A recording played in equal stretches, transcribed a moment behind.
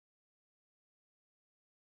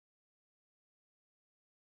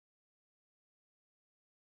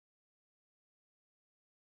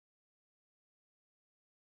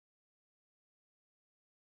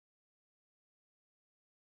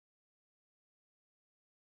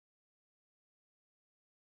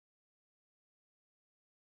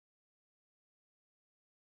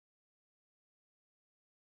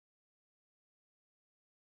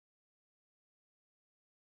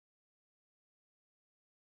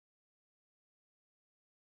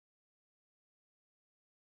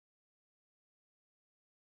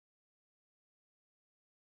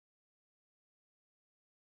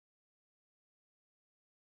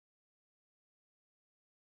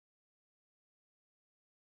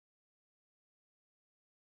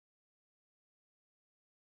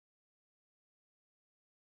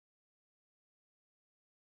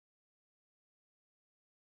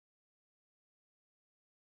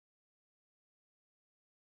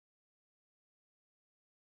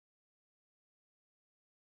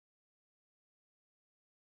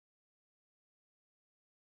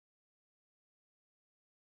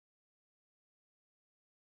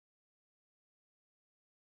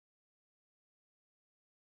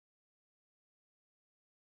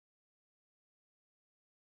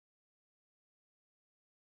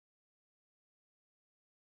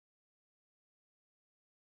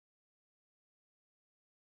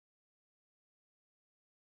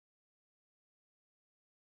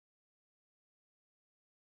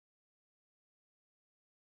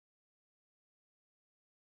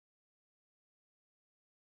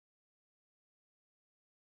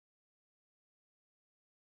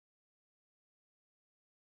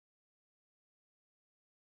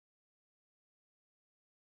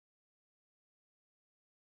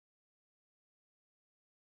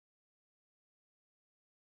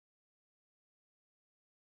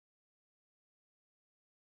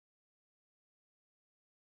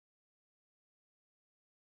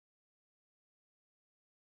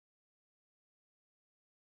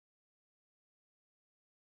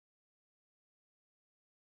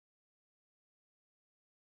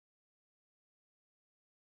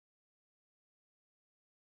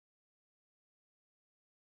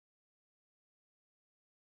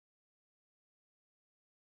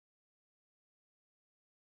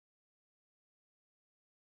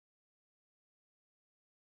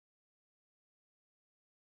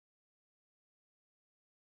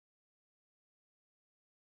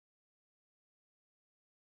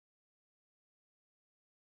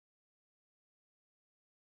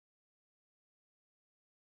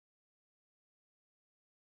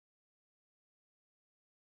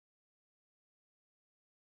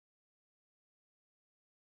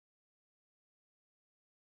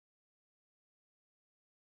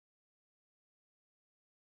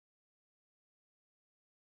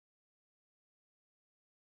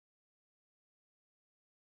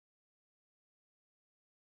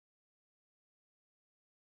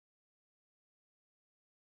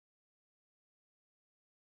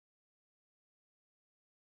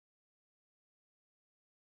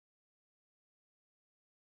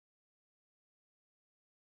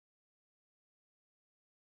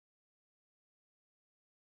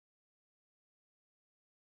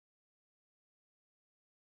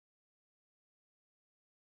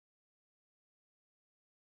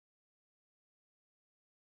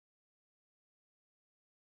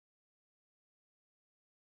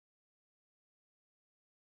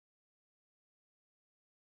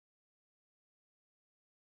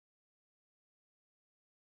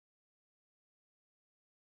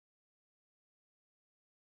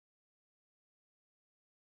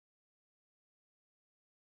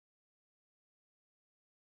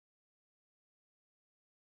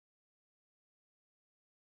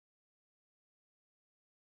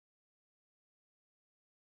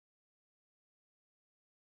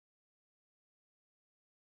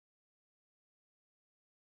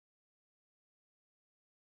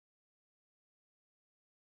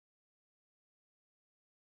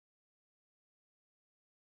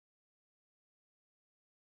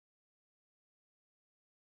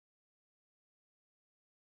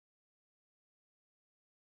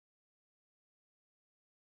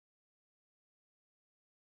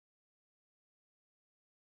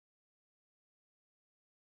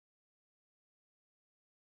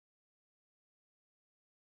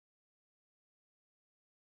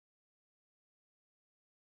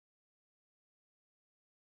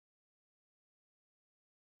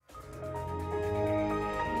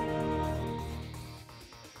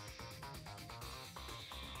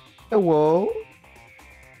Hello,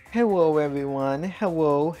 hello everyone.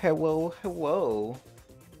 Hello.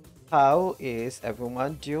 How is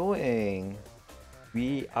everyone doing?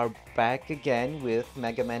 We are back again with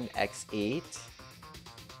Mega Man X8.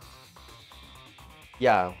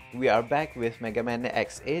 Yeah, we are back with Mega Man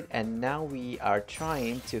X8 and now we are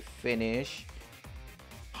trying to finish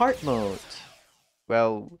hard mode.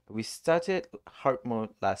 Well, we started hard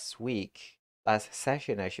mode last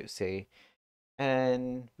session I should say.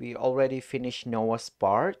 And we already finished Noah's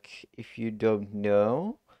Park, if you don't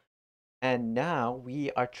know. And now we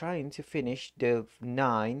are trying to finish the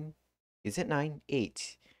 9, is it 9?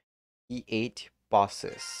 8. The 8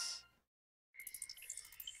 bosses.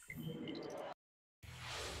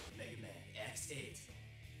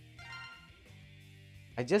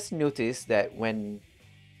 I just noticed that when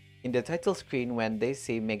in the title screen when they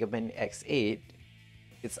say Mega Man X8,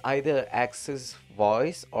 it's either X's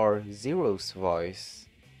voice or Zero's voice.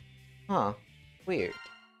 Huh, weird.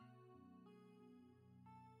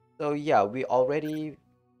 So yeah, we already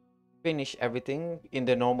finished everything in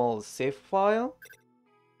the normal save file.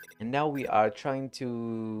 And now we are trying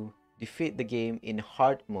to defeat the game in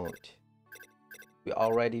hard mode. We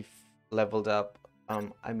already leveled up,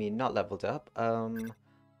 I mean not leveled up,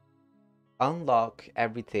 unlock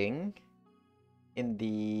everything in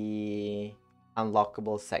the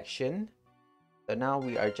unlockable section. So now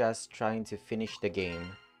we are just trying to finish the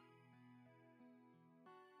game.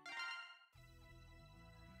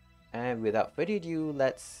 And without further ado,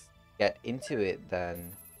 let's get into it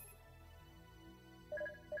then.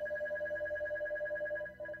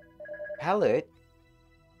 Pallet?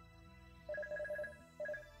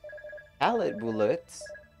 Pallet bullets?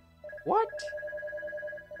 What?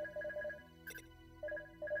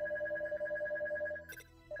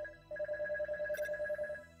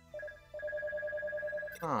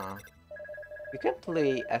 Huh. You can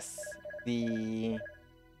play as the...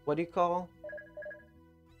 what do you call?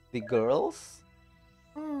 The girls?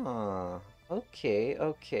 Ah,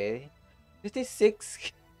 okay.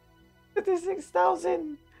 56,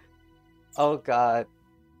 56,000. Oh god,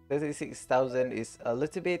 36,000 is a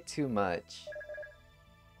little bit too much.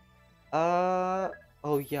 Uh,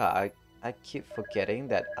 oh yeah, I keep forgetting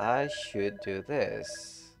that I should do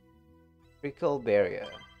this. Prickle barrier.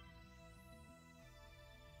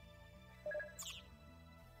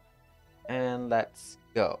 And let's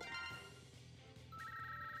go.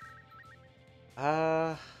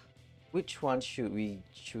 Uh, which one should we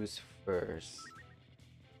choose first?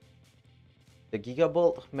 The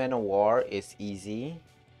Gigabolt Man of War is easy.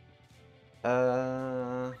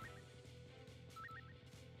 Same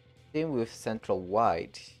with Central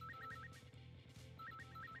Wide.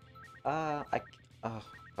 Oh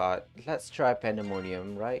god, let's try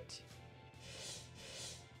Pandemonium, right?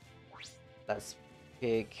 Let's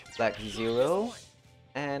pick Black Zero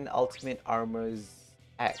and Ultimate Armor's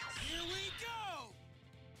X.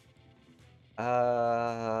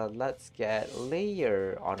 Let's get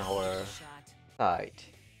Layer on our side.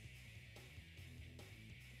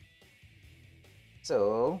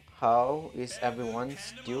 So, how is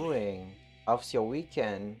everyone's doing? How's your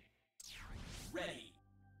weekend? Ready.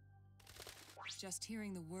 Just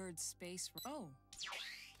hearing the word space. Oh.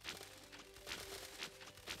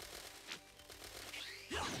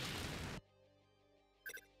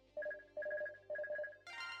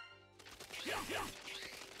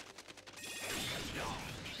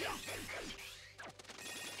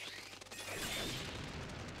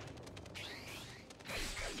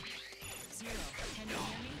 Zero, can you hear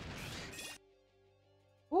me?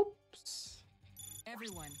 Oops.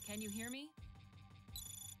 Everyone, can you hear me?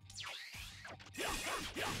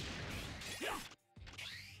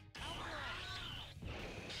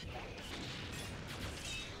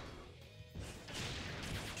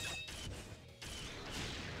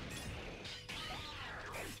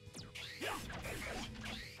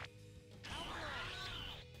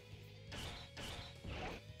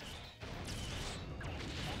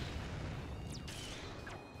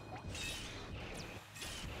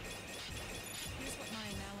 Here's what my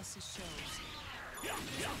analysis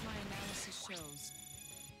shows.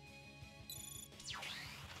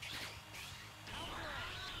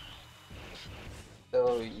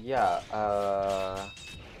 So yeah,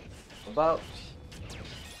 about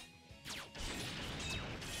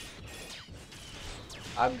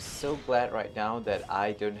I'm so glad right now that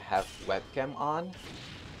I don't have webcam on.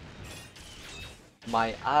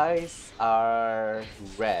 My eyes are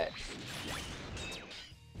red.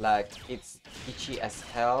 Like it's itchy as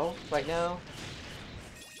hell right now.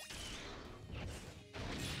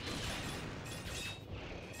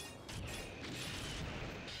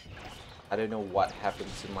 I don't know what happened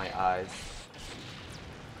to my eyes.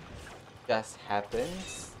 Just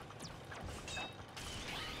happens.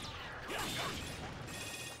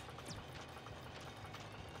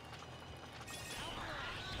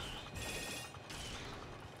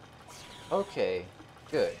 Okay,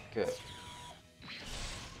 good, good.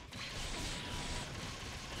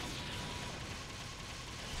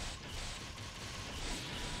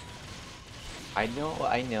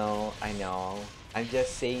 I know. I'm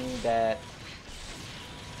just saying that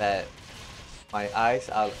my eyes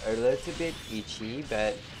are a little bit itchy,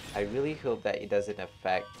 but I really hope that it doesn't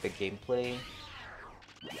affect the gameplay.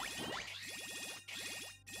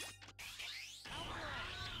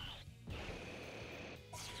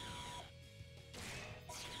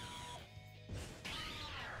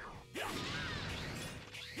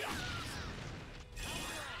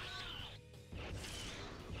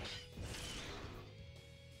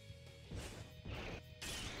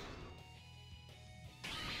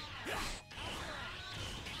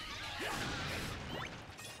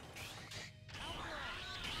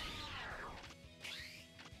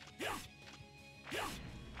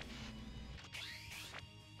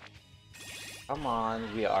 Come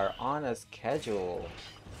on, we are on a schedule.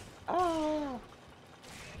 Ah!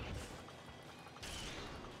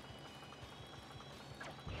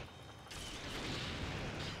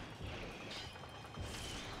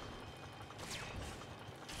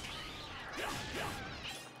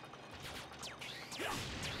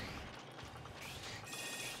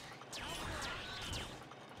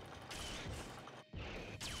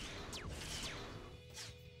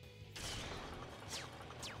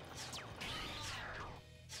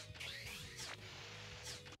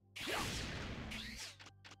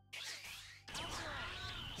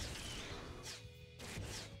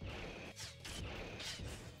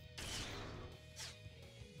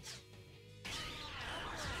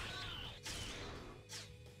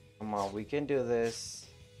 Come on, we can do this.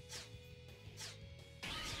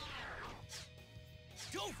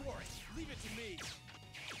 Go for it! Leave it to me!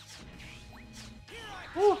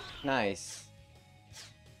 Whew, nice.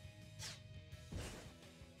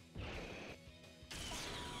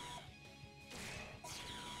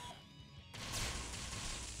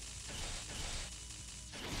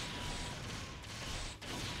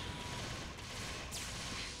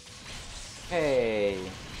 Hey,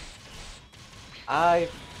 I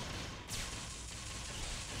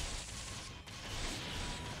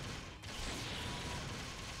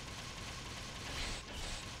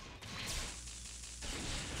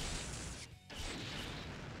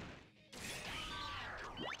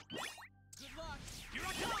Good luck! Here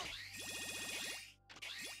I come!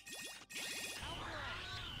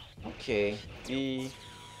 okay.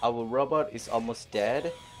 Our robot is almost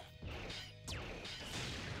dead.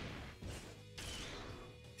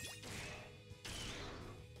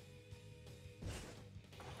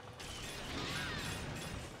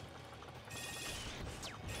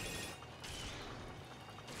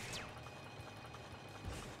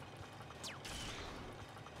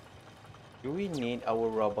 Do we need our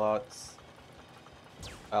robots?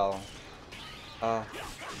 Well, uh,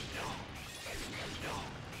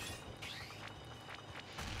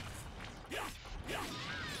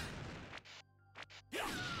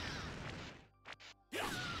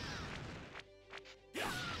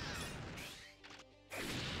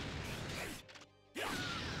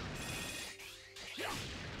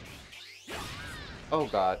 oh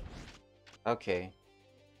God. Okay.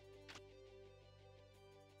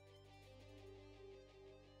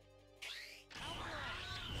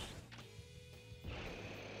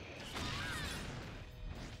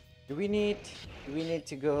 Do we need do we need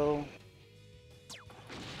to go?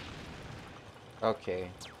 Okay.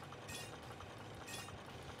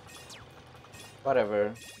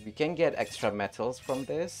 Whatever. We can get extra metals from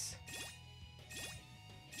this.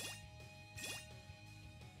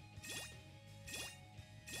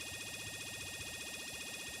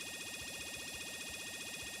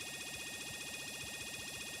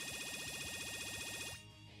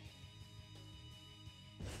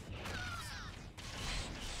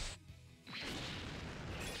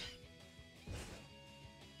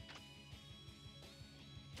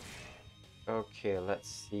 Okay, let's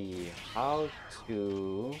see how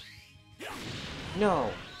to... No!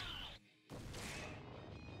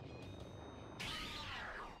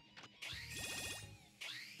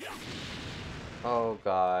 Oh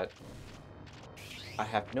God. I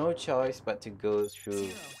have no choice but to go through...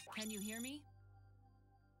 Zero, can you hear me?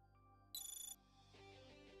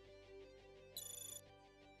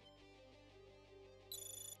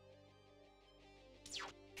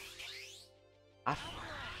 I,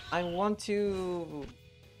 I want to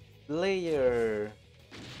Layer.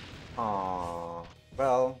 Aww.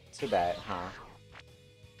 Well, too bad, huh?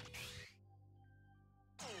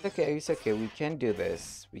 It's okay, it's okay. We can do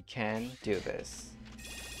this. We can do this.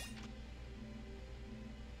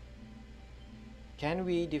 Can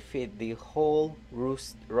we defeat the whole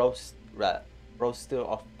roster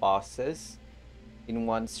of bosses in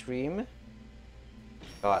one stream?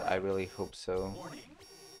 God, I really hope so.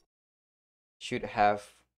 Should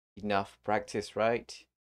have enough practice, right?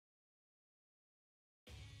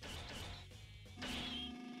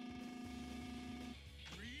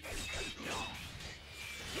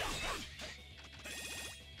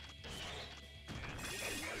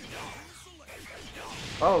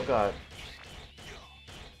 Oh God.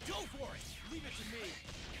 Go for it. Leave it to me.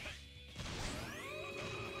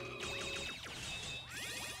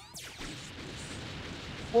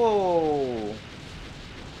 Whoa.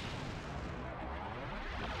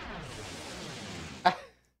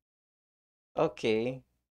 Okay.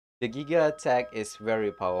 The Giga attack is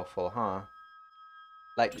very powerful, huh?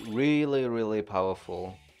 Like really, really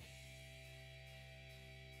powerful.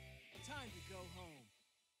 Time to go home.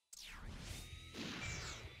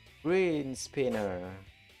 Green spinner.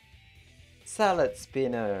 Salad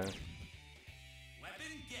spinner.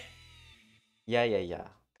 Weapon get. Yeah.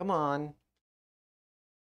 Come on.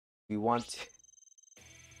 We want to,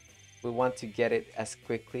 we want to get it as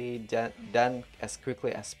quickly done as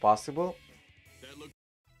quickly as possible. That look.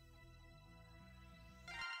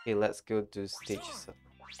 Okay, let's go to stage.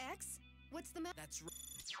 X? What's the matter? That's right.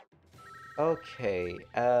 Okay.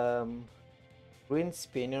 Green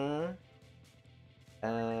spinner.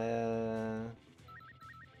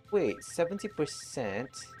 Wait, 70%?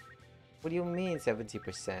 What do you mean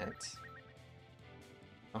 70%?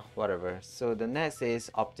 Oh, whatever. So the next is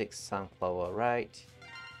Optic Sunflower, right?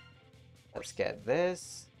 Let's get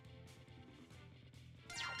this.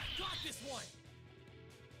 Got this one.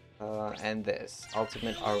 And this.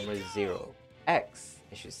 Ultimate Armor 0. X,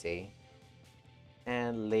 I should say.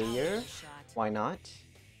 And layer. Shot. Why not?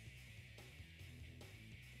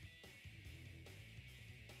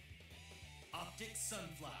 Optic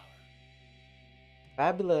sunflower.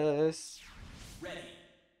 Fabulous. Ready.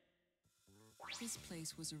 This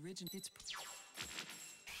place was original. It's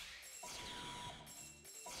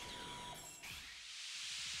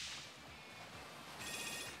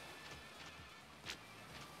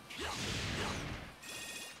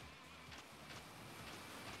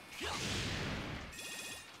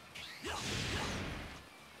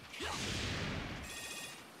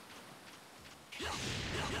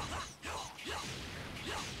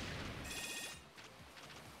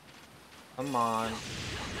Come on.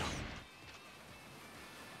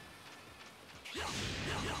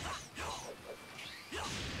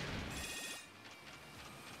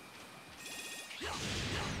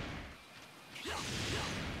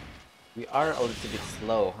 We are a little bit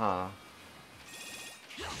slow, huh?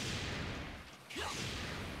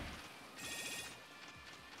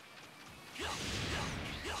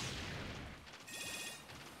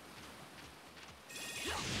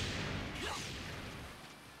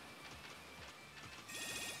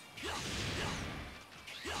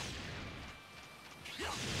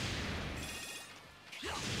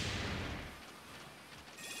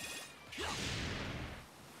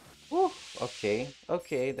 Whew.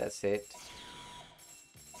 Okay, that's it.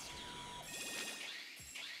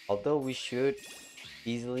 Although we should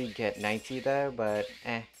easily get 90 there, but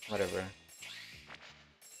whatever.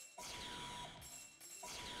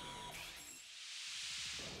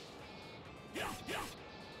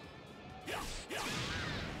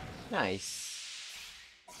 Nice.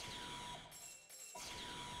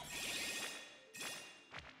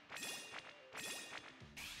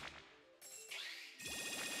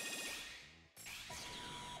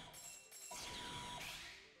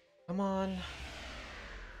 Come on.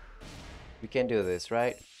 We can do this,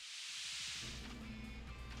 right?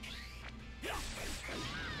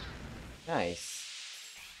 Nice.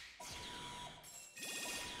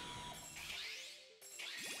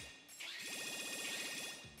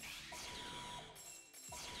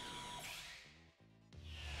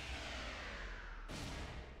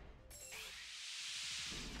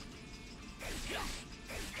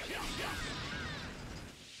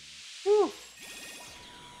 Whew.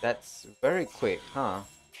 That's very quick, huh?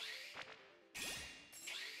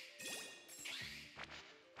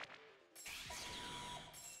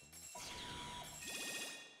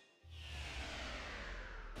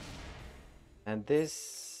 And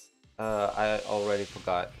this, I already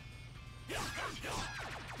forgot.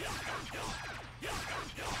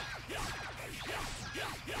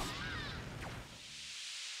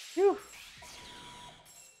 Phew.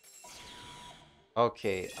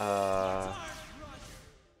 Okay,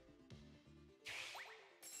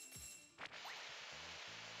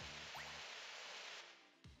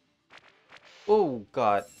 oh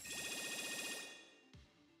god.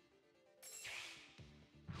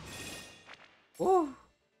 Woo.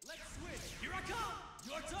 Let's switch. Here I come.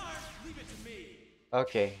 Your turn. Leave it to me.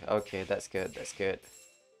 Okay, okay, that's good, that's good.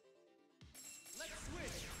 Let's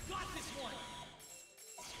switch. Got this one.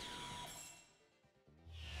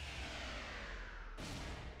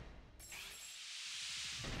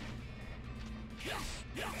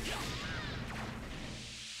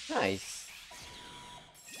 Nice.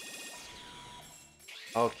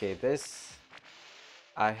 Okay, this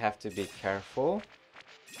I have to be careful.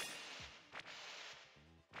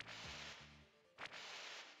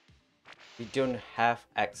 We don't have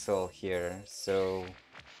Axel here, so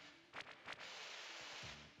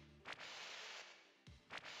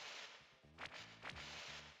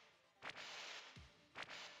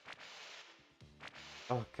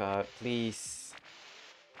oh god, please.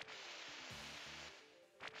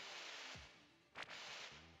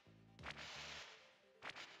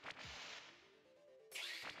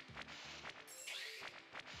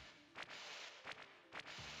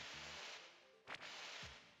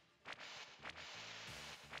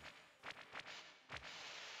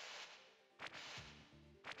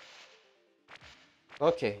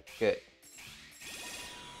 Okay, good.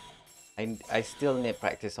 I still need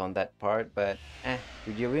practice on that part, but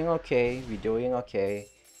we're doing okay. We're doing okay.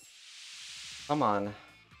 Come on.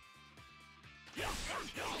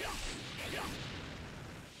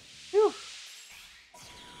 Phew.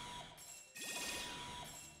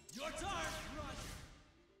 Your turn. Run.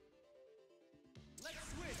 Let's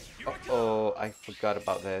switch. Here I come. Oh, I forgot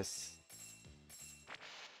about this.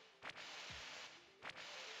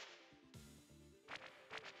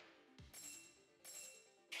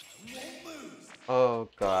 Won't lose. Oh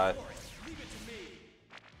god. For it. Leave it to me.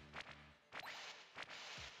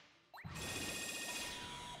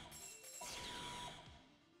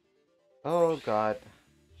 Oh god.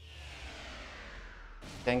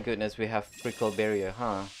 Thank goodness we have prickle barrier,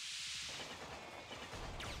 huh?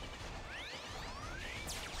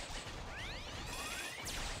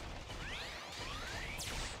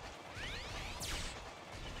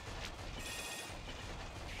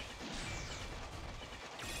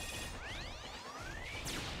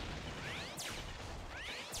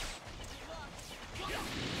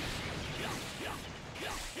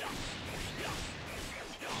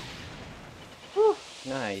 Whew,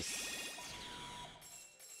 nice.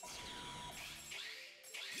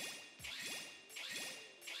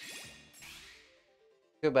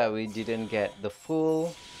 Too bad we didn't get the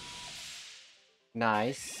full.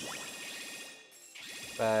 Nice.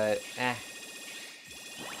 But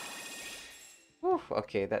Whew,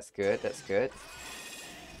 okay, that's good, that's good.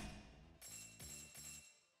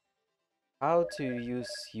 How to use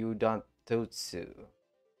Udon Totsu.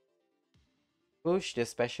 Push the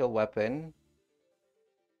special weapon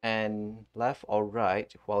and left or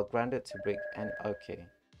right while grounded to break and okay.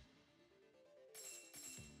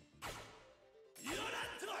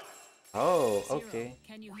 Oh, Zero, okay.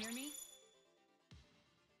 can you hear me?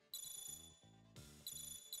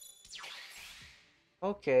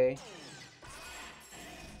 Okay.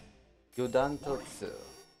 Udon Totsu.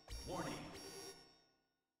 Warning.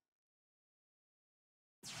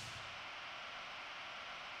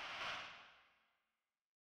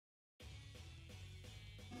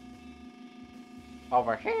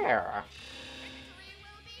 Over here.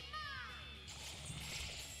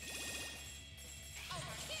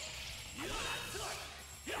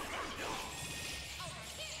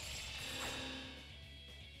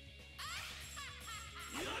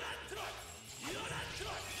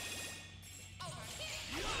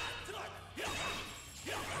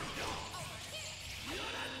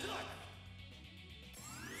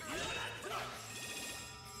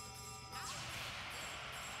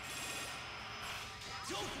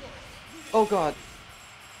 Oh god.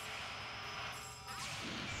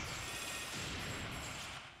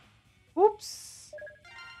 Whoops.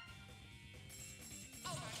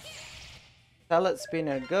 Salad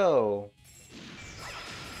spinner, go.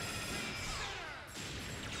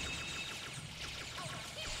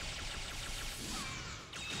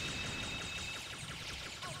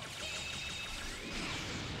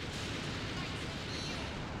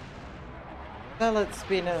 Salad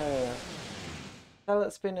spinner.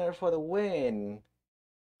 Salad spinner for the win.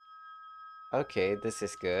 Okay, this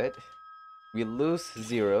is good. We lose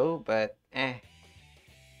 0, but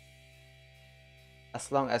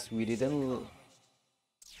as long as we didn't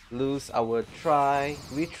lose our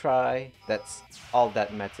retry, that's all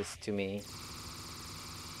that matters to me.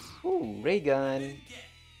 Ooh, ray gun.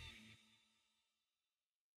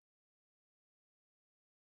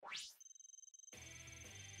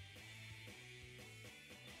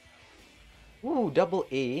 Ooh, double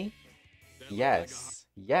A. Yes,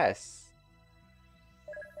 yes.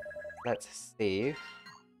 Let's save.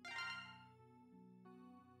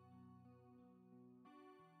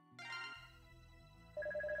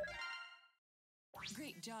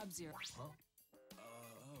 Great job, Zero.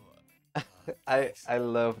 I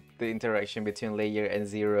love the interaction between Layer and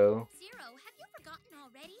Zero. Zero, have you forgotten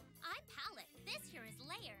already? I'm Pallet. This here is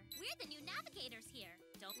Layer. We're the new navigators here.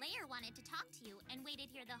 Don't Layer wanted to talk to you and waited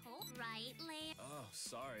here the whole right, Layer. Oh,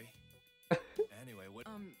 sorry. Anyway, what?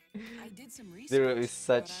 I did some research. Zero is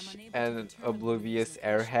but such I'm unable to an determine the oblivious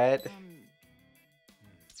location.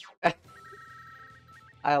 airhead.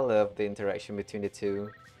 I love the interaction between the two.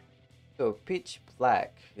 So Pitch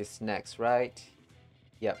Black is next, right?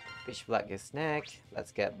 Yep, Pitch Black is next.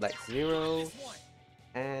 Let's get Black Zero This one.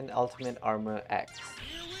 and Ultimate Armor X.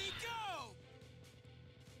 Here we go.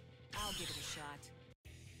 I'll give it a shot.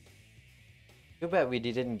 Too bad we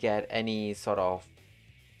didn't get any sort of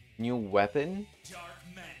new weapon. Dark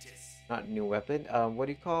Mantis. Not new weapon. What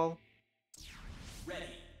do you call? Ready.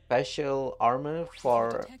 Special armor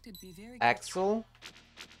for Detected, be very careful. Axel.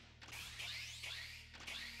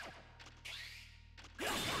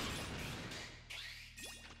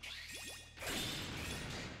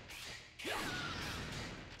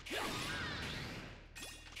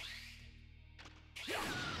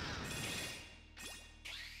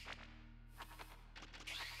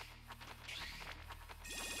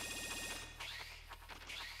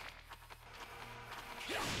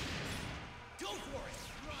 Go for it.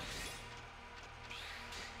 Run.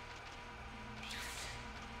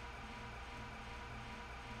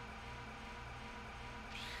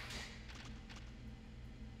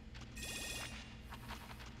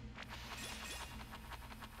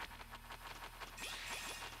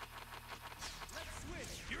 Let's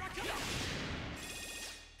switch. Here I come.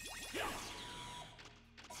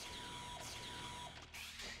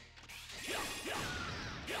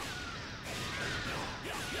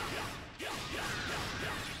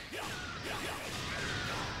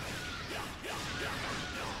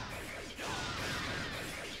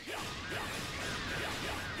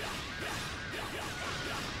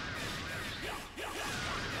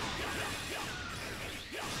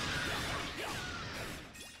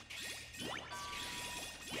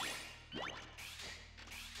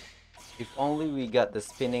 If only we got the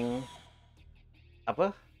spinning.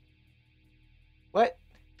 Apa? What?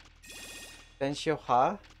 Tensho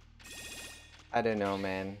Ha? I don't know,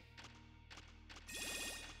 man.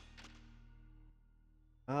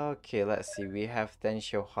 Okay, let's see. We have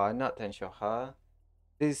Tensho Ha, not Tensho Ha.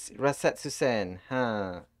 This is Rasetsu-sen,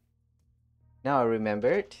 huh? Now I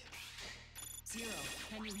remembered. Zero,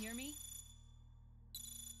 can you hear me?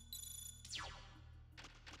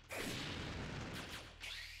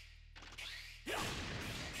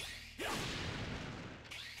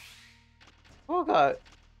 Oh god.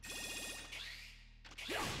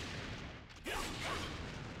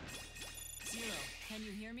 Zero, can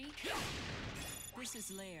you hear me? This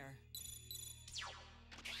is Lair.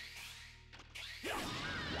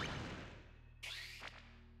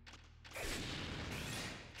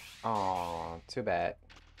 Oh, too bad.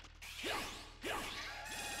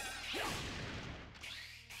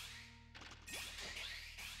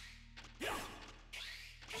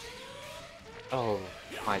 Oh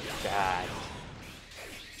my god.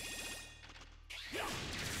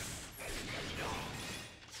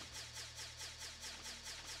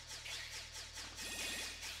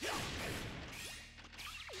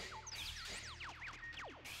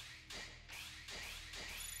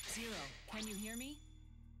 Zero, can you hear me?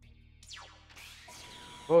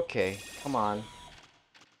 Okay, come on.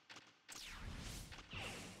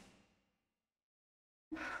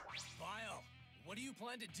 Vile, what do you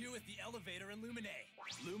plan to do with the elevator in Lumine?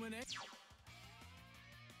 Lumine?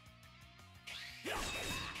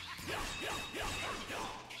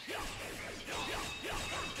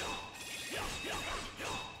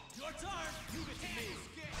 Your turn. Move it to me.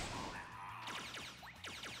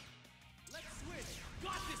 Let's switch.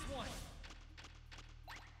 Got this one.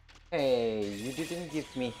 Hey, you didn't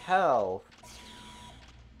give me health.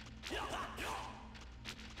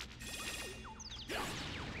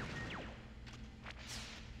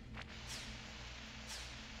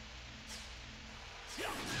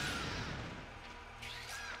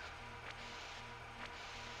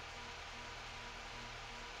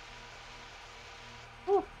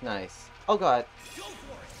 Whew, nice. Oh god. Go for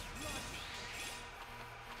it. Run.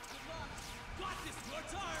 Good luck. Got this. Your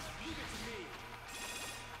turn. Leave it to me.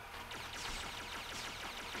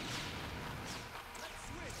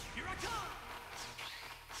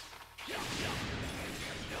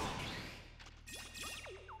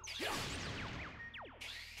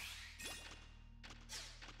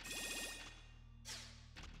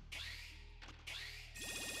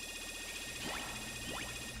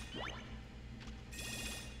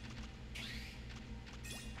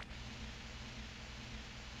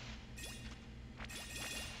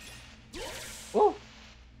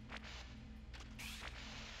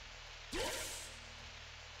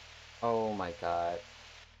 Oh my god.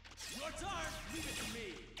 Your turn. Leave it to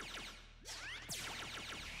me.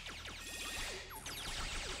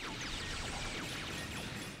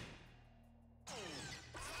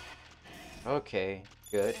 Okay,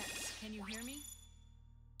 good. X, can you hear me?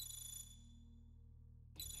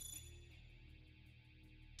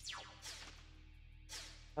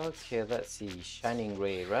 Okay, let's see. Shining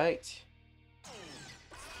Ray, right?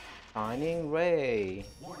 Shining Ray.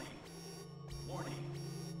 Warning. Warning.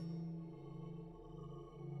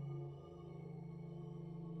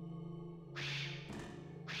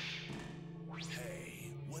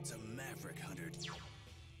 Hey, what's a Maverick Hunter?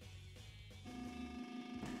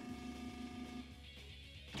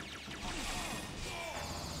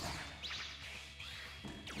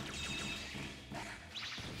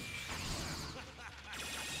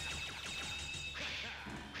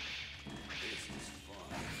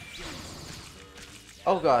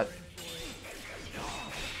 Oh god.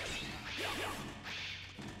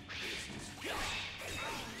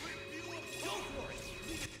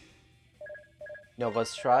 Nova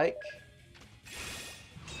Strike.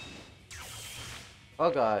 Oh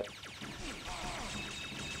god.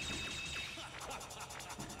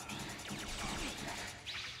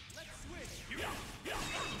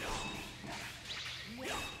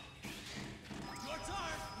 Your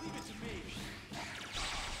turn. Leave it to me.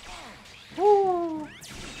 Woo.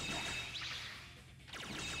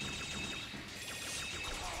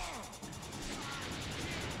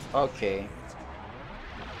 Okay.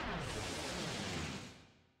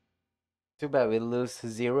 Too bad we lose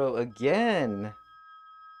 0 again.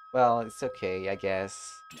 Well, it's okay, I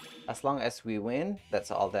guess. As long as we win,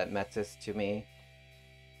 that's all that matters to me.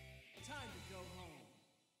 Time to go home.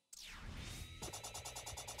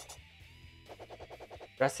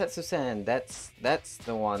 Rasetsu-san, that's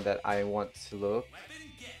the one that I want to look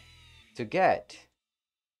Weapon get. to get.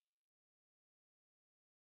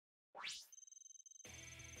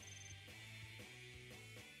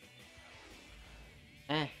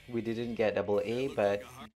 We didn't get double A, but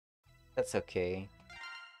that's okay.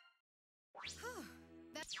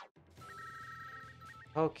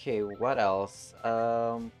 Okay, what else?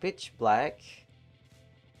 Pitch Black.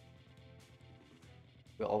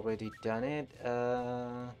 We already done it.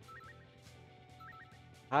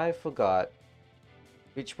 I forgot.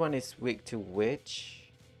 Which one is weak to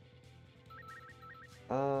which?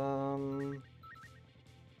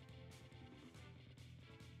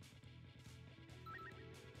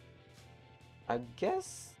 I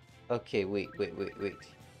guess. Okay, wait.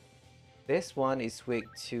 This one is weak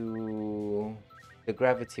to the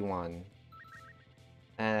gravity one.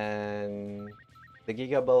 And the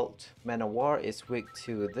Gigabolt Man of War is weak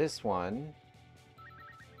to this one.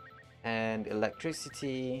 And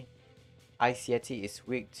electricity. Ice Yeti is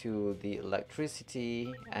weak to the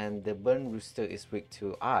electricity. And the Burn Rooster is weak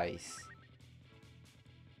to ice.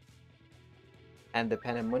 And the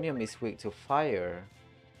Pandemonium is weak to fire.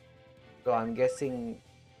 So I'm guessing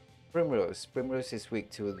Primrose. Primrose is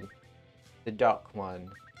weak to the dark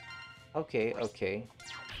one. Okay. Got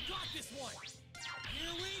this one.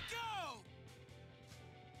 Here we go.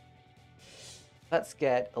 Let's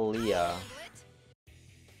get Aaliyah.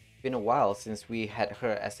 Been a while since we had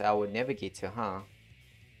her as our navigator, huh?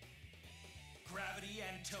 Gravity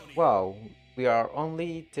and Tony. Wow, we are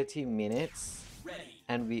only 30 minutes Ready.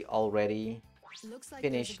 and we already Looks like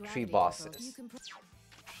finished there's a 3 gravity bosses. You can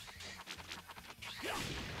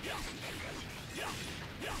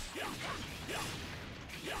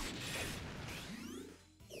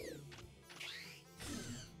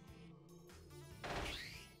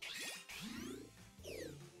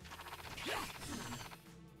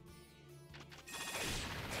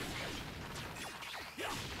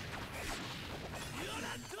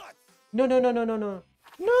No.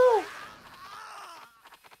 No!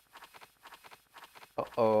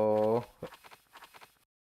 Uh-oh.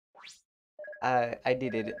 I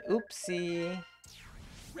did it. Oopsie.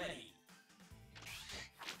 Ready.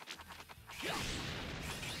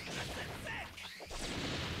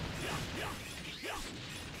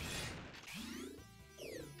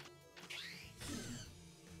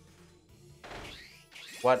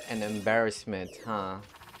 What an embarrassment, huh?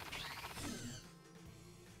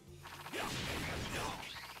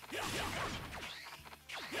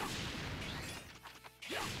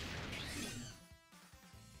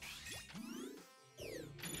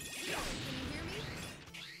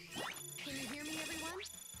 Can you hear me, everyone?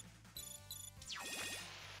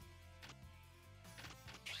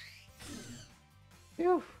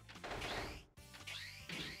 Phew.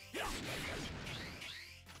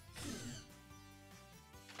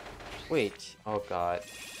 Wait, oh god.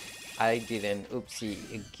 I did an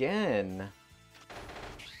oopsie again.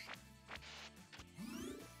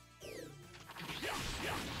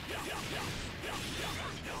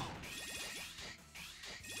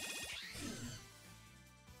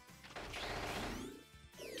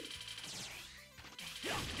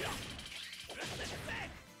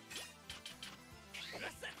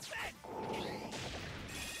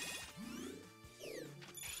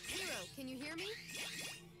 Zero, can you hear me?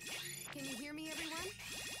 Can you hear me, everyone?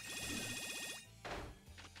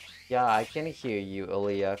 Yeah, I can hear you,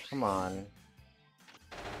 Aaliyah. Come on.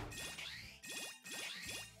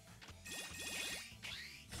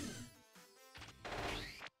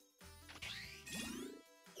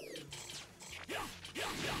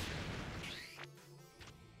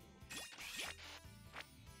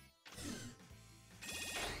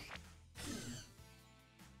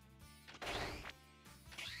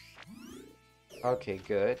 Okay,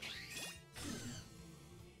 good.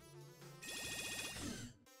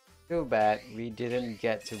 Too bad we didn't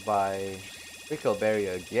get to buy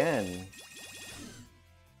Brickleberry again.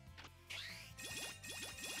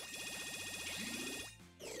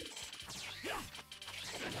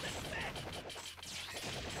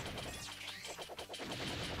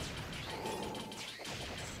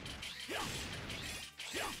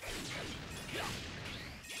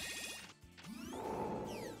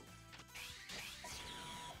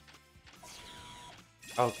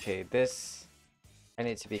 Okay, this... I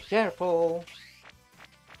need to be careful.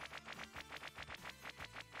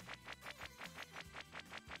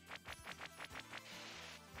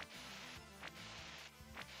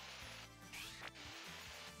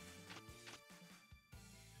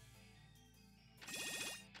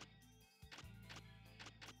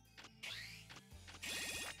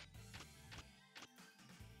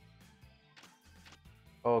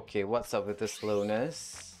 Okay, what's up with the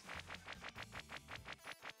slowness?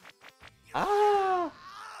 Ah!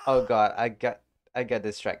 Oh god, I got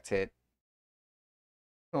distracted.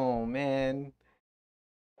 Oh man.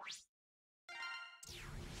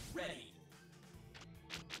 Ready.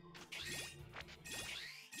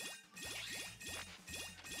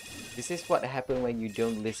 This is what happens when you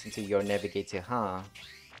don't listen to your navigator, huh?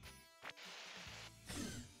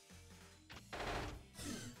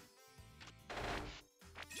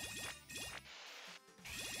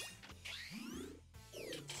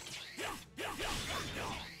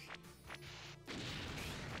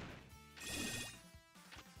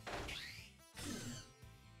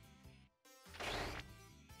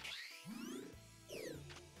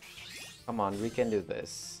 Come on, we can do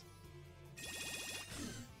this.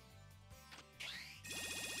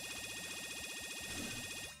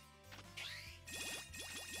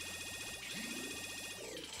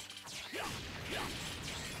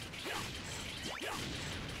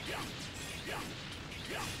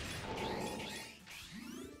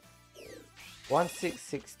 One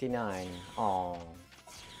 669. Oh.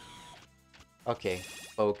 Okay,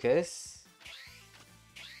 focus.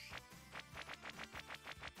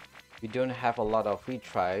 We don't have a lot of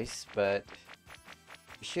retries, but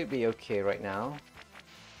we should be okay right now.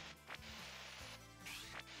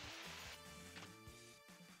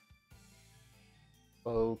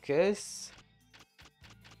 Focus.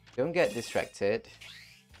 Don't get distracted.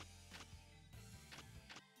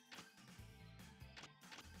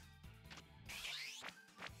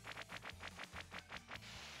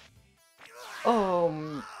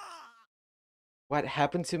 Oh, what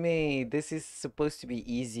happened to me? This is supposed to be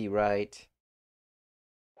easy, right?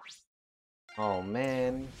 Oh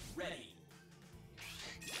man. Ready.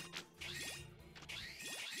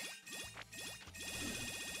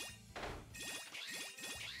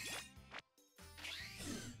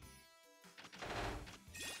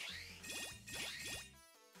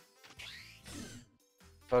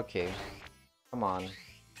 Okay, come on.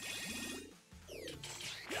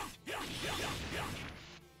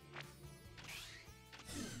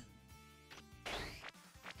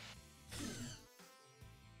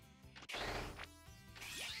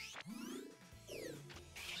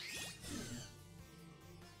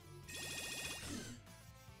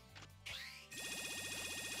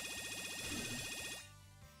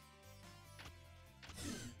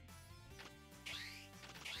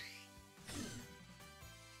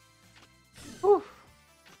 Whew.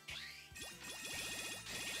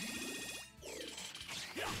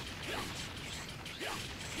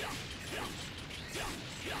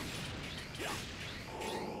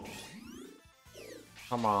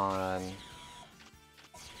 Come on.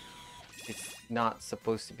 It's not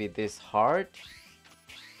supposed to be this hard.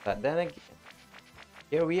 But then again,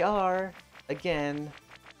 here we are again.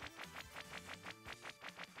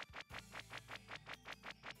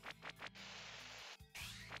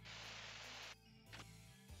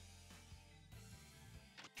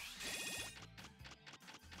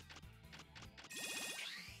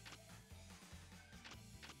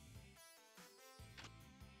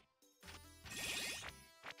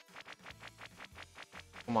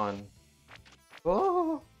 on.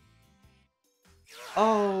 Oh.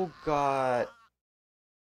 Oh god.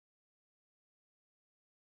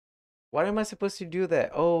 Why am I supposed to do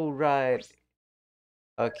that? Oh right.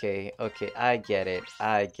 Okay, okay, I get it.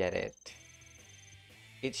 I get it.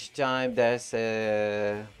 Each time there's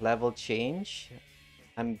a level change,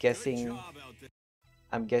 I'm guessing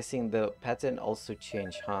I'm guessing the pattern also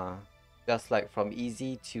changed, huh? Just like from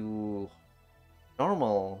easy to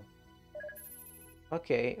normal.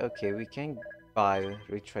 Okay, okay, we can buy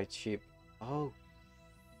retry chip. Oh,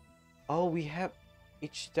 oh, we have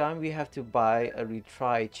each time we have to buy a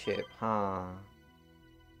retry chip, huh?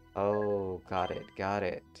 Oh, got it, got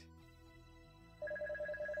it.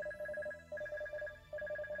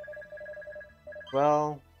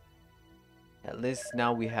 Well, at least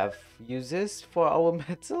now we have uses for our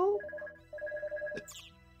metal.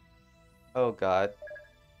 Oh god.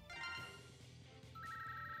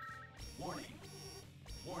 Warning.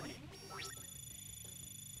 Warning.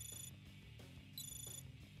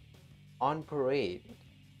 On parade.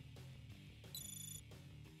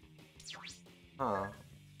 Huh.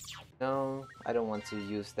 No, I don't want to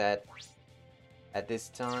use that at this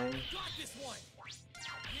time. Got this one.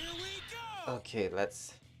 Here we go. Okay,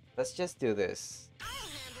 let's just do this. I'll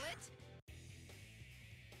handle it.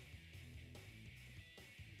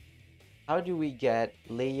 How do we get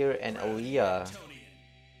Layer and Aaliyah Tony,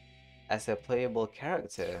 as a playable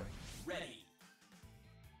character? ready.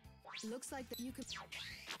 Looks like that you could.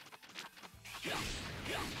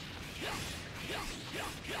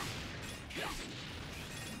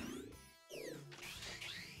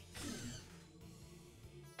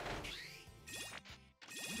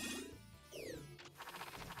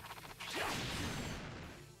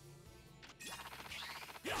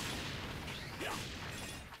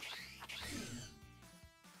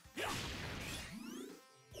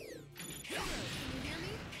 Zero, can you hear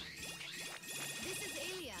me? This is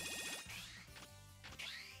Alia.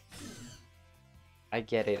 I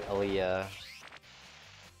get it, Aaliyah.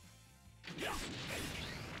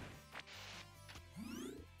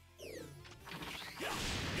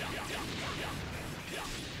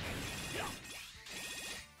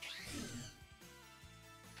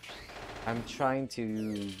 I'm trying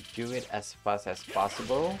to do it as fast as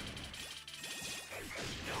possible.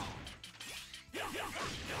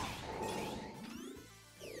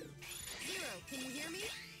 Zero, can you hear me?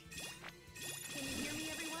 Can you hear me,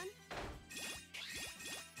 everyone?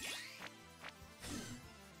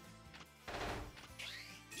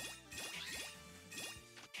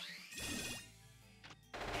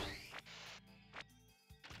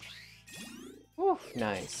 Oof,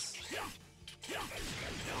 nice.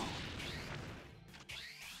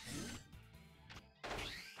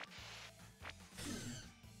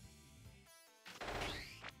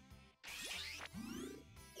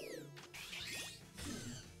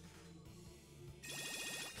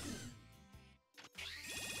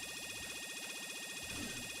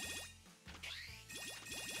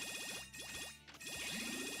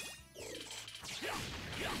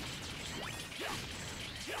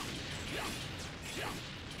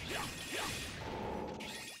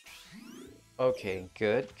 Okay,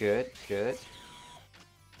 good, good, good.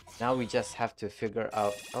 Now we just have to figure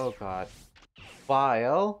out, oh god.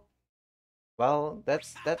 File. Well,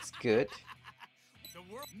 that's good. The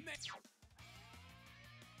world.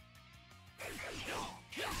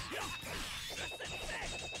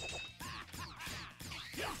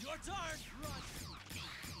 Your turn. Run.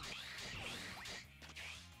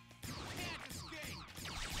 Can't escape.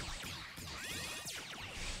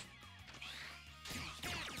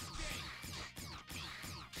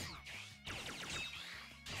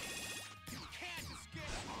 Can't escape. Can't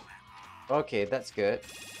escape. Okay, that's good.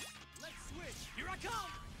 Let's switch. Here I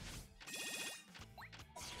come.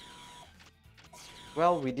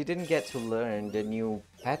 Well, we didn't get to learn the new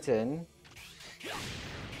pattern.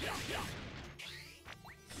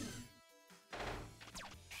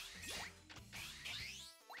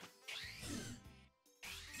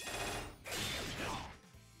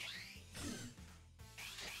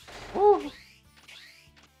 Woo!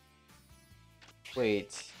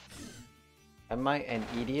 Wait. Am I an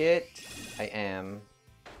idiot? I am.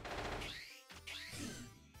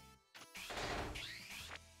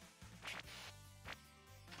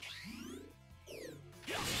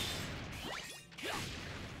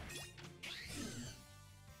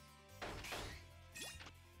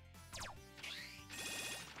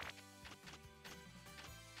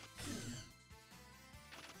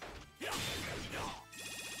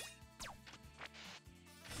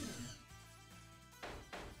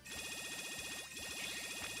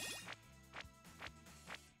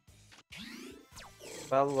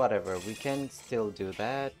 Well, whatever. We can still do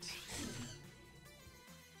that.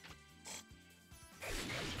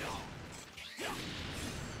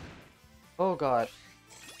 Oh god.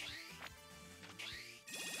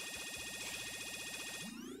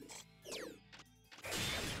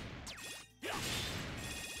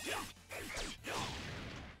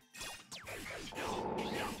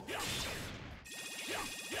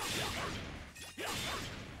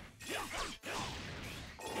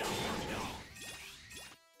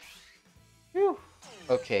 Phew.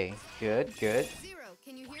 Okay, good, good. Zero,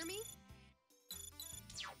 can you hear me?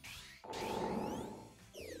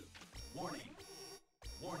 Warning.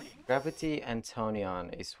 Warning. Gravity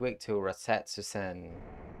Antonion is weak to Rasetsusen.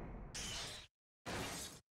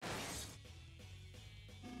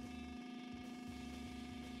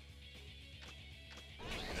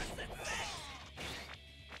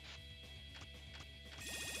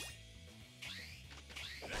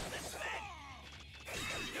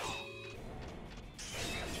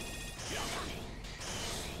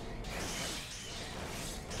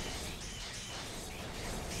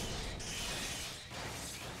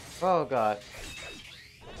 Oh god.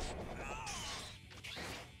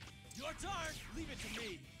 Your turn. Leave it to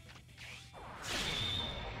me.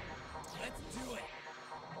 Let's do it.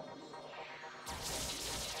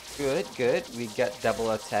 Good, good. We got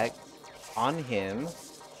double attack on him.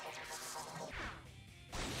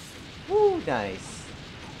 Woo, nice.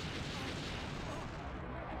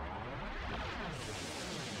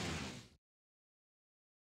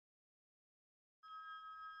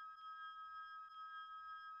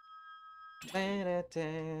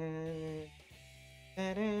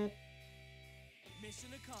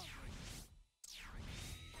 Mission accomplished.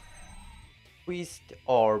 Twist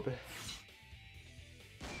Orb.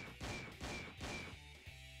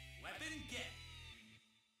 Weapon get.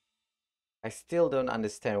 I still don't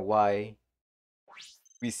understand why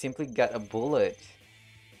we simply got a bullet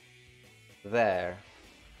there.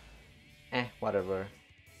 Whatever.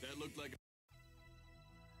 That looked like.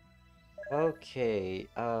 Okay,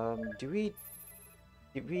 did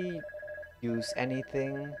we use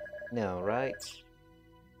anything? No, right?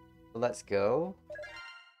 Let's go.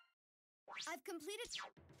 I've completed.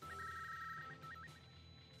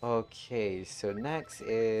 Okay, so next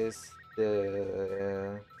is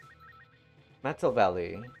the Metal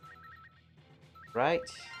Valley, right?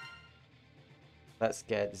 Let's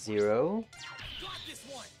get 0. Got this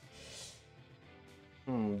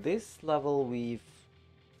one. This level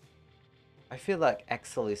I feel like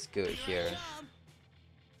Axel is good Here I here. come.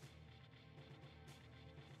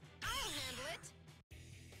 I'll handle it.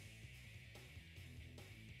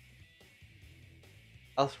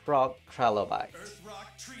 Earth Rock Trilobite. Earth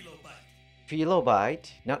Rock Trilobite.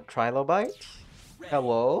 Trilobite, not Trilobite? Ready.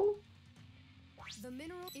 Hello? The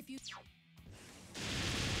mineral, if you.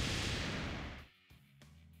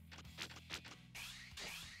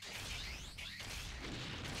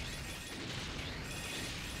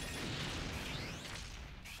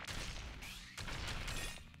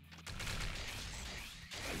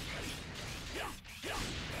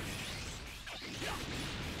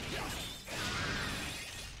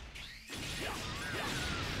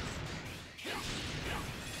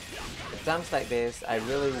 At times like this, I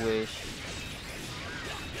really wish.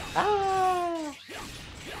 Ah!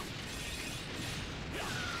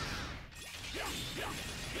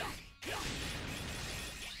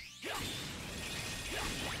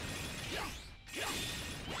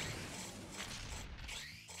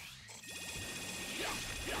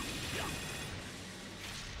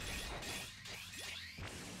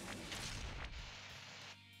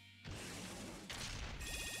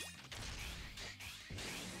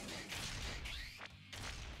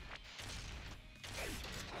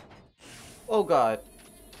 Oh god.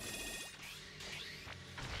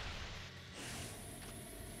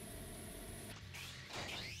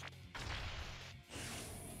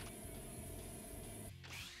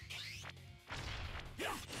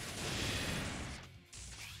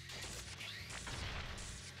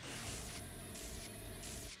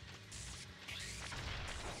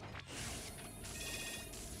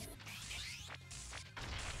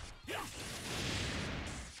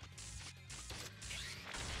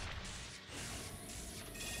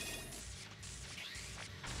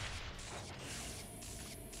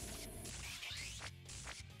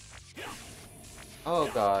 Oh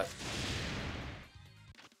god.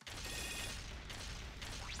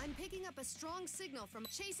 I'm picking up a strong signal from.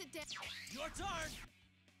 Chase it down. Your turn.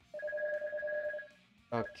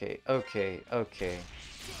 Okay, okay, okay.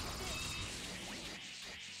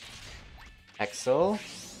 Axel,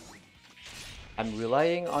 I'm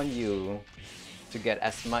relying on you. to get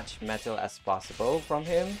as much metal as possible from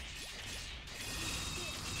him.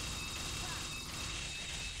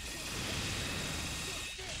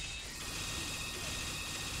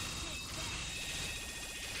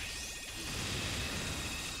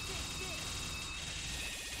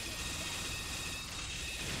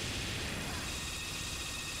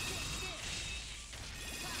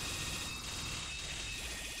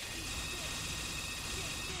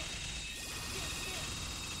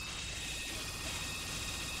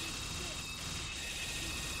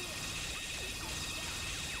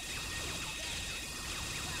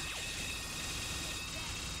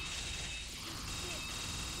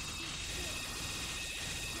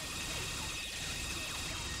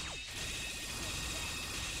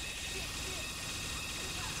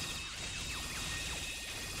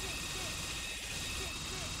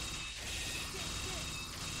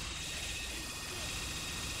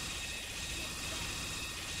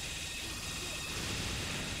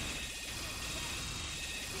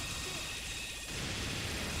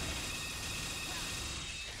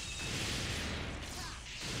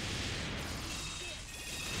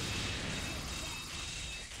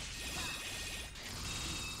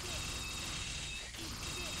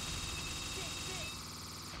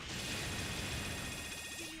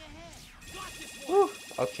 Whew,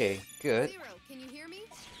 okay, good. Zero, can you hear me?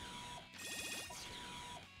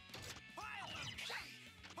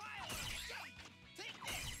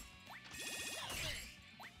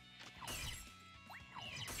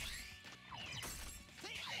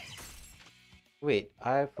 Wait,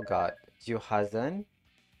 I forgot. Juhazan?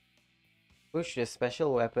 Push the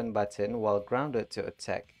special weapon button while grounded to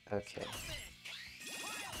attack. Okay.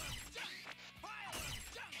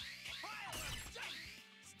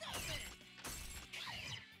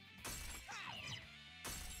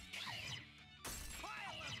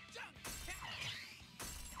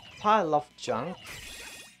 Pile of junk.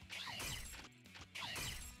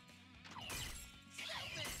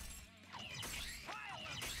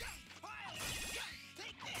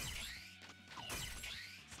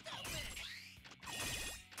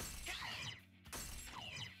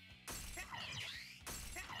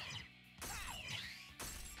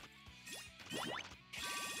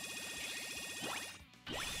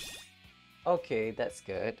 Okay, that's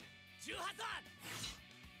good.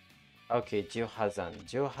 Okay, Juhazan.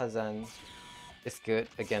 Juhazan is good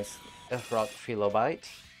against a rock Trilobite.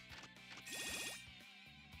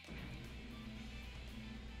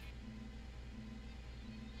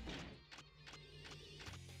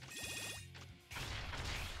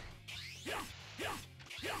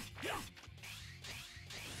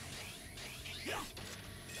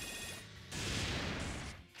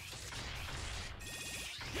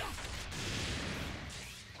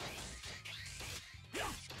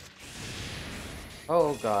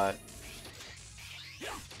 Oh god.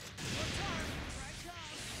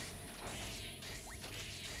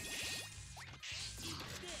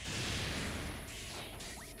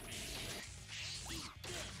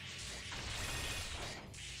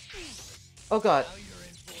 Oh god. Now you're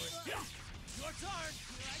in for it. Your turn.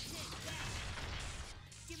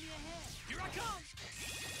 Give me a hand. Here I come.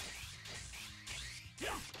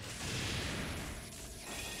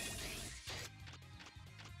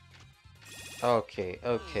 Okay,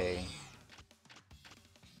 okay.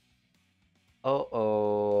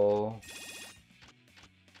 Uh-oh.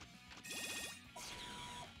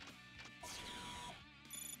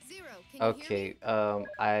 Zero, can you hear me?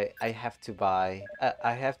 Okay, I have to buy.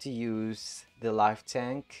 I have to use the life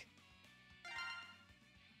tank.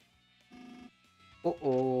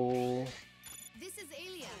 Uh-oh. This is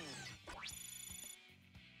Alia.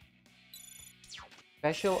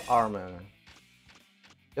 Special armor.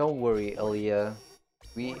 Don't worry, Aaliyah.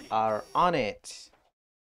 We are on it.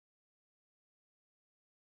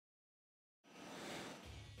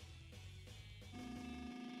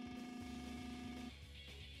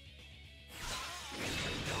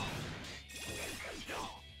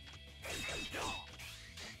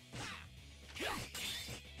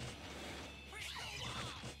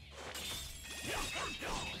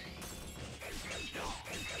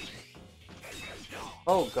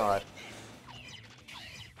 Oh god.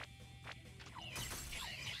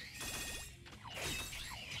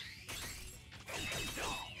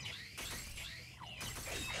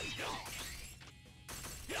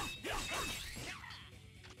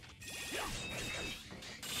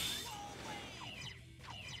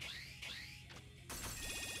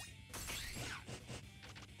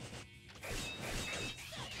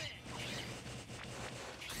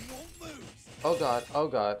 Oh god, oh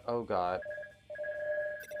god, oh god.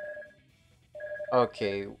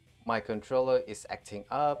 Okay, my controller is acting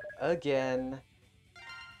up again.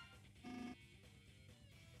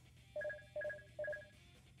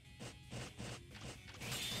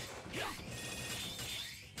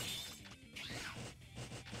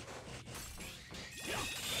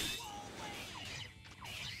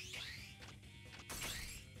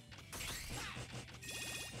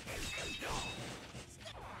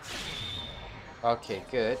 Okay,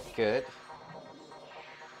 good, good.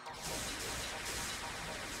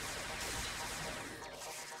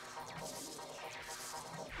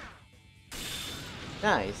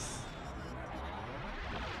 Nice.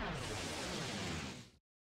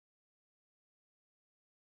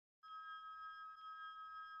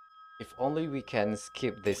 If only we can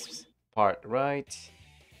skip this part, right?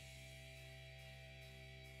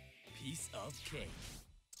 Piece of cake.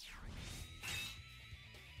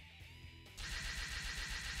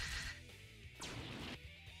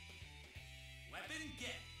 Weapon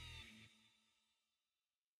get.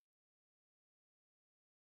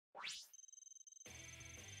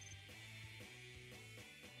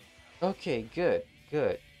 Okay, good,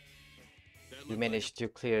 good. That We looked like managed to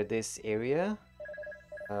clear this area.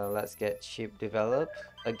 Let's get ship developed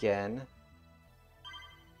again.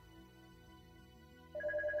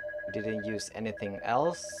 Didn't use anything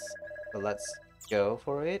else, so let's go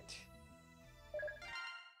for it.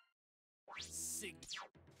 Sig.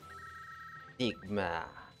 Stigma.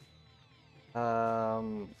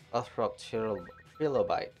 Earthrock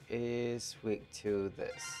Trilobite is weak to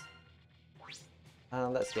this.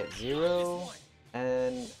 Let's get Zero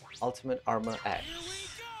and Ultimate Armor X. Here we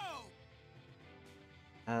go.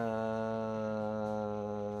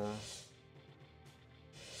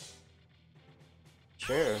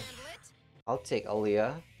 Sure. Handle it. I'll take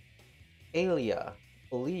Alia. Alia.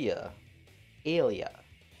 Alia. Alia.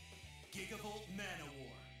 Gigavolt Mana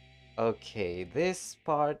War. Okay, this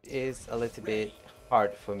part is a little bit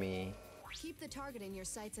hard for me. Keep the target in your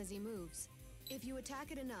sights as he moves. If you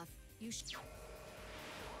attack it enough, you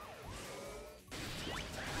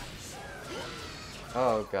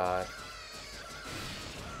Oh god.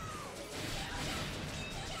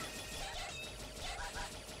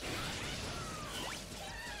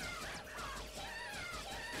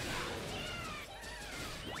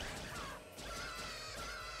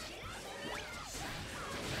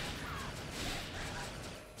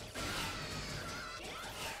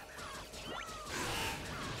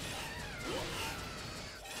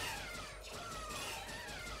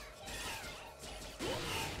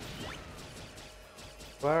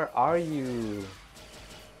 Where are you?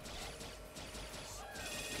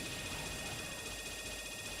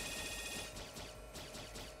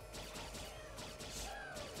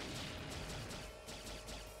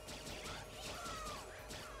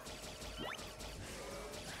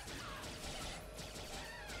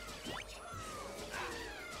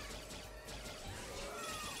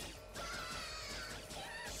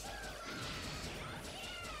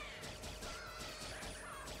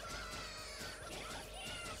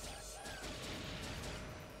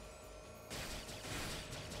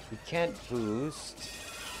 We can't boost.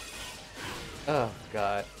 Oh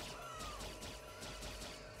god.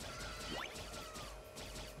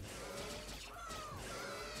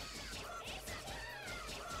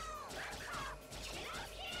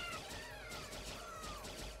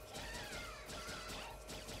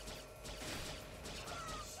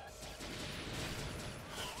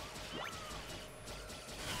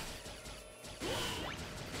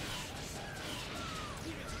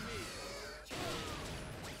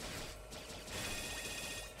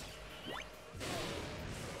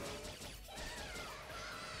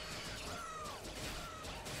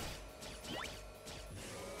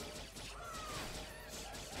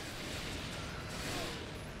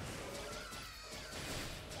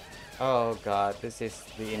 Oh god, this is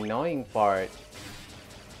the annoying part.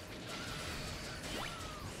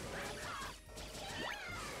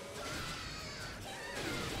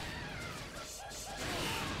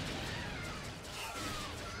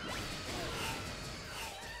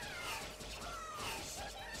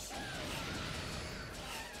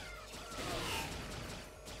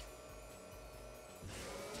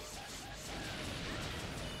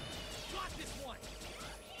 Got this one.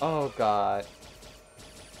 Oh god.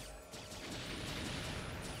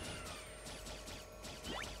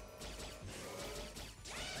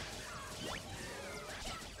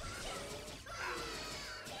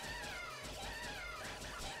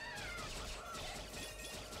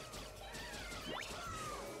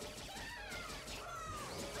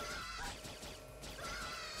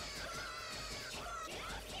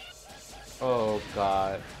 Oh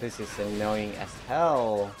god, this is annoying as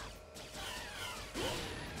hell.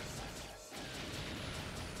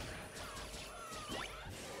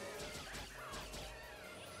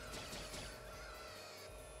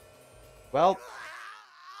 Well,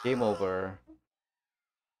 game over.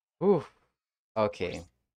 Whew. Okay.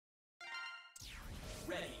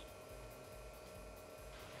 Ready.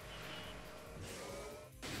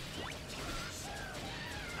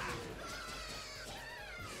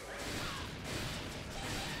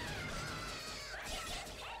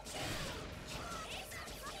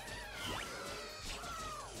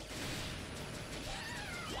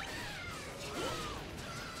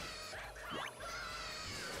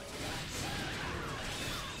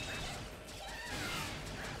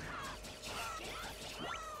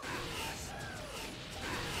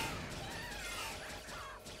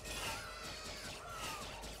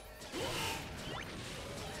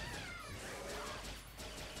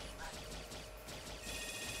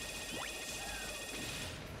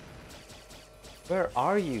 Where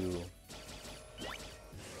are you?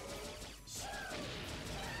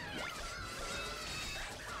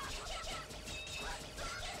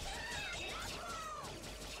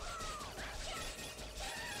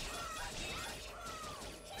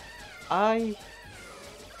 I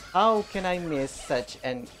How can I miss such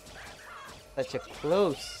a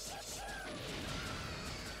close?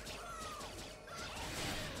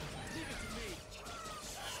 Leave it to me.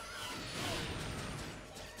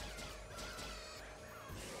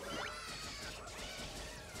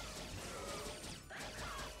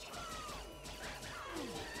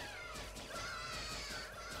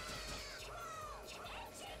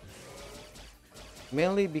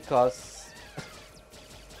 Mainly because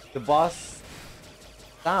the boss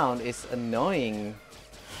sound is annoying.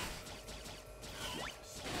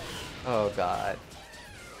 Oh god.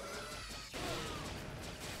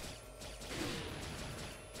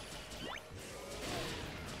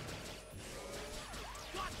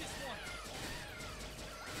 Got this one.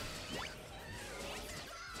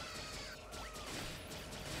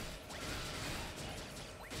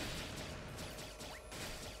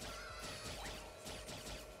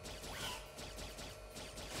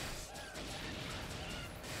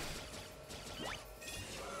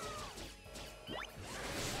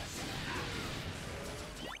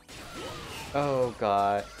 Oh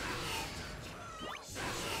god.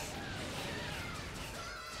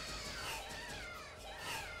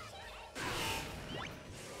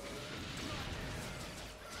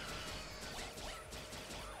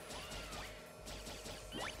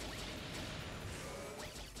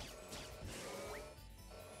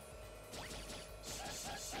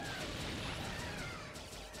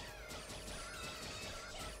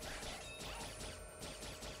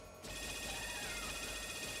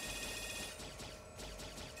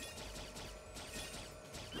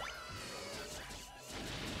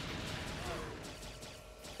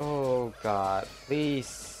 Oh god,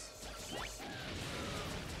 please.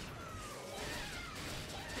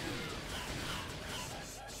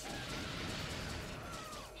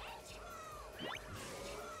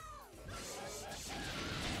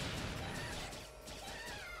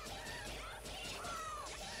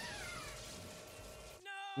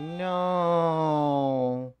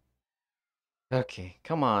 No. Okay,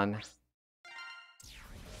 come on.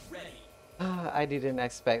 Ready. I didn't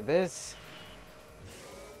expect this.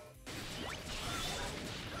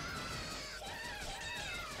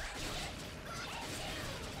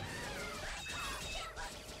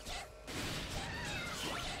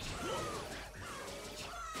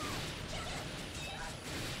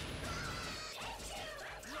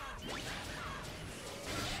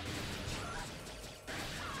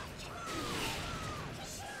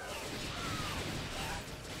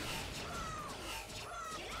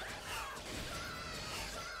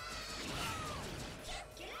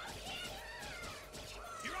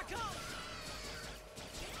 Here I come.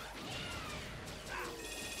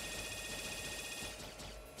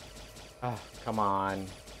 Oh, come on.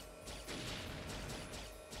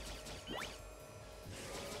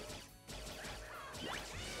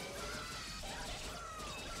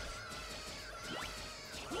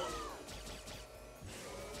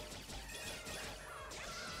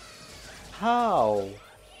 How?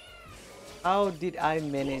 How did I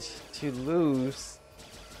manage to lose?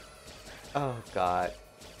 Oh god.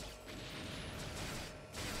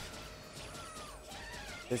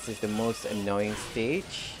 This is the most annoying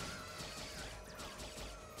stage.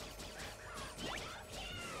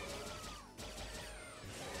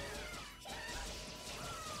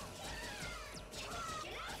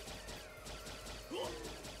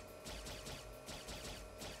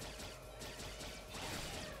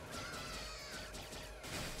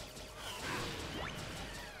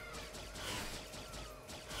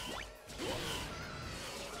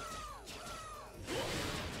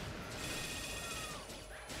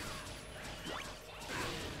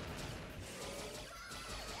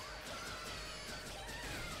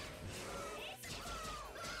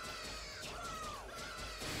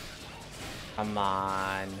 Come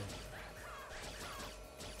on.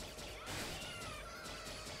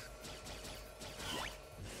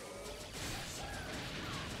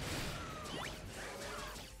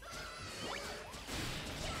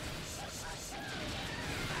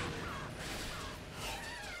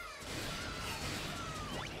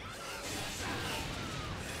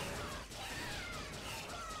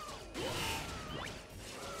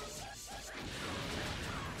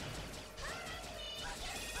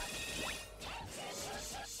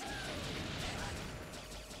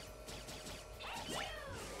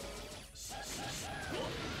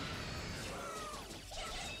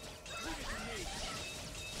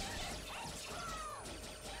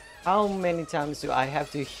 How many times do I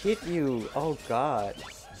have to hit you? Oh god.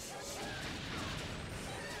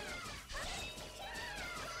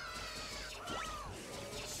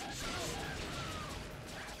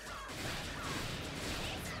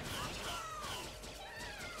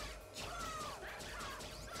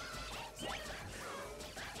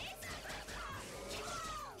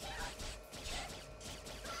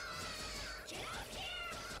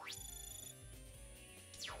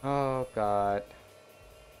 Oh god.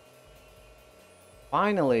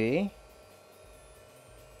 Finally.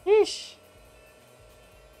 Yeesh.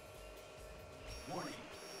 Warning.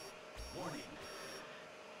 Warning.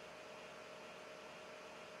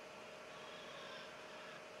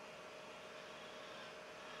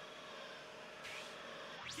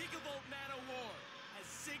 Gigavolt Nano War. Has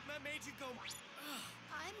Sigma made you go?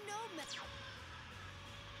 I'm no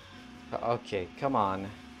Okay, come on.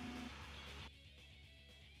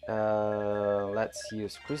 Let's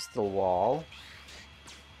use Crystal Wall.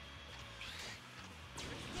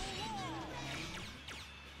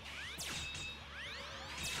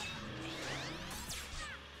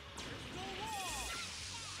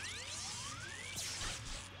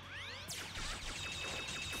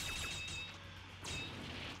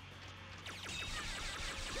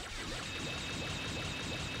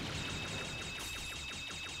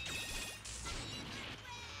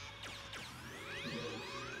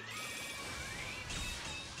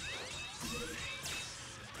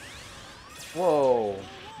 Whoa.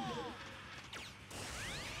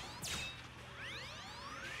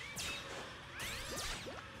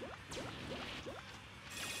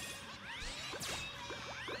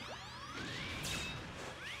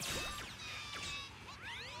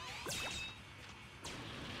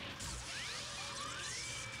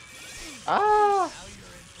 Ah!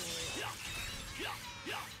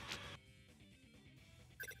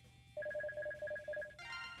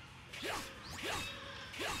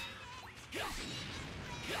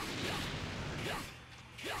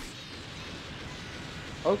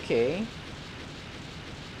 Okay.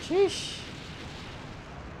 Sheesh.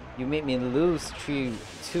 You made me lose 2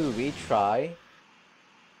 retry.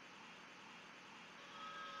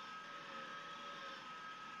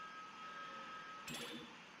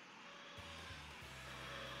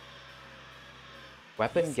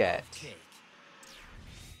 Weapon get. Cake.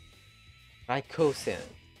 Raikosin.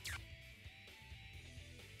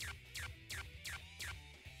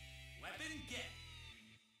 Weapon get.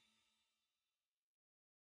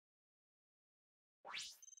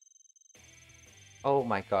 Oh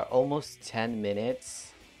my god, almost 10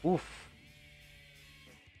 minutes. Oof.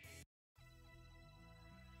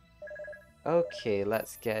 Okay,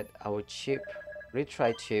 let's get our chip,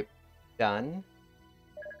 retry chip done.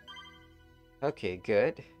 Okay,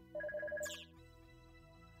 good.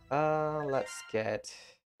 Let's get...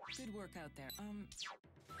 Good work out there.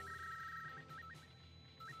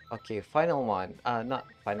 Okay, final one. Not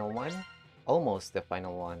final one. Almost the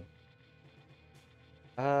final one.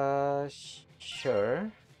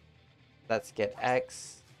 Sure. Let's get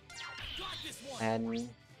X Got this one. and 0.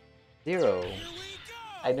 Here we go.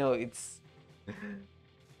 I know it's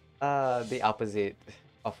the opposite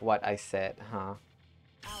of what I said, huh?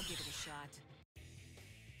 I'll give it a shot.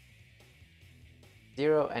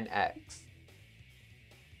 0 and X.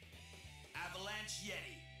 Avalanche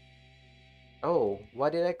Yeti. Oh,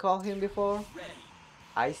 what did I call him before? Ready.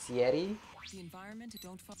 Ice Yeti? The environment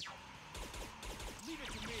don't fall. Leave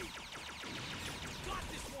it to me. Got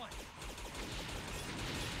this one.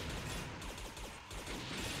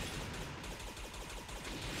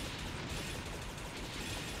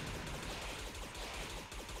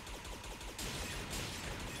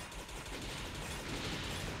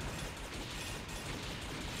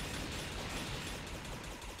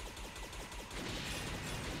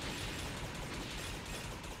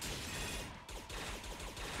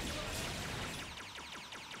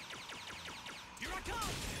 Here I come.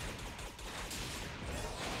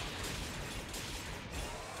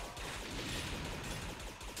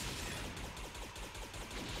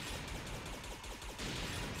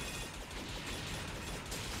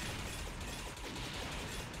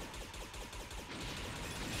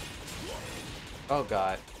 Oh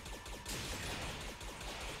god.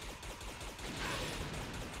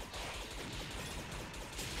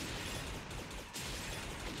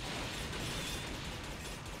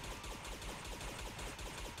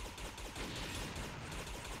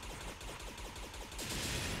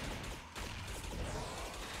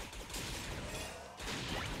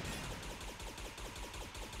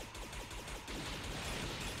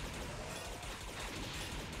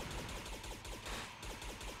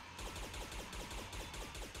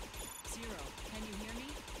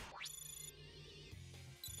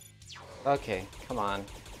 Okay, come on.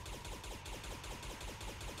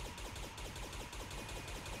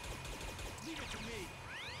 Leave it to me.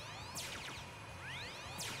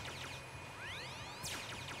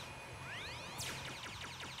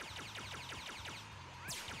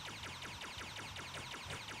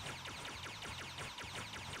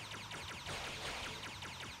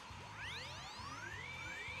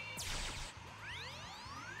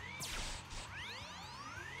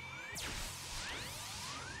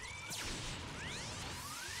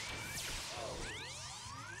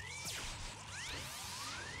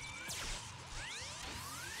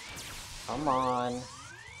 Come on.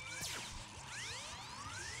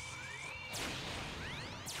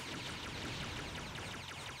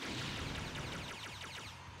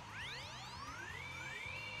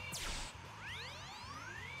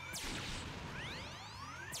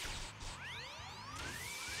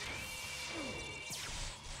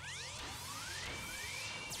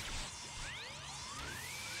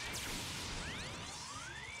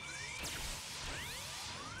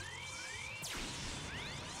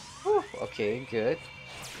 Whew, okay, good.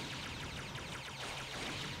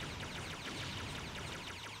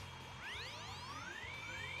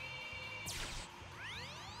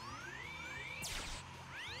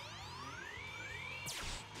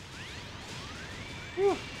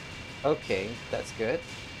 Whew. Okay, that's good.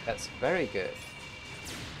 That's very good.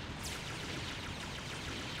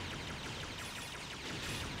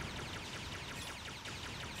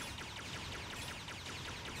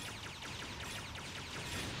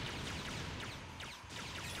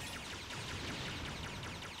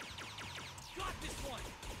 Got this one.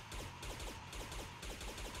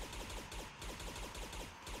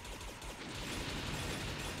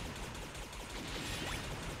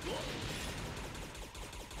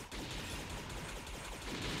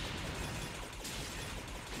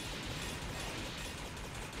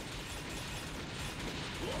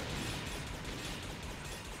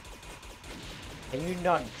 Can you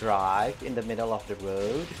not drive in the middle of the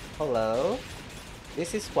road? Hello?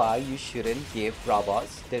 This is why you shouldn't give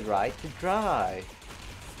robots the right to drive.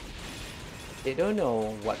 They don't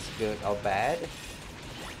know what's good or bad.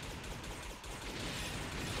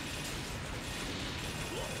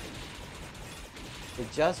 They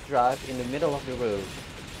just drive in the middle of the road.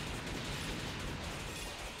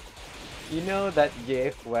 You know that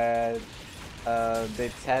gif where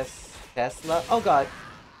they test Tesla? Oh god!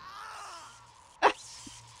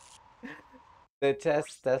 They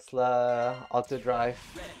test Tesla auto drive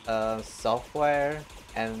software,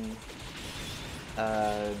 and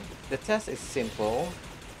uh, the test is simple.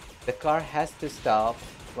 The car has to stop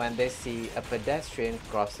when they see a pedestrian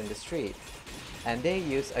crossing the street, and they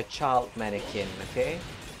use a child mannequin, okay?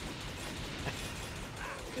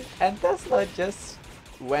 And Tesla just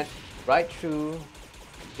went right through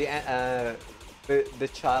the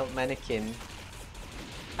child mannequin.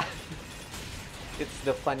 It's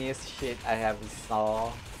the funniest shit I have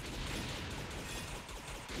saw.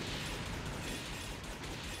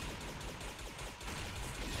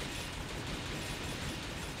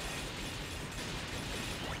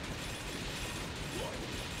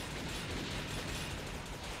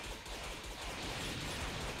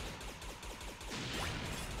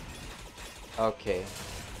 Okay.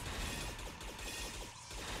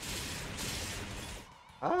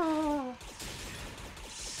 Ah.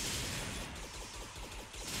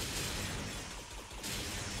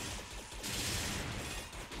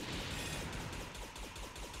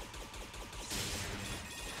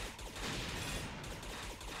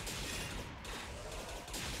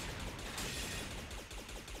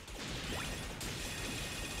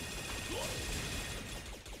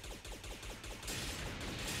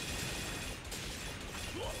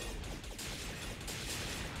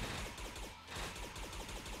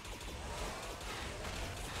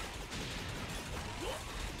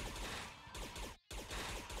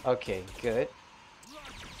 Okay, good.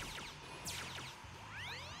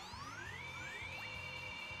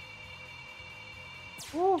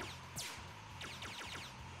 Woo.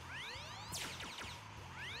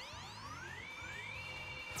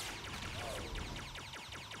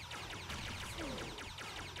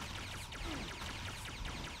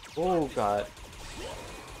 Oh god.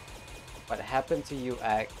 What happened to you,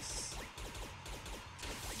 X?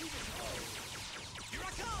 Here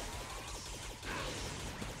I come.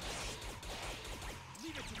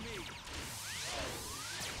 Leave it to me.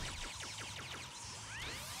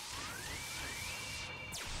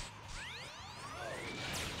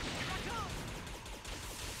 Here I come.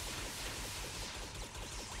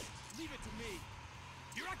 Leave it to me.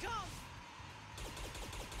 Here I come.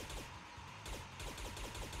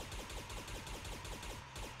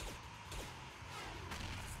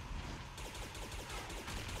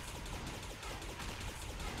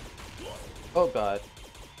 Oh god.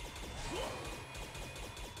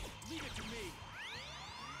 Leave it to me.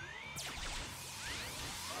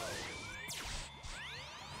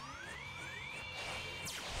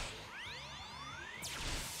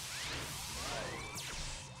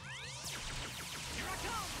 Here I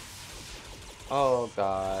come. Oh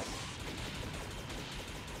god.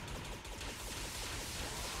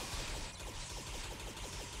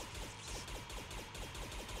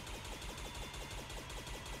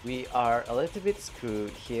 We are a little bit screwed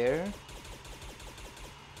here.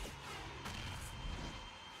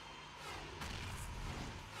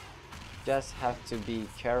 Just have to be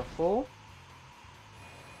careful.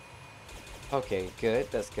 Okay, good.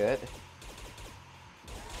 That's good.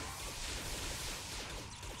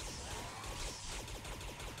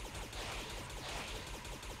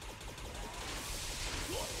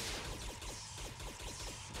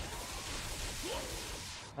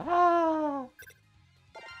 Ah!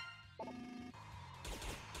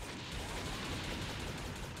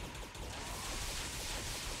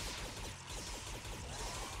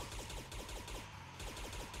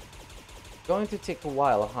 Going to take a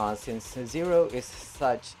while, huh? Since Zero is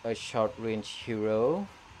such a short-range hero.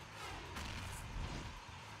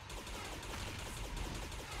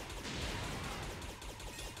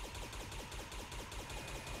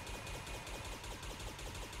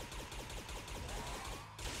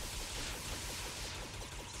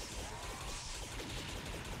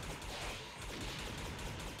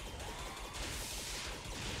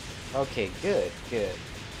 Okay, good, good.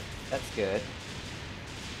 That's good.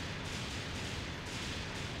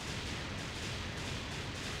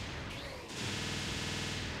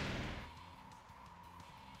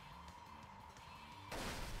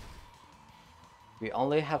 We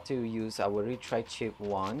only have to use our retry chip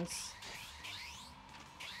once.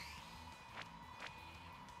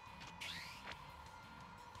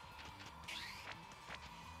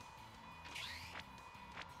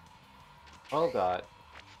 Oh god.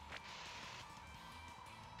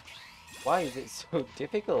 Why is it so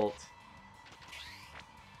difficult?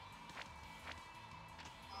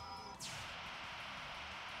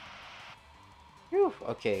 Phew,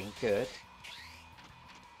 okay, good.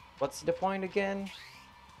 What's the point again?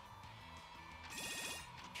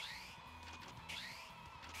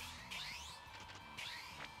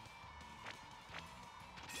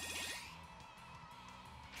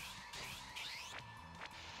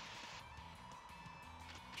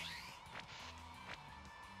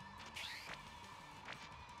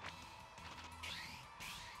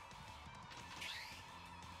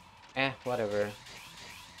 Whatever.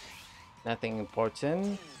 Nothing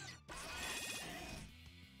important.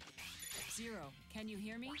 Zero, can you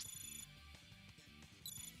hear me?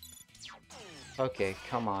 Okay,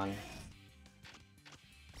 come on.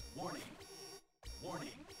 Warning. Warning.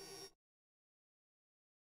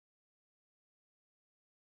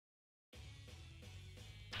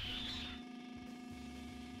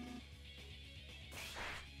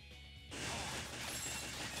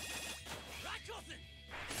 Rakusen!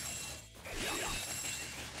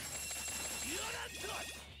 Yoran-tut!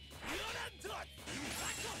 Yoran-tut!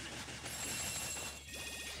 Rakusen!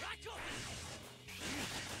 Rakusen!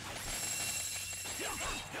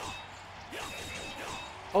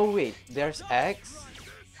 Oh wait, there's X?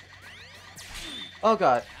 Oh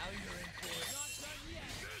god.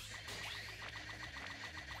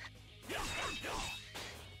 Now you're in for it.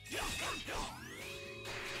 Not done yet.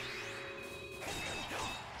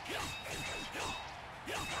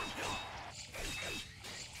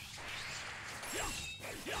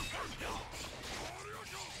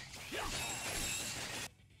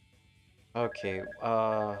 Okay,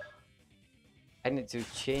 I need to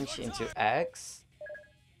change into X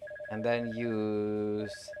and then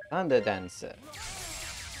use Thunder Dancer.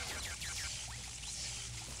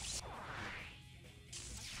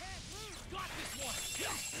 Got this one.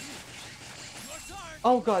 Your turn.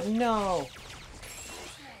 Oh god, no!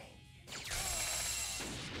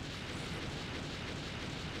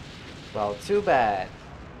 Well, too bad.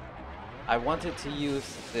 I wanted to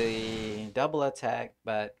use the double attack,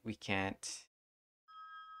 but we can't.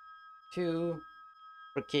 Too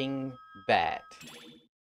freaking bad.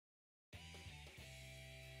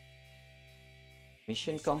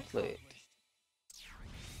 Mission complete.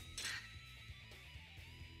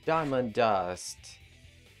 Diamond Dust.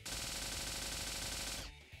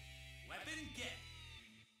 Weapon get.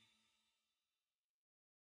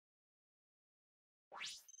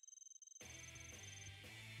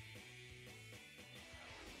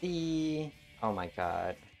 Oh my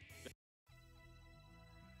god.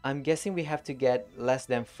 I'm guessing we have to get less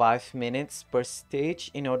than 5 minutes per stage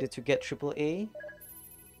in order to get AAA.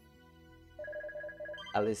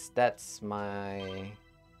 At least that's my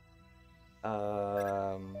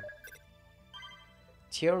um,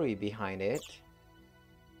 theory behind it.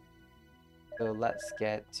 So let's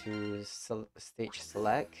get to stage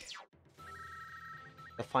select,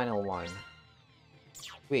 the final one.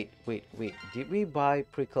 Wait, wait, wait. Did we buy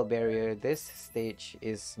Prickle Barrier? This stage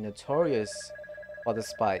is notorious for the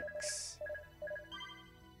spikes.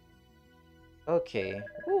 Okay.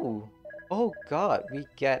 Ooh. Oh god, we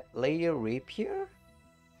get Layer Rapier?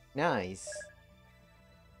 Nice.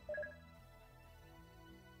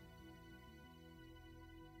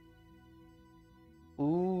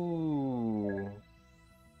 Ooh.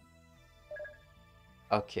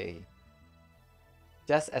 Okay.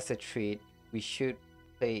 Just as a treat, we should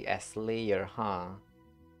play as Layer, huh?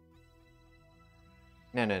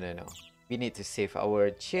 No, no, no, no. We need to save our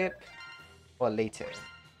chip for later.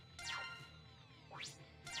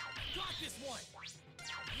 Got this one.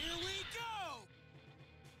 Here we go.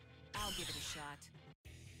 I'll give it a shot.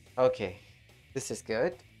 Okay. This is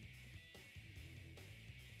good.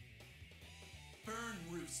 Burn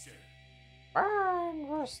Rooster. Burn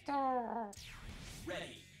Rooster!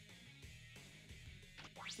 Ready.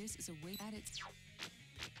 This is a way at it.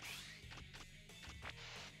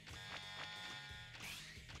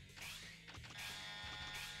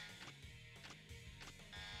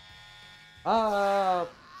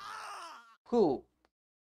 Poop.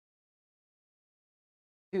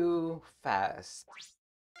 Too fast.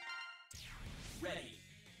 Ready.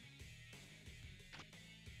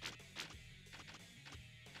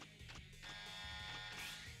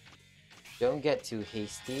 Don't get too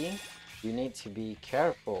hasty. You need to be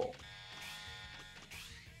careful.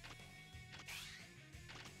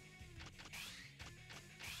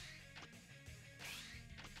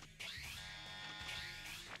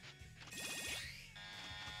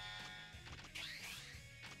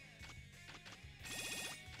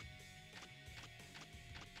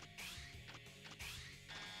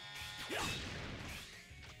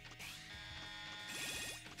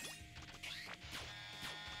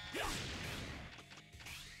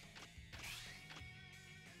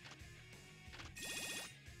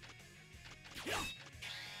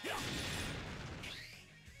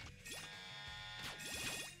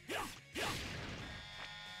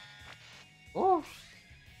 Oh.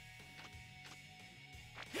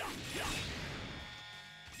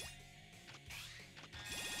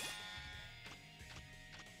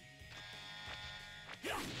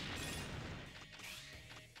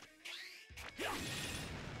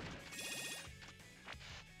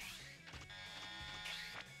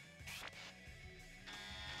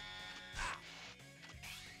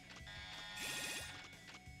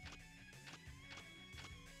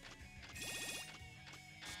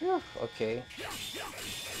 Phew, okay.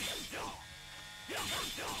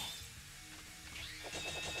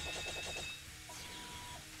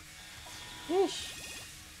 Yeesh.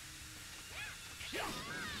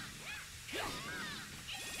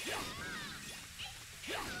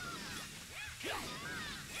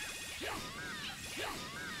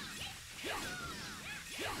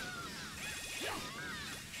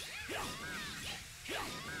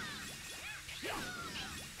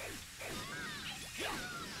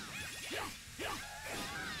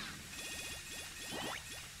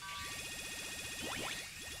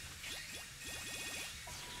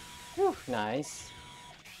 Whew, nice.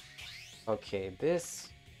 Okay, this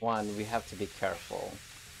one we have to be careful.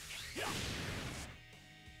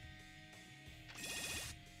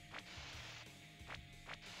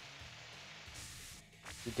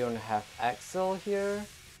 We don't have Axel here.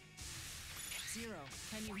 Zero,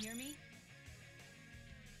 can you hear me?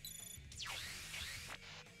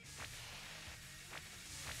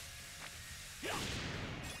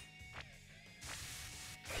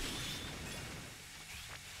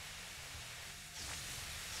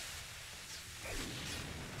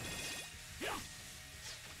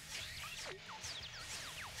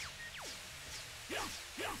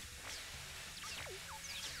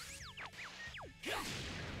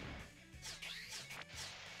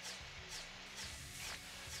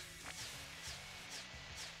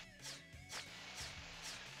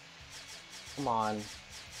 Come on.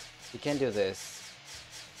 You can do this.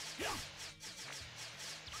 Zero,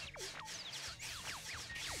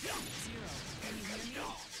 can you hear me?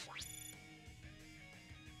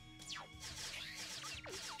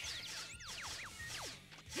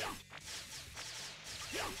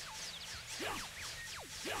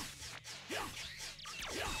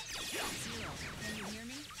 Zero, can you hear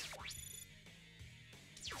me?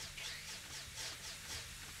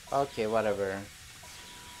 Okay, whatever.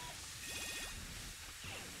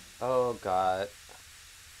 Oh god.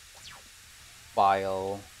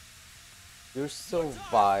 vile. You're so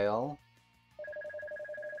vile.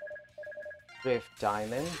 Rift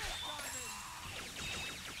Diamond.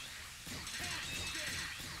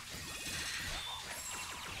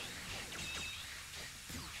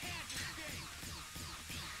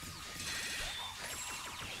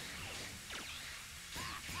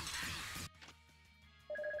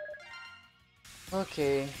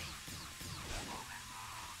 Okay.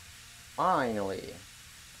 Finally.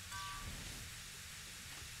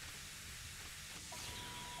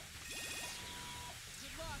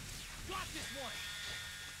 Good luck. Got this one.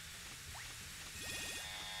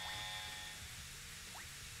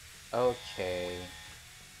 Okay.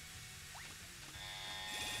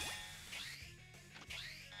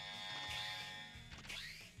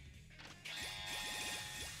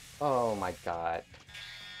 Oh my god.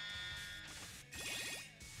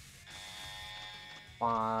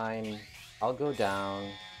 Fine. I'll go down.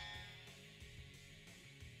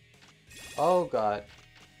 Oh god.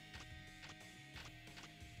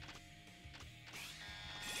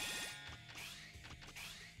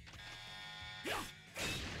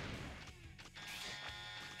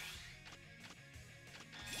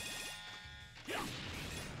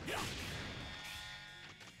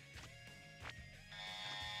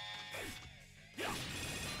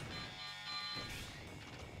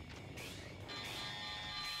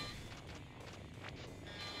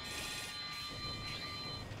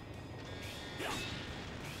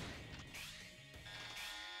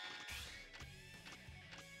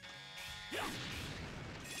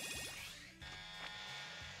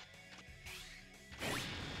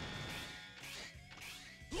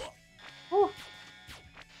 Whew.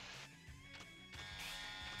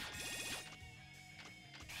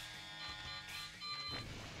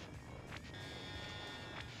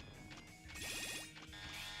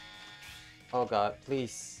 Oh god,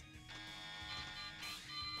 please.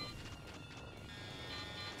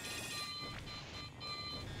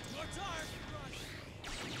 Your turn.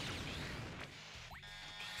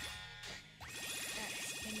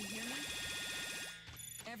 X, can you hear me?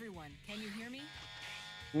 Everyone, can you hear me?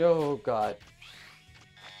 No god.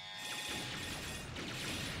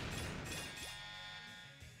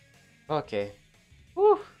 Okay.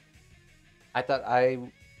 Whew. I thought I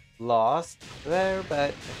lost there,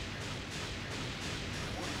 but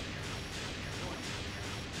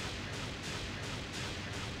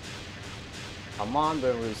come on,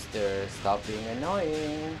 the rooster, stop being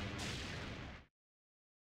annoying.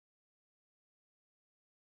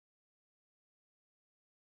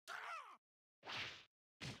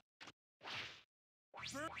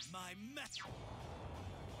 My mess.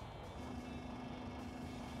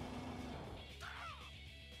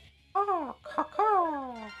 Oh,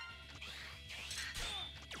 caw.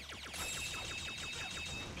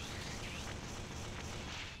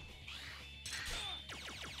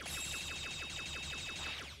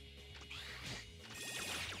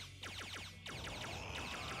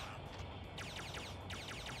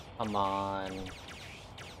 Come on.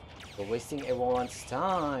 You're wasting everyone's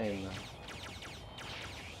time.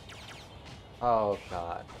 Oh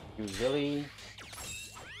god. You really?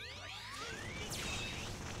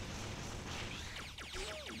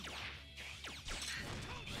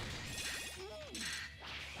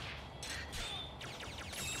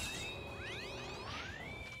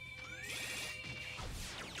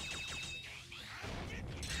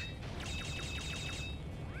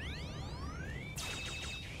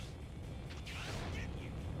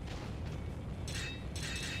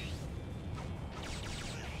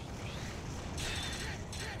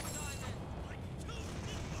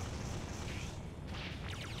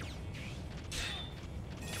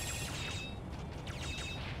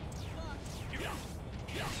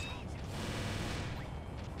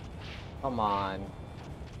 Come on.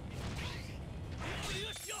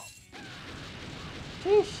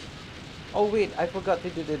 Sheesh. Oh wait, I forgot to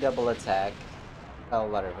do the double attack. Oh,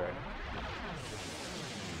 whatever.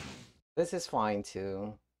 This is fine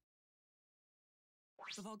too.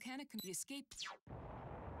 The volcanic escape.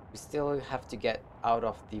 We still have to get out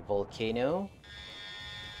of the volcano.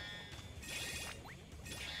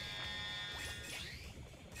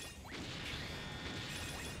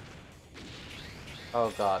 Oh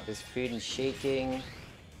god, this screen is shaking.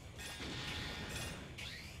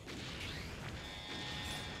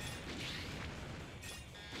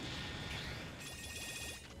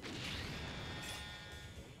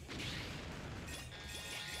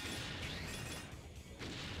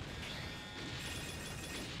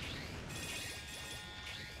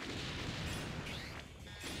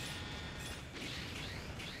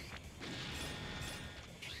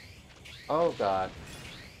 Oh god.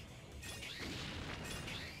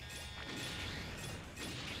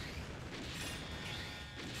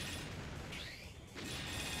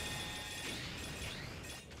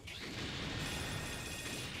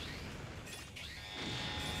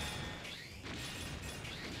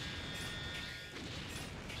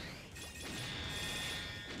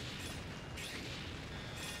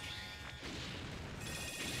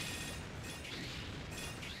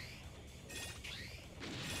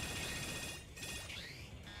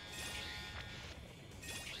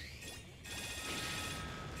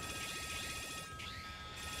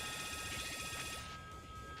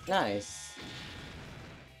 Nice.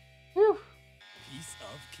 Whew. Piece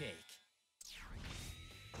of cake.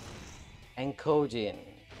 And Kojin.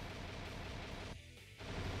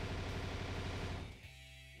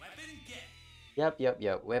 Weapon get.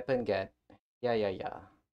 Yep. Weapon get. Yeah.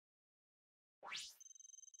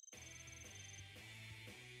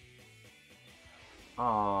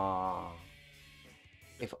 Aww.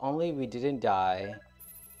 If only we didn't die.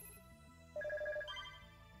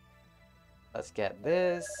 Let's get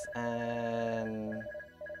this and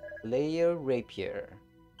layer rapier.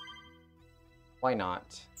 Why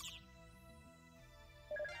not?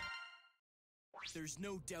 There's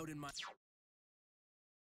no doubt in my.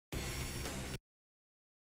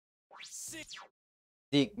 Six.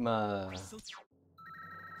 Sigma. So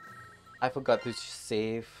I forgot to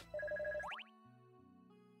save.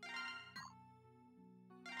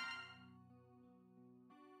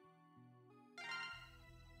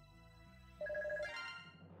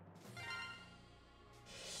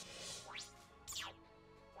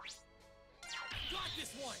 got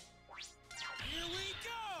this one. Here we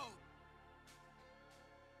go.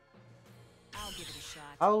 I'll give it a shot.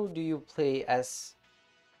 How do you play as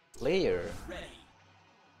layer? Ready.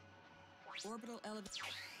 Orbital elevator.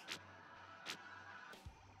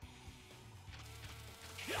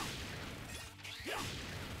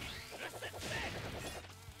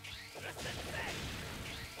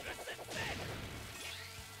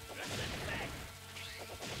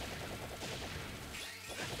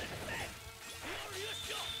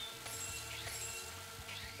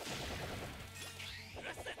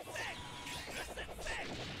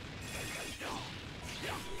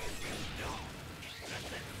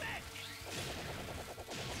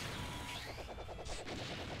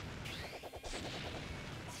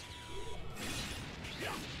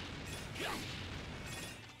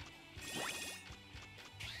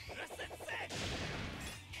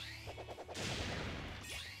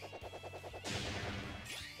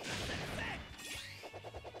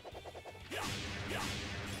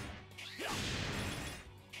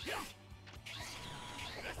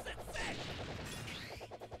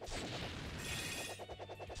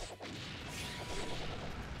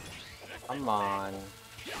 Come on.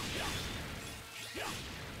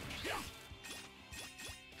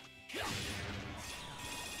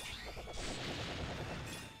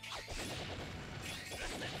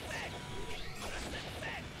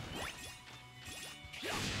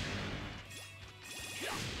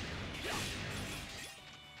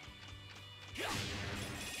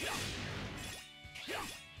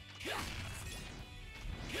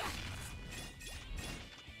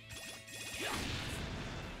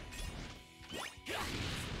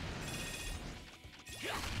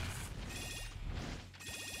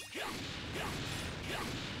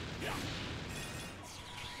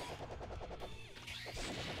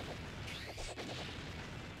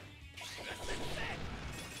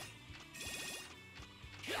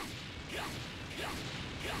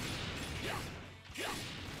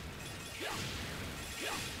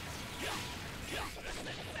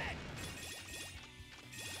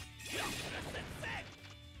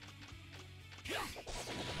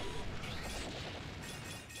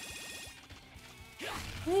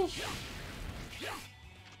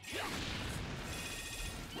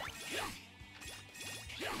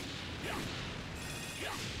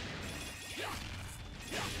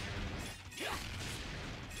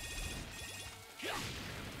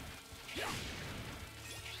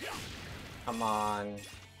 Come on.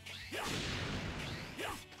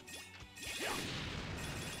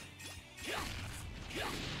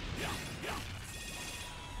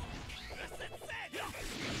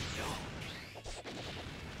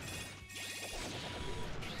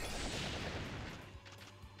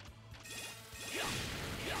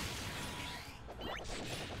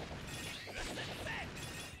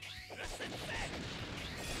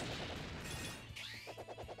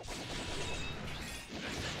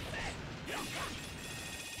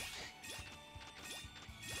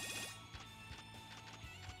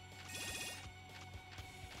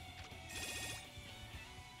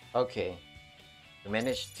 Okay, we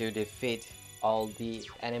managed to defeat all the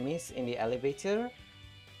enemies in the elevator.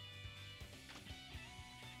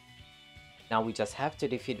 Now we just have to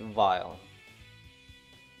defeat Vile.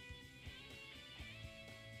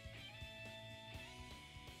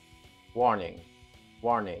 Warning.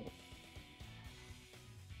 Warning.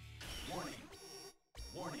 Warning.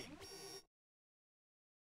 Warning.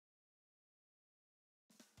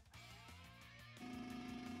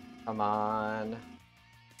 Come on.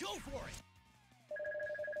 Go for it.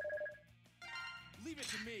 Leave it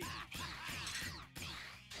to me.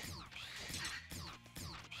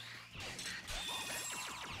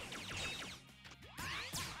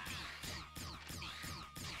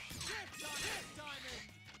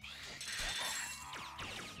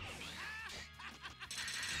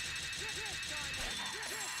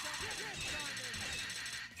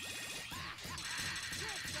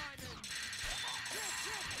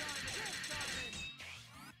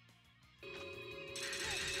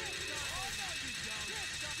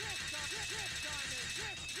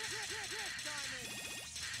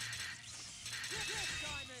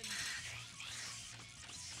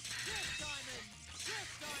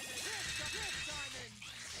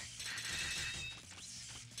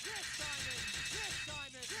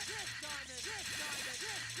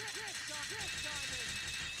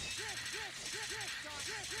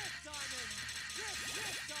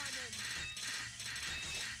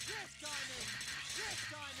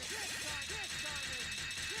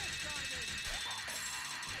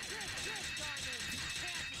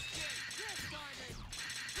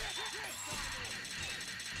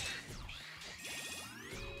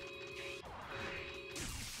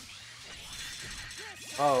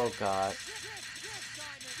 Oh god.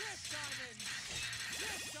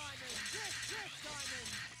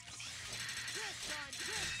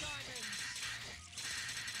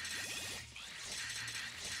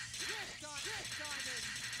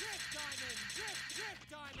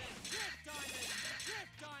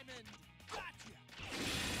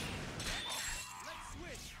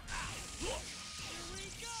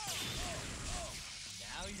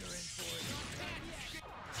 Now you're in for it.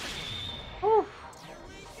 Whew.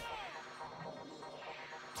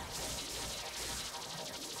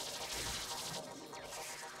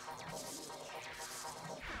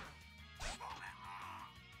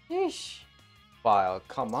 Yeesh. File,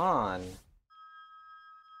 come on.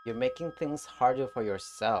 You're making things harder for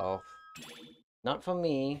yourself. Not for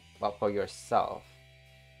me, but for yourself.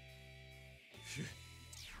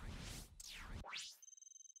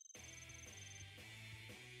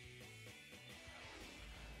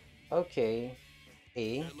 Okay.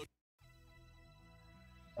 A.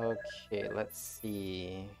 Okay, let's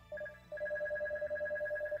see.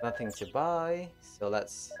 Nothing to buy, so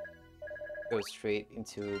let's go straight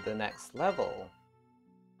into the next level.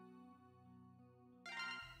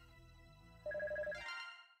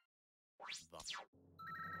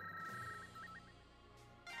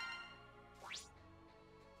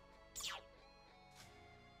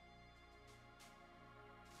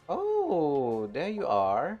 Oh, there you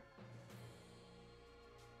are.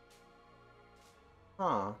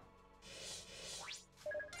 Huh.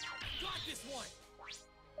 Got this one.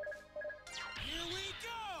 Here we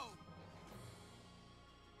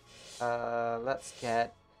go. Let's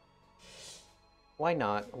get... Why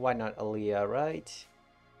not? Why not Aaliyah, right?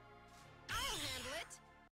 I'll handle it.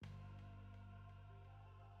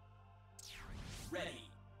 Ready.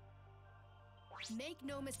 Make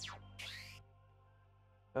no mistake.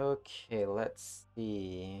 Okay, let's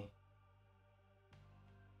see.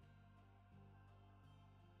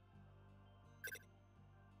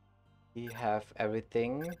 We have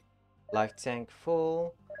everything. Life tank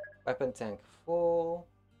full. Weapon tank full.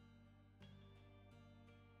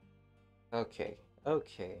 Okay,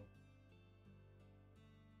 okay.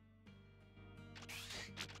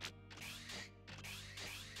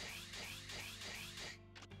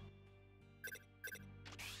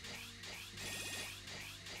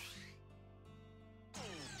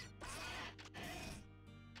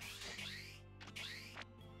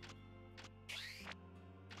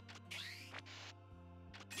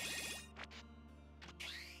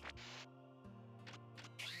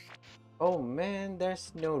 Oh man,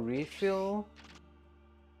 there's no refill.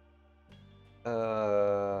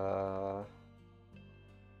 Uh.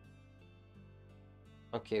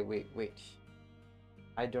 Okay, wait.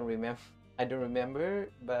 I don't remember. I don't remember,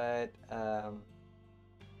 but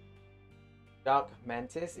Dark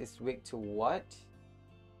Mantis is weak to what?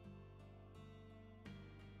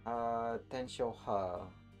 Tensho Ha,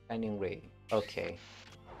 Shining Ray. Okay,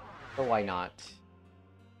 so why not?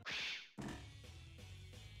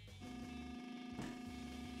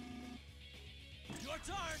 Your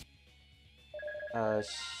turn.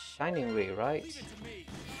 Shining Ray, right? Leave it to me.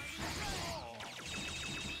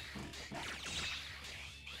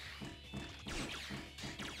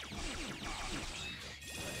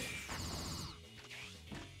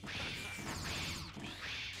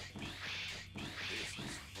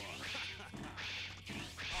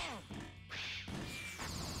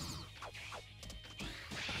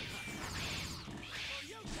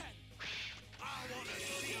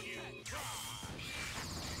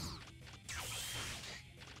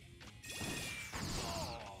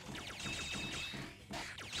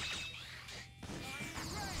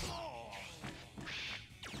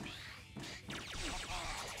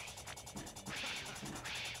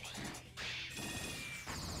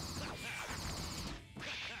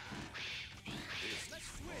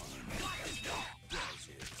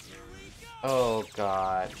 Oh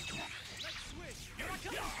god.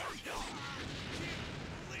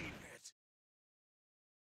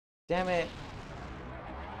 Damn it.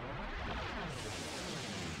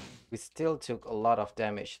 We still took a lot of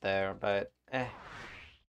damage there, but eh.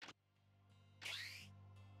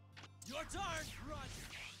 Your turn. Roger.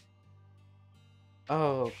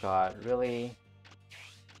 Oh god, really?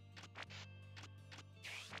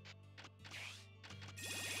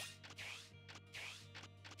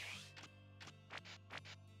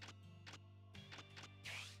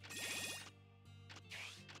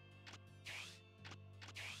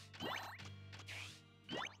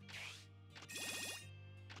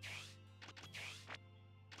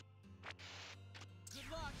 Good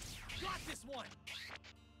luck. Got this one.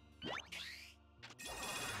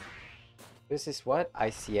 This is what?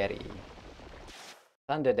 Isieri.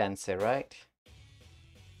 Thunder Dancer, right?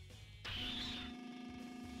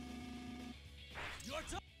 Your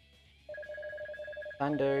turn.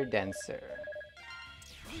 Thunder Dancer.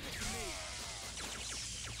 Leave it to me.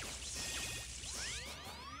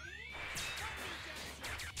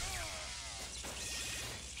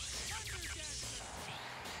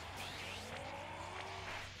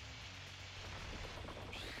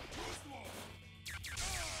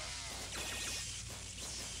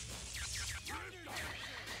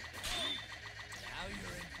 Now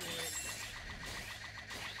you're in for it.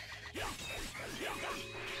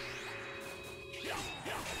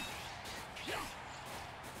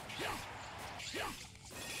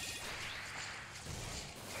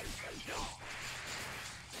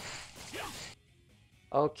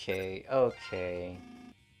 Okay, okay.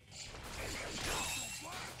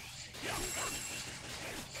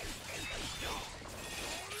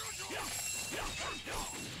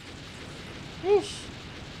 Yeesh.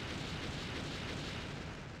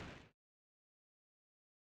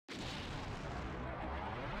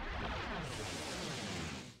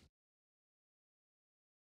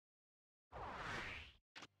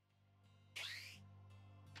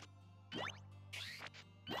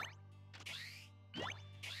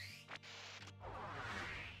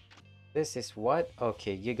 This is what?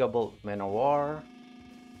 Okay, Gigabolt Manowar.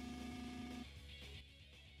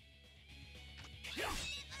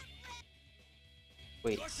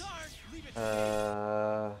 Wait. Your turn. Leave it to me.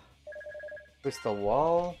 Crystal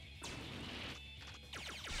Wall.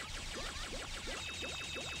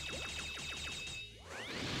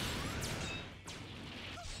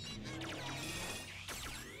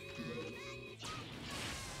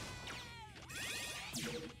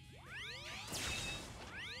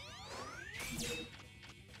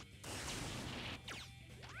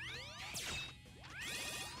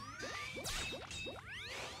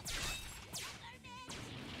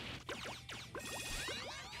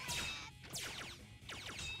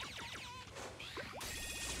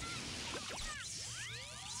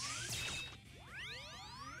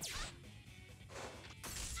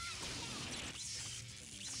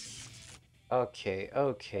 Okay,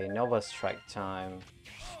 okay, Nova Strike time.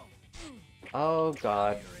 Oh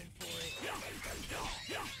god. You're in for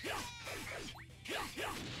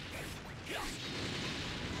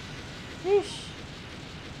it. Yeesh.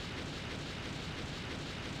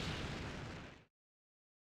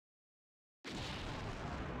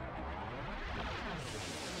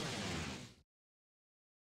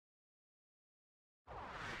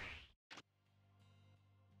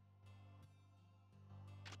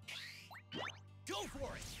 Go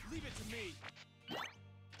for it. Leave it to me. Good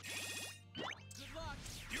luck.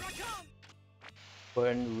 Here I come.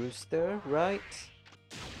 Burn Rooster, right?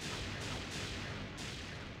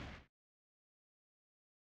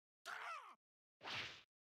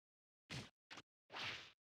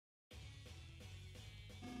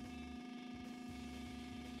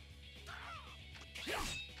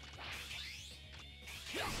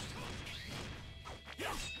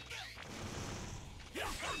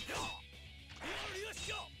 Let's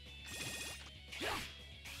go.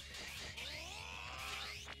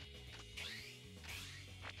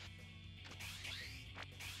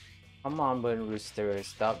 Come on, Burn Rooster,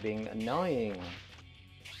 stop being annoying.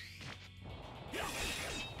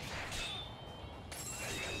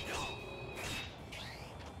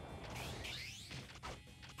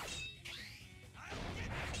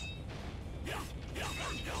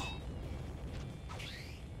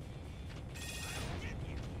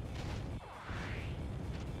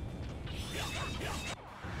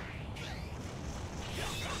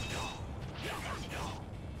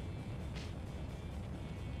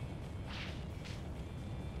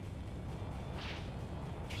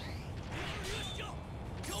 Let's go.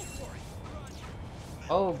 Go for it.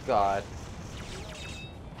 Oh god.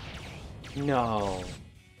 No.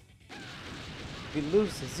 We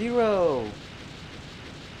lose 0.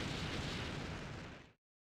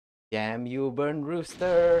 Damn you, Burn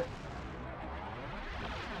Rooster.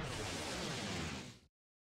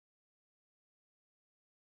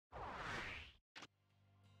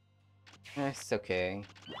 It's okay.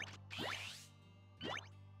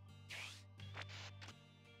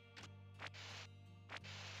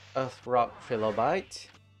 Earth Rock Trilobite.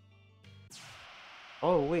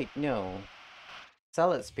 Oh wait, no.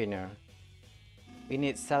 Salad Spinner. We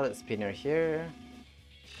need Salad Spinner here.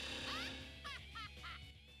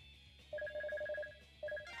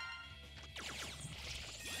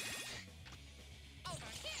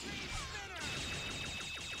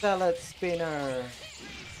 Salad Spinner.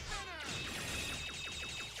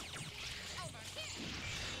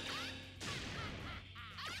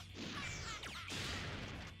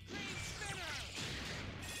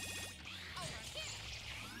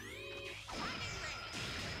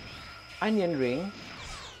 Onion ring?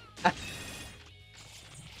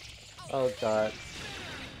 Oh god.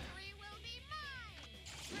 Victory will be mine!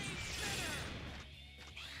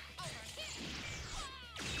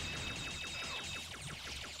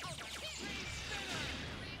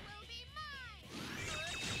 Victory will be mine!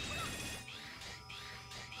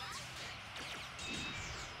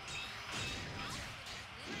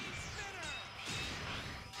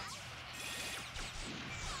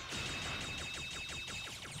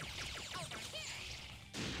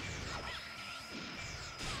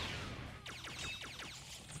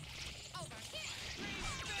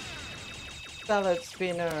 Salad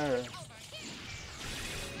spinner!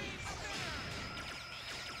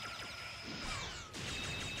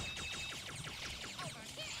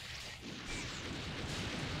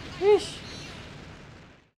 Yeesh.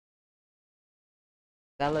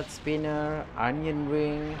 Salad spinner, onion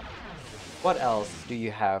ring. What else do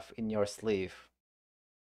you have in your sleeve?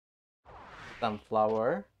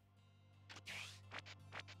 Sunflower.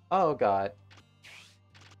 Oh god.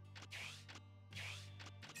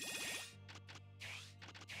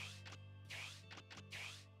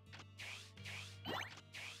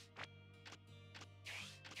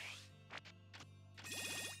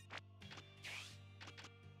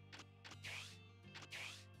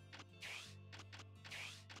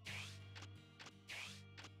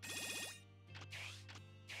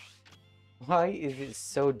 Why is it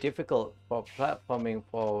so difficult for platforming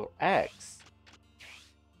for X?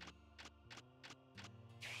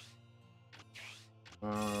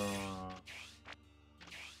 Uh,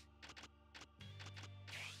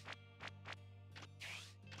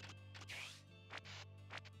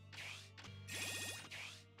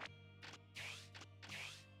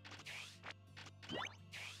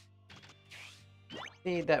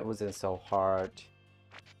 See, that wasn't so hard.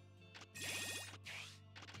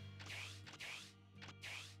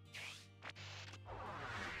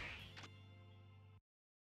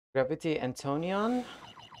 Gravity Antonion?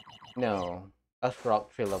 No. Earth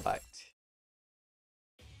Rock Trilobite.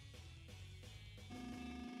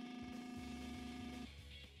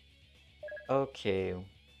 Okay.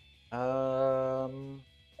 Um...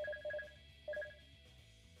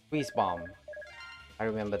 Freeze Bomb. I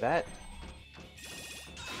remember that.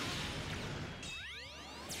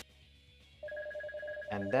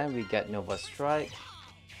 And then we get Nova Strike.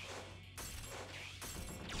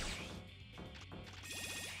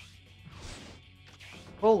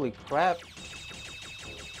 Holy crap!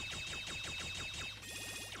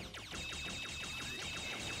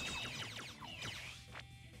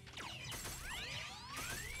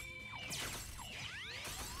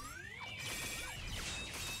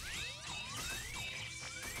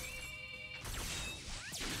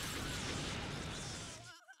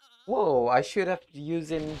 Whoa, I should have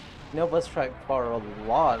using Nova Strike for a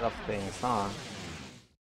lot of things, huh?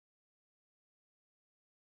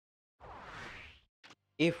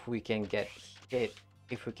 If we can get hit,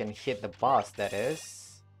 if we can hit the boss, that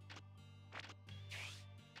is.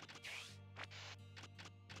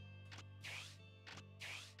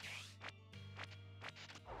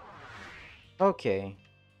 Okay.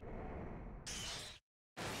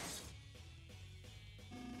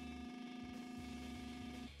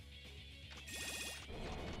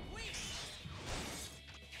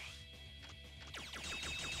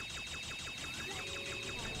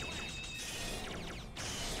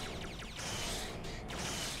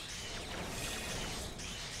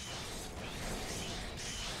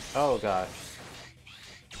 Oh god.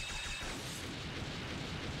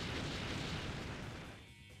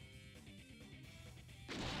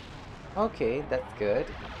 Okay, that's good.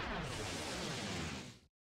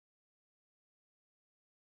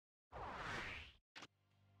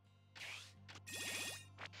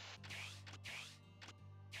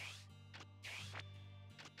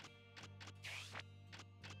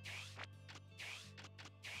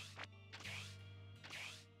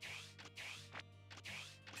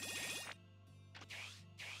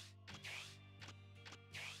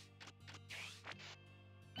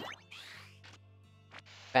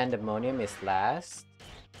 Pandemonium is last.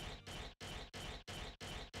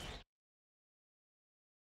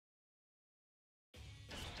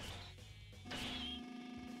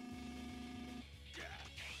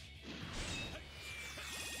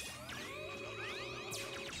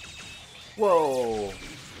 Whoa!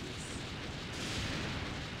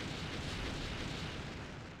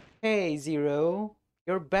 Hey, Zero!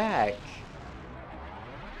 You're back!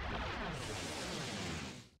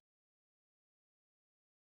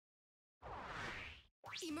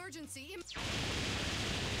 Emergency!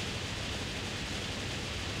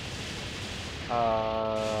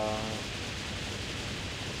 Uh...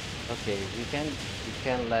 Okay, we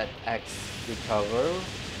can let X recover.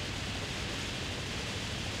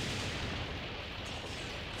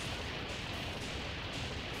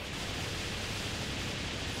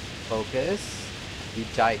 Focus. We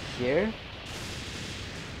died here.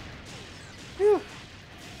 Whew.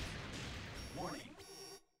 Warning.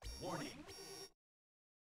 Warning.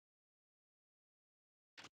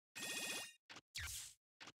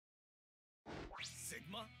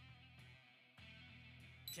 Sigma?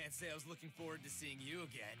 Can't say I was looking forward to seeing you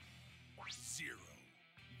again. Zero.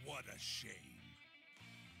 What a shame.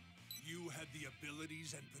 You had the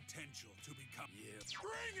abilities and potential to become... You.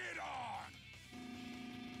 Bring it on!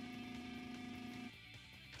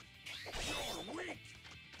 You're weak!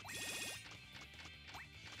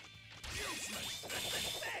 Useless!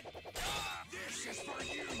 This is for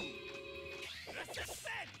you! Take this!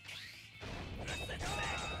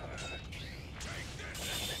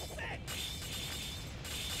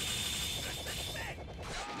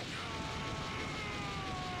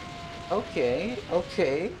 Okay,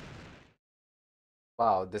 okay.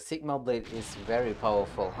 Wow, the Sigma Blade is very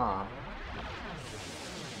powerful, huh?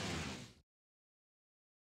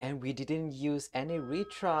 And we didn't use any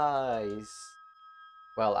retries.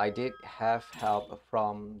 Well, I did have help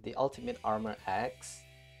from the Ultimate Armor X.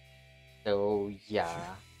 So,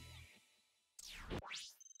 yeah.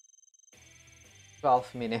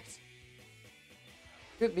 12 minutes.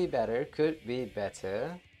 Could be better, could be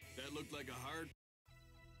better. That looked like a hard.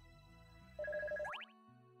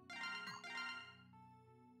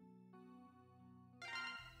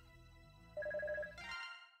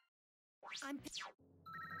 I'm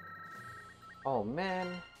Oh man.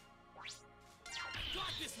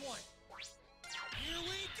 Got this one! Here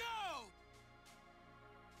we go!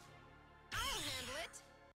 I'll handle it.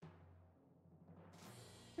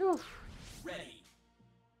 Whew. Ready.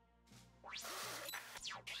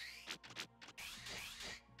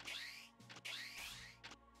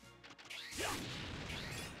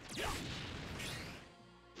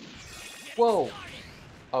 Whoa.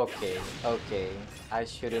 Okay, okay. I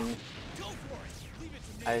shouldn't. Go for it! Leave it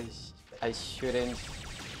to me! I shouldn't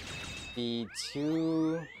be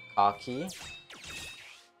too cocky.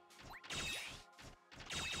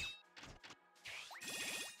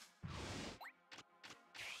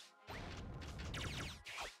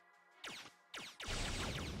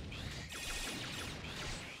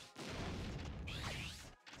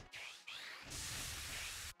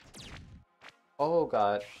 Oh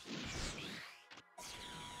god.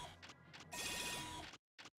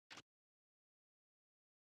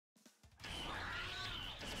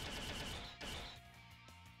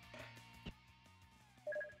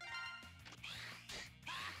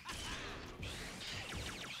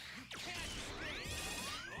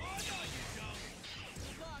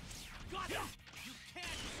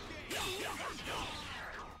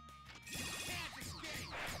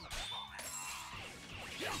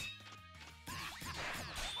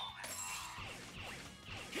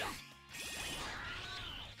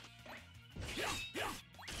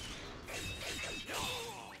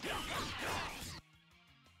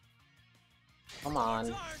 Come on.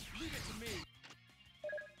 Leave it to me!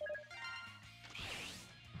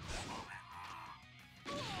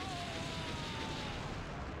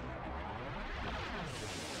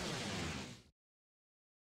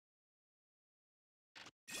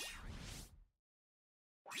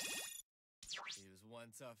 He was one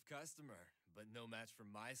tough customer, but no match for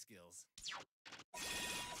my skills.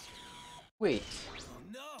 Wait. Oh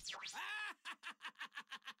no!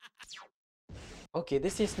 Okay,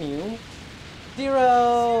 this is new.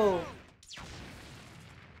 Zero!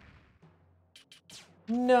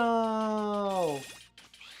 No!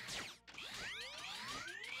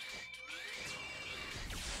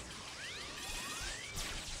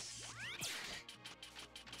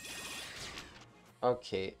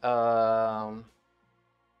 Okay,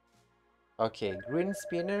 okay, green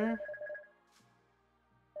spinner.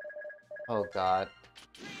 Oh god.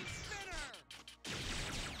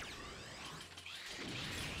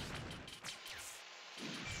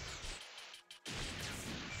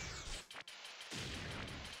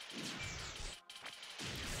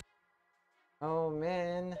 Oh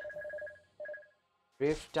man.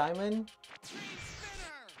 Rift Diamond?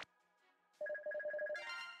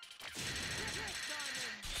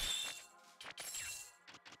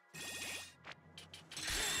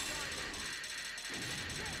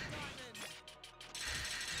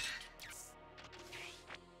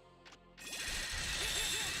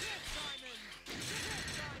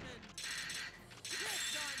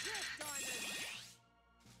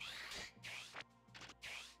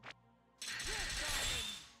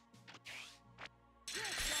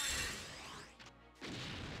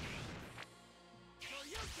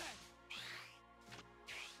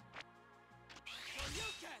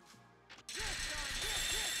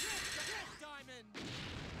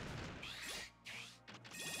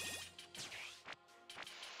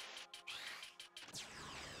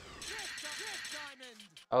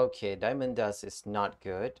 Okay, Diamond Dust is not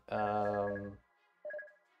good.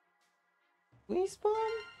 Please bomb?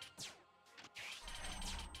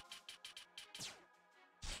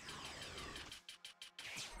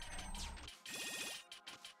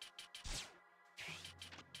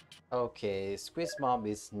 Okay, Squeeze Mob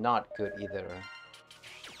is not good either.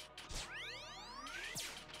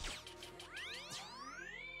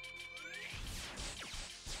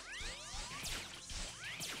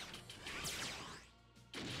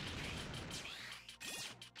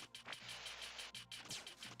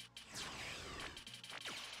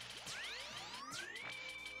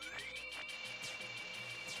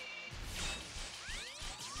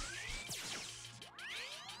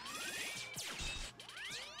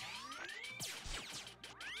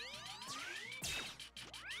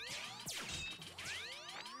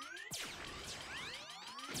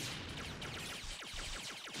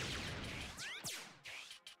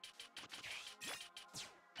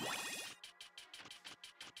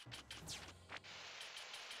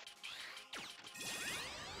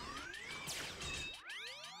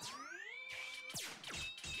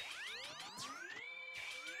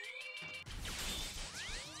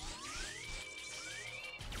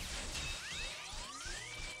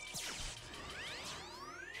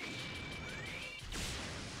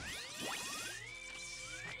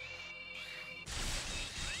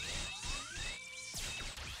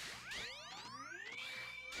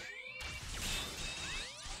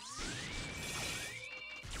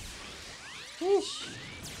 Yeesh.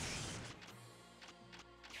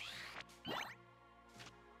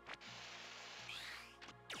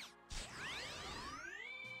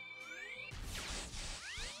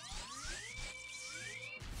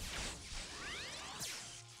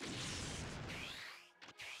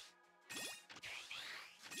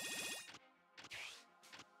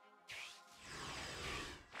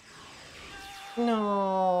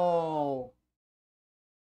 No.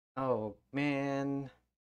 Oh man.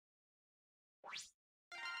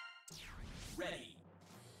 Ready.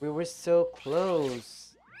 We were so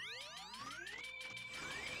close.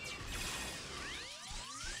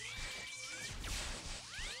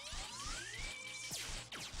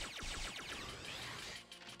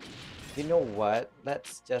 You know what?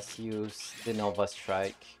 Let's just use the Nova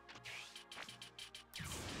Strike.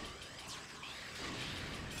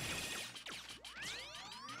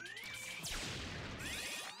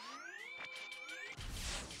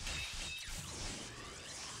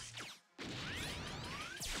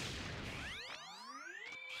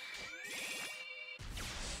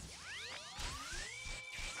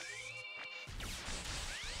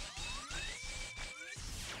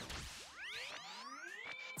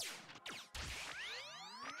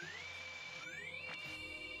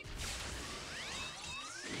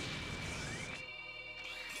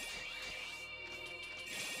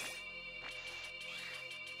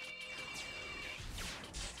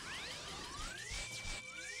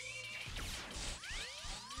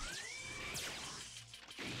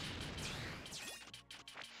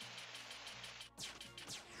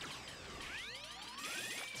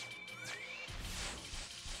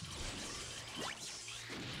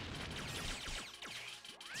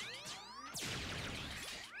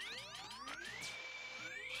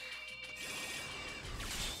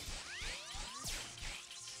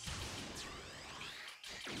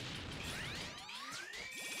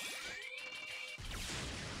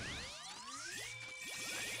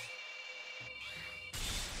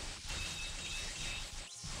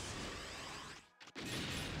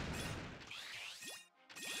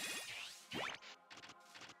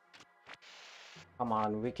 Come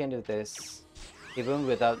on, we can do this. Even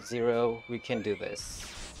without zero, we can do this.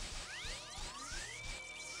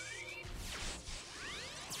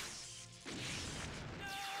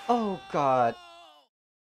 Oh god.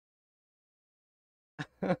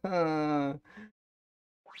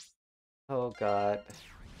 Oh god.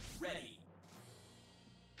 Ready.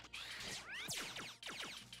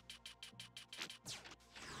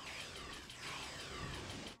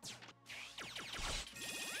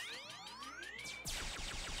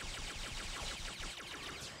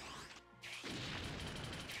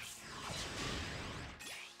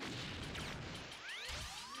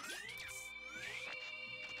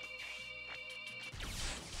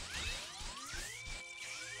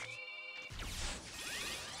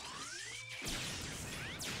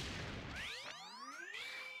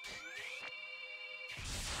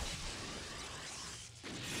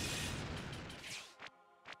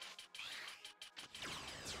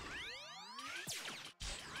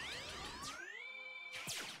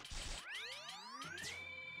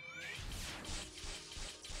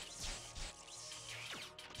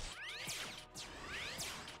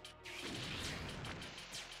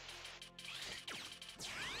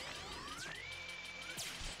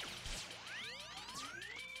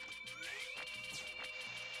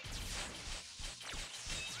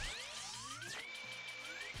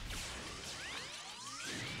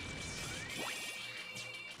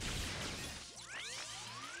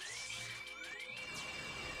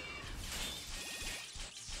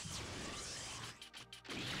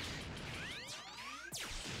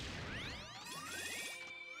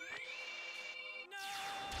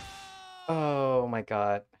 my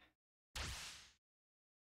god.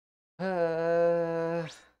 Uh,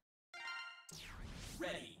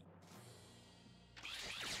 Ready.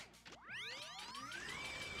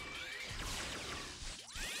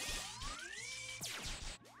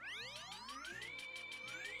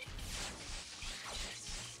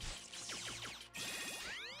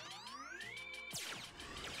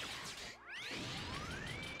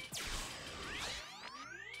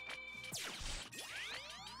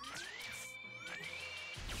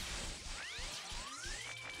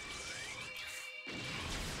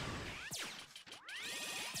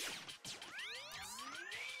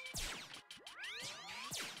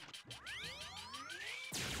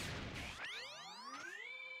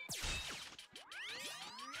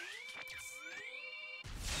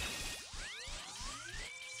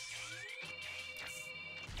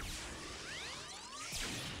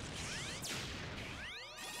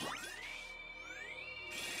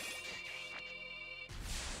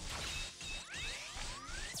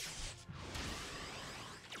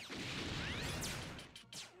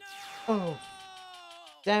 oh,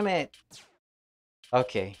 damn it.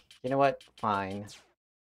 Okay, you know what? Fine.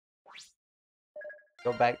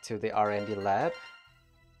 Go back to the R&D lab.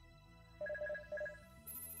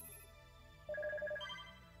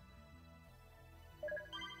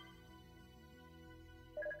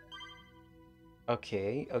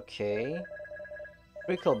 Okay, okay.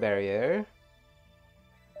 Prickle barrier.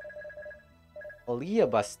 Aaliyah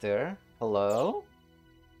Buster. Hello?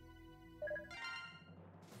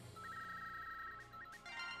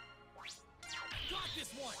 Got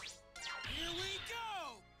this one. Here we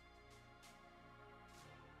go.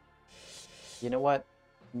 You know what?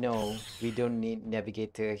 No, we don't need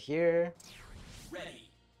navigator here.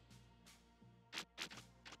 Ready.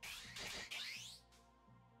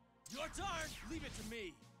 Your turn. Leave it to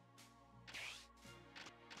me.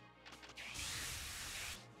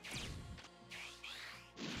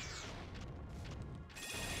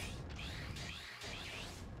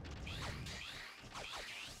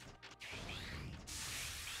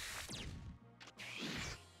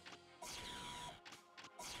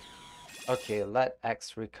 Okay, let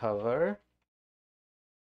X recover.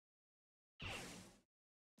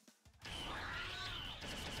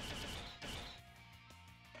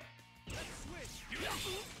 Let's switch.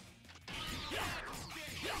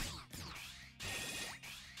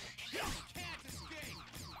 Can't escape.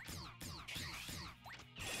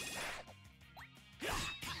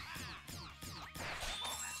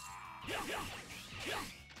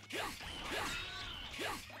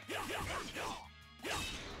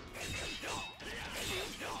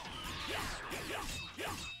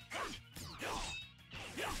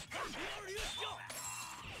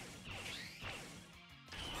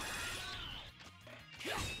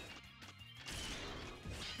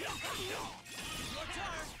 Your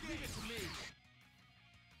turn. Leave it to me.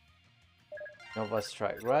 Nova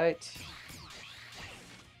Strike right.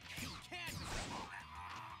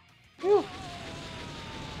 Whew.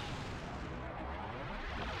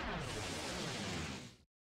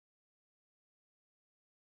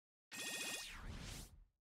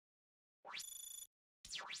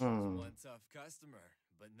 One tough customer,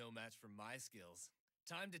 but no match for my skills.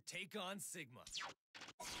 Time to take on Sigma.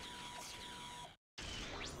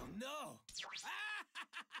 Oh no!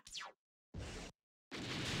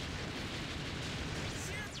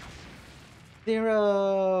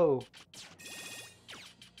 Zero!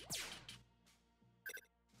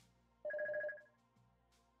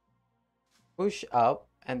 Push up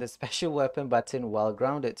and the special weapon button while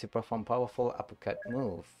grounded to perform powerful uppercut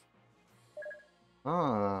move.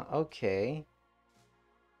 Ah, okay.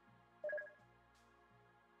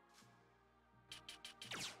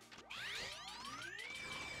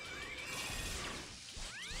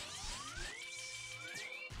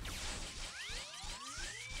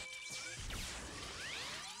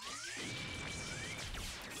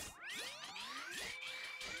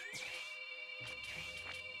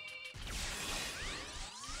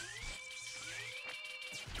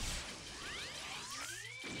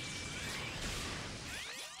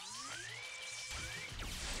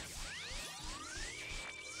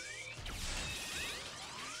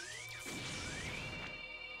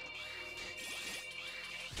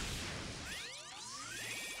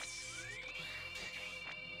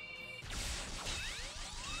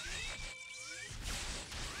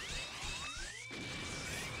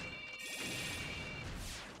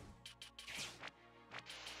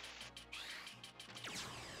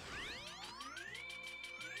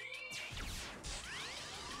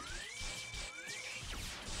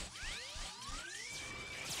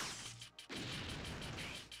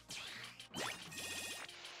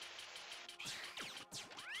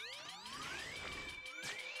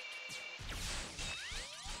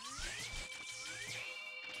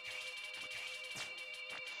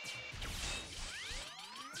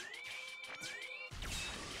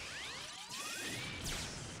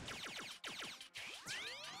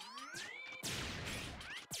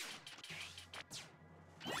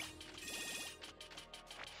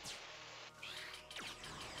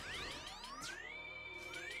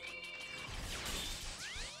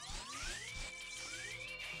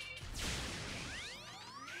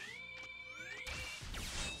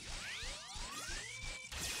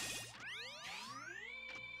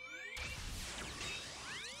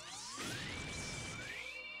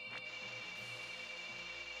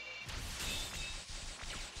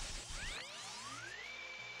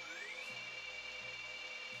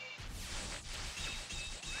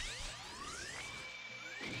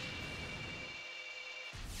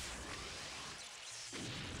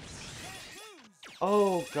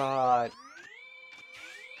 Oh god.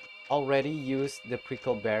 Already used the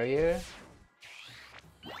prickle barrier?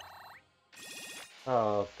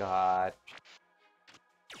 Oh god.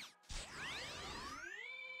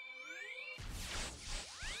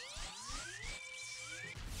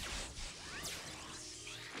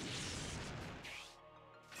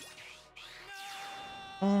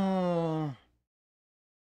 Mm.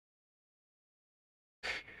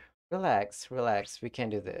 Relax, relax. We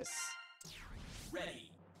can do this.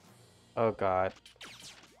 Oh god.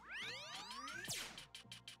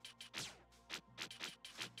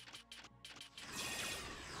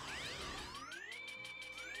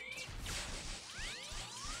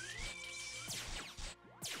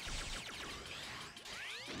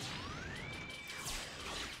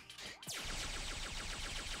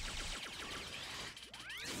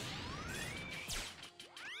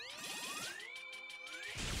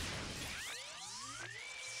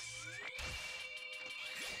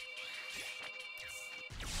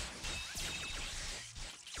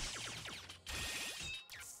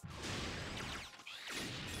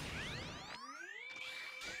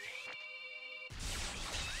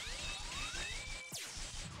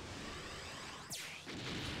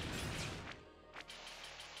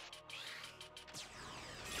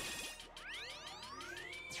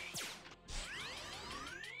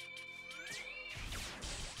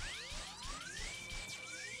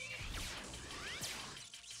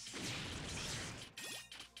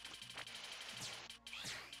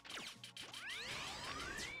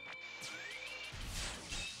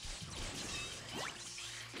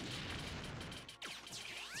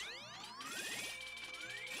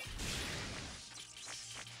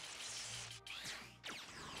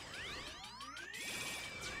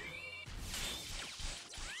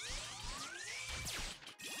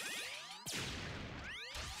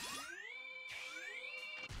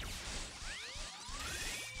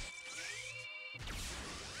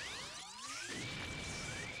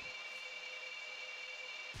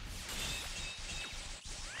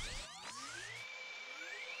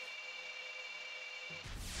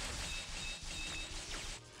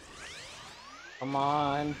 Come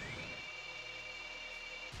on.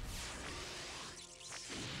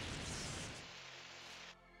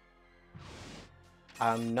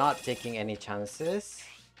 I'm not taking any chances.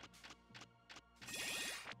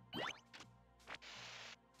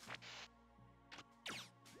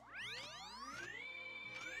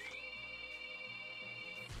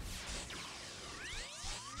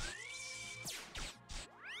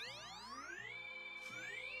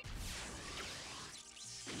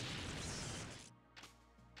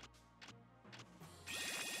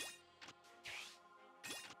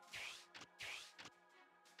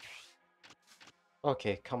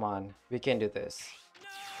 Okay, come on. We can do this.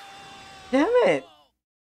 Damn it!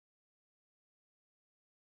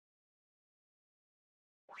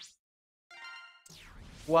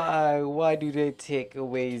 Why? Why do they take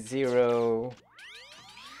away Zero?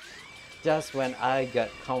 Just when I got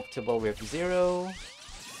comfortable with Zero,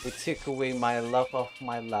 they took away my love of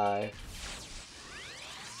my life.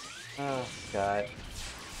 Oh god.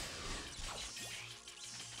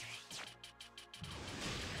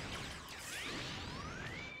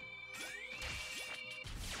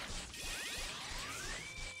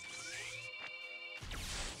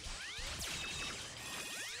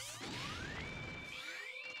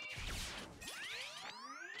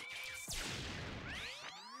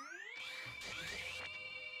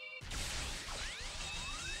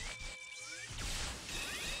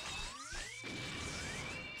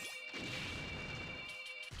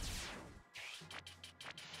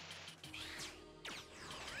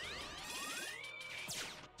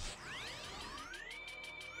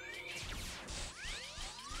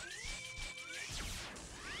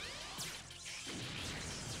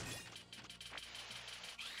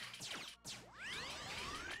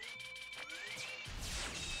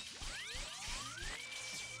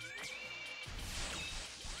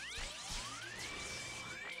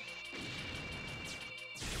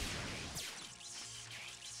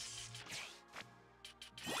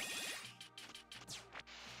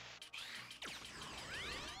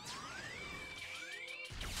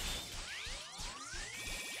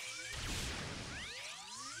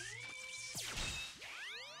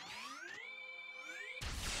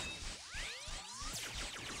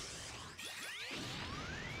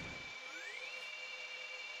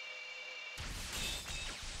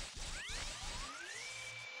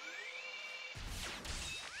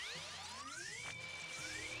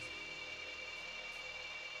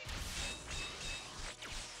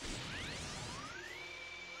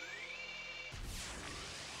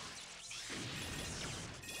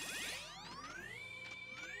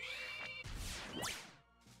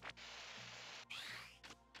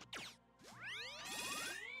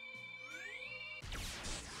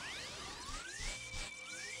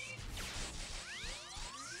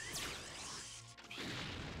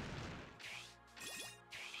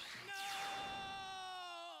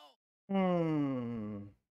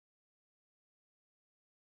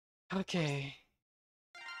 Okay.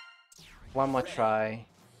 One more try.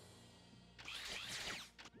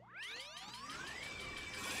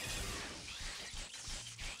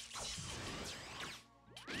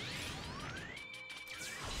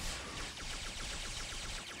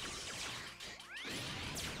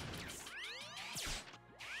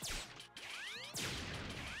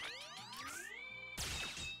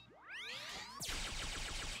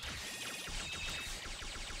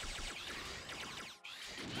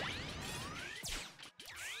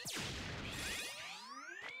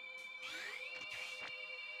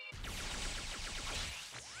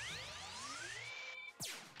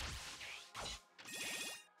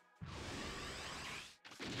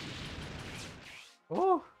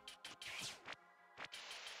 Oh.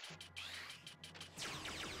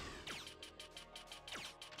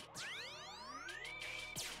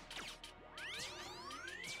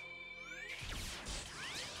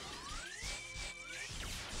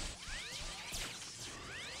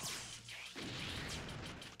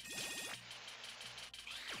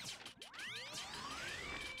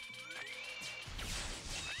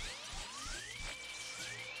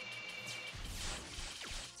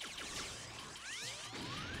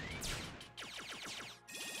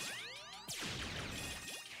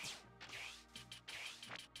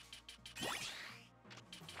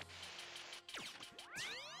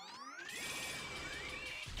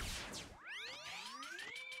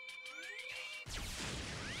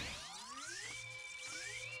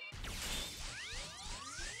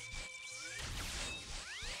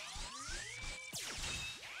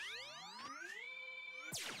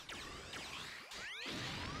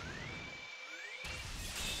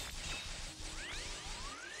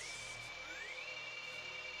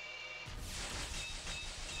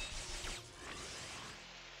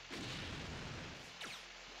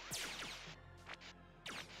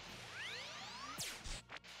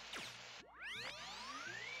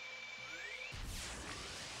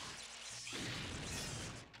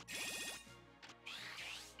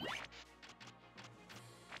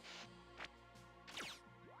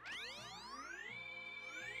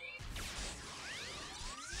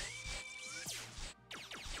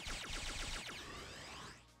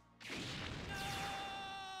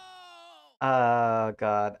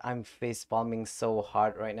 God, I'm face palming so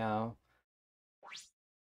hard right now.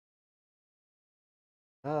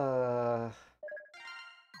 Uh,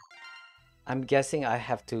 I'm guessing I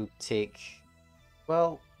have to take.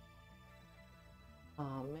 Well,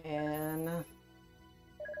 oh man.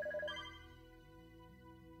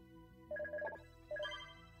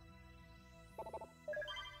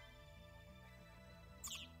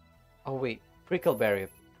 Oh wait, prickle barrier.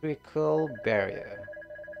 Prickle barrier.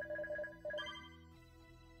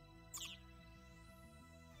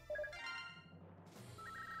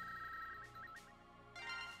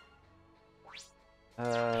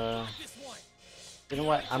 This one. You know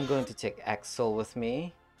what? I'm going to take Axel with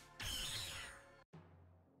me.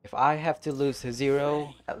 If I have to lose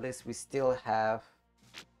zero, at least we still have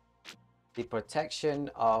the protection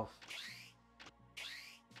of.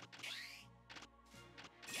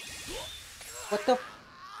 What the?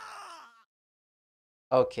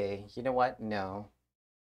 Okay, you know what? No.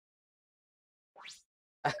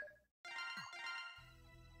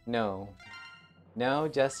 No. No,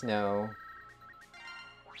 just no.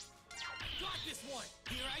 Got this one.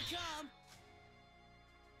 Here I come.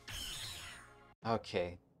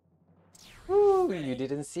 Okay. Woo, you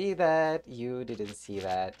didn't see that. You didn't see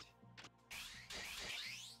that.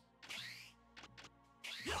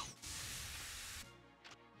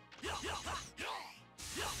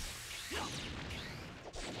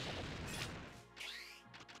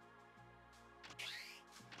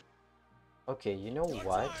 Okay, you know Your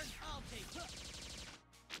what? turn. I'll take it.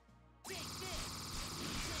 Take this.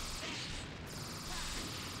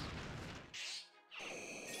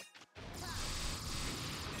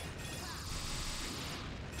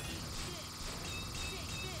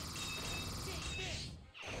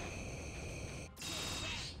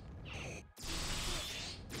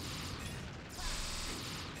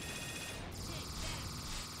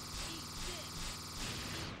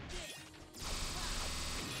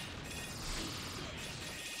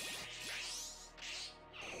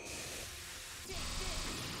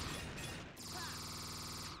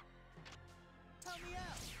 Help me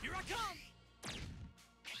out. Here I come.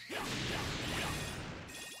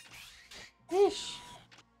 Ish.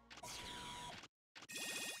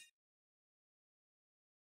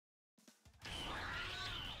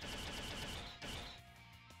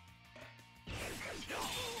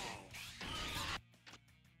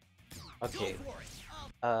 Okay. For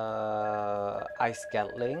it. Ice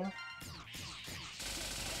Gatling.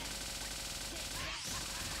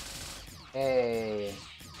 Hey.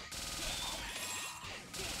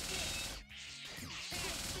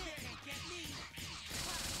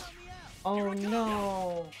 Oh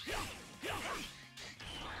no.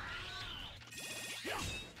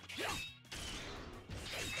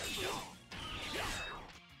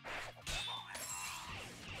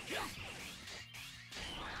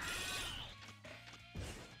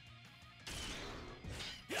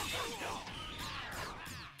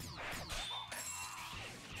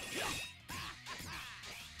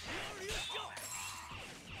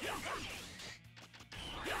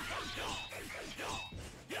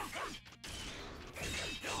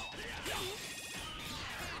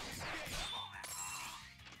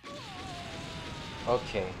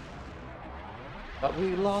 Okay. But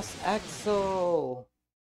we lost Axel.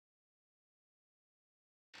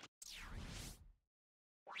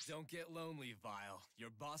 Don't get lonely, Vile. Your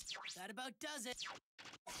boss. That about does it.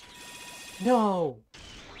 No.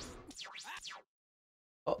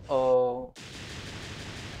 Uh-oh.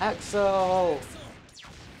 Axel.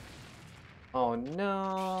 Oh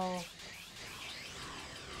no.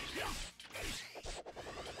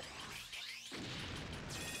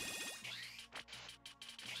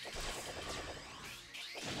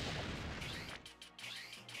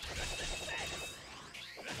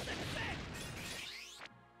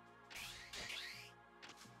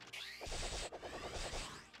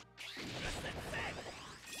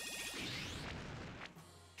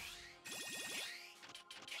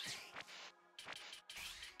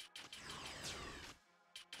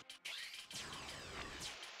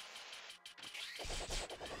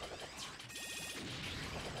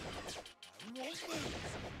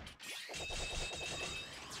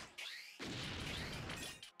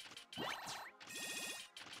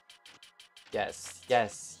 Yes,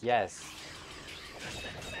 yes, yes.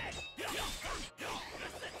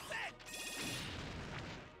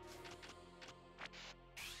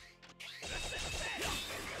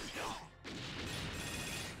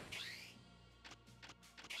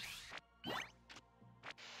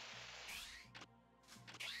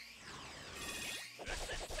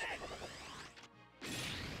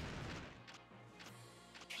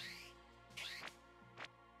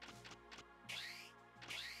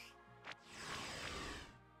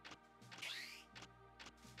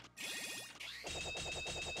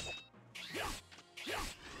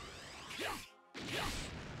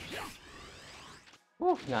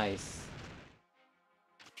 Woo, nice.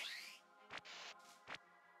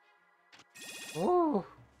 Woo.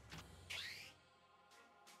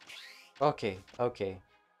 Okay, okay.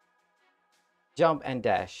 Jump and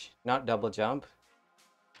dash, not double jump.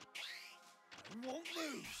 Won't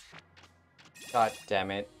lose. God damn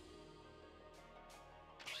it.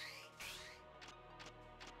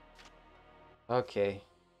 Okay.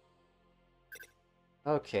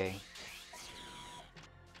 Okay.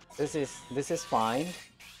 This is fine.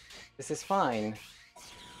 This is fine.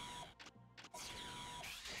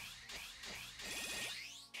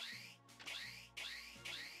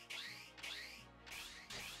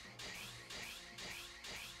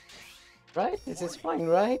 Right? This is fine,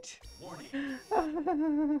 right? Bring it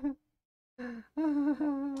on!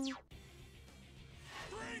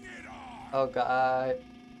 Oh god.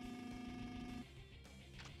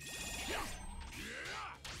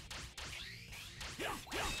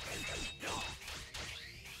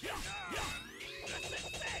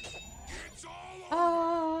 It's all over!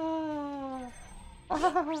 Ah.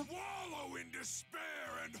 Wallow in despair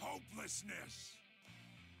and hopelessness!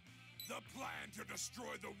 The plan to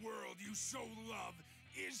destroy the world you so love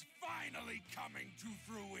is finally coming to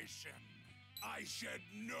fruition. I shed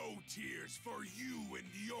no tears for you and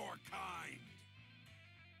your kind.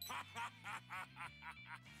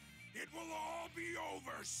 It will all be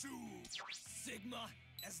over soon. Sigma,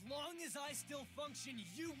 as long as I still function,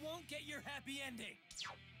 you won't get your happy ending.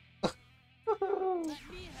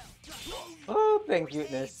 Let me help. Oh, thank Hey,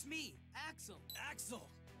 goodness. it's me, Axel. Axel,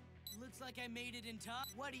 Looks like I made it in time.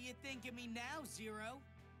 What do you think of me now, Zero?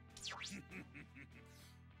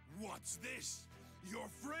 What's this? Your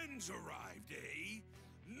friends arrived, eh?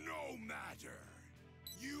 No matter.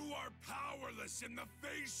 You are powerless in the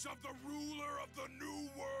face of the ruler of the new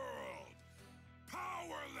world.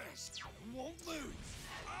 Powerless. won't lose.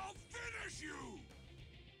 I'll finish you.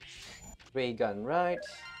 Ray gun, right?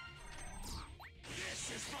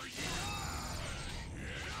 This is for you.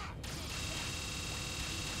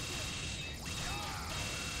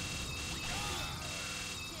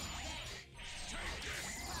 Take this.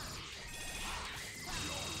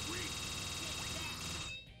 You're weak.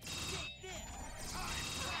 Time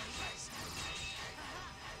for a rest.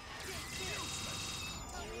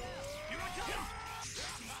 Here I come.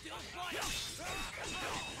 Still flying.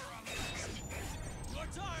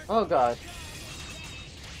 Oh god.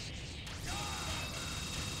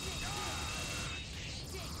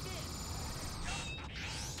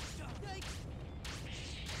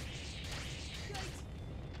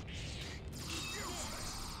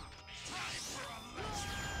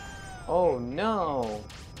 Oh no.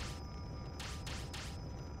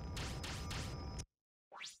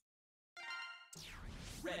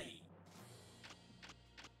 Ready.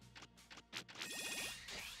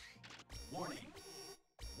 Warning.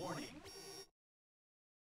 Warning.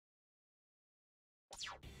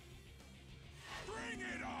 Bring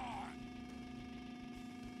it on!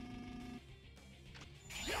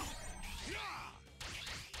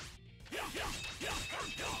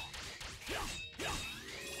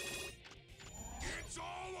 It's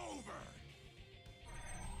all over!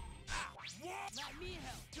 What? Let me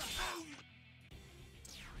help.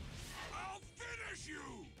 I'll finish you!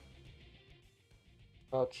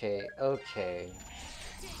 Okay, okay.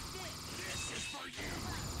 This is for you!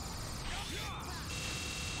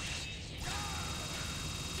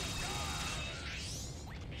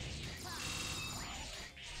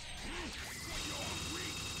 You're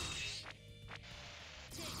weak!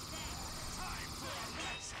 Time for a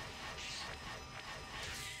lesson!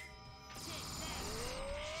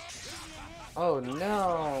 Oh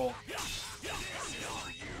no.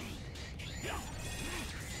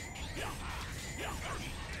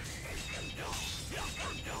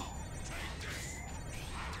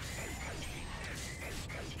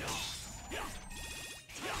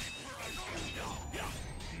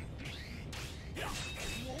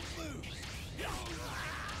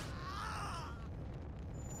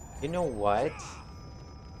 You know what?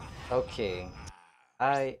 Okay.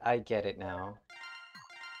 I get it now.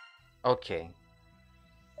 Okay.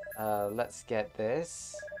 Let's get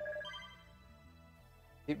this.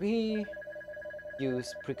 Did we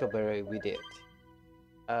use Prickleberry? We did.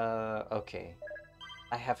 Okay.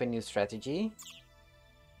 I have a new strategy.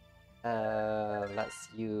 Let's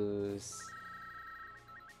use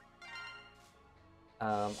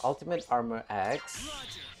Ultimate Armor X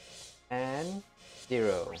and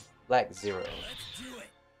Zero. Black Zero. Let's do it.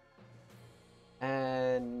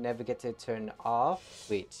 And Navigator turn off.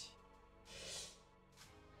 Wait.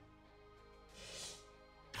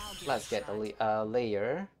 I'll give Let's it a get shot. a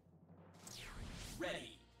layer.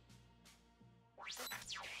 Ready.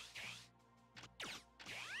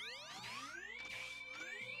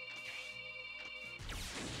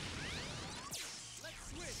 Let's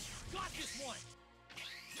switch. Got this one.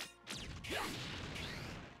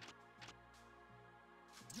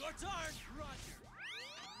 Your turn. Roger.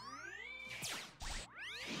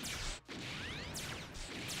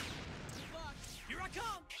 Good luck. Here I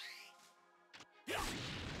come.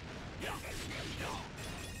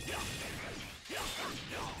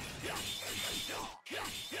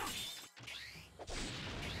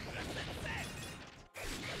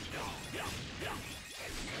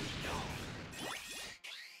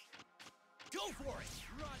 Go for it.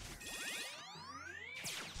 Roger.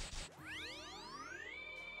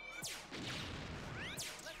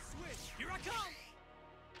 Let's switch. Here I come.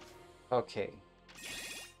 Okay.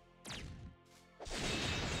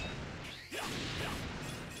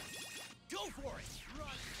 Go for it.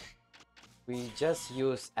 Roger. We just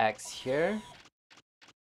use X here.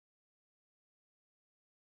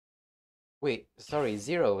 Wait, sorry,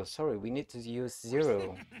 Zero. Sorry, we need to use Zero.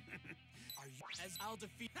 Are you as I'll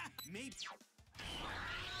defeat maybe.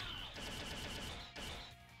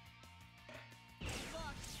 Good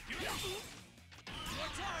luck. Here I come. Your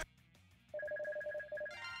turn.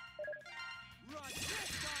 Run.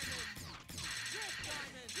 Drift diamond. Drift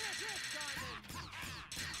diamond. Drift diamond.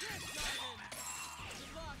 Drift diamond.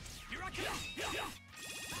 Good luck. Here I come. Here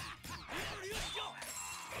you go.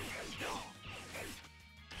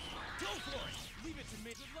 Go for it. Leave it to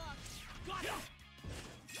me. Good luck. Got it.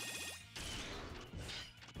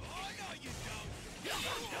 Oh no, you don't.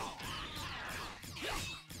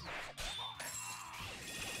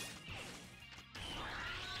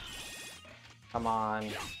 Come on.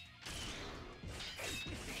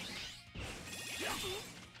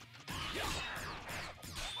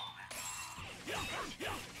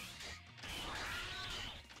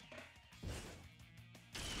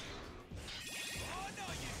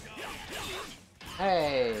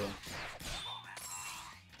 Hey.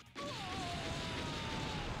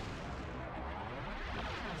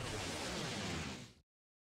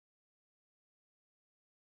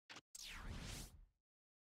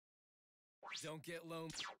 Don't get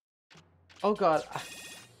lonely. Oh god.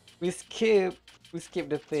 We skip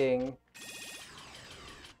the thing.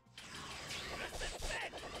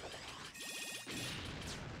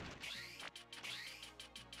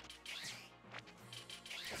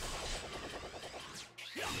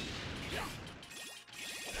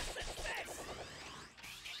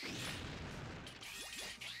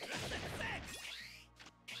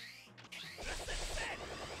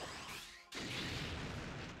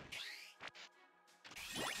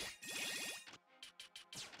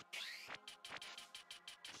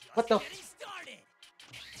 What the? Getting started.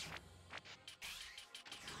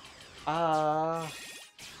 Ah.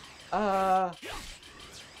 Ah.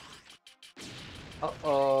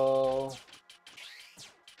 Uh-oh.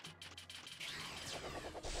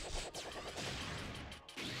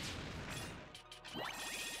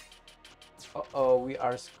 Uh-oh, we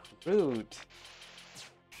are screwed.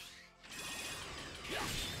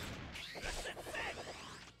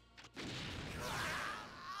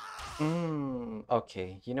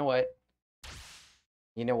 Okay, you know what?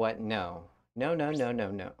 You know what? No. No, no, no,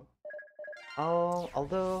 no, no. Oh,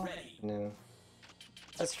 although... No.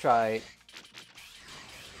 Let's try it.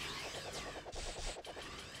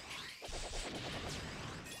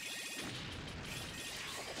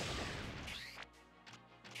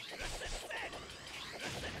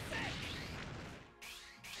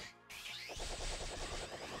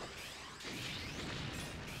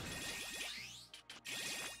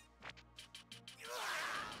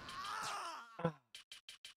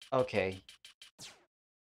 Okay.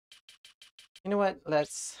 You know what?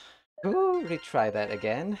 Let's retry that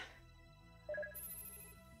again.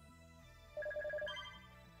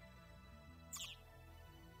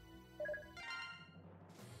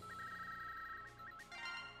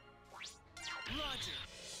 Roger.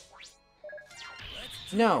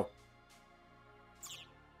 Let's do No.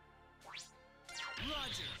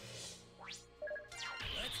 Roger.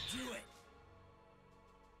 Let's do it.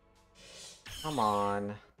 Come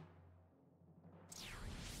on.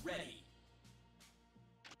 Ready.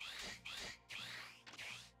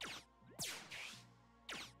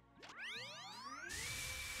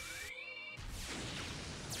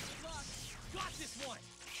 Got this one.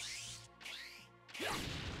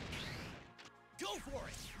 Go for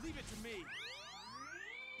it. Leave it to me.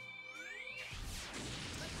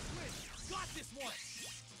 Let's switch. Got this one.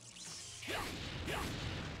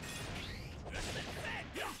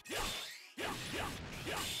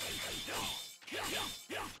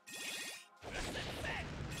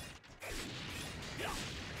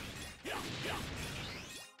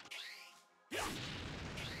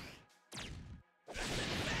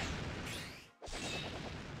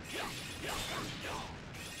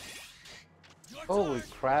 Your Holy turn.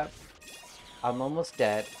 crap. I'm almost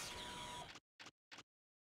dead.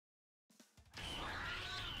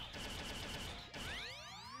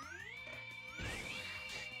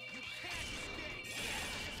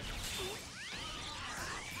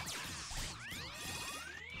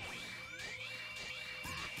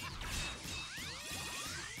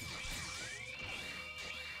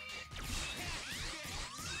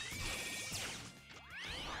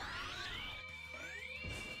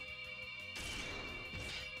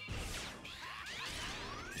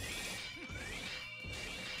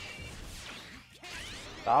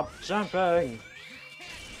 Stop jumping! Oh, no,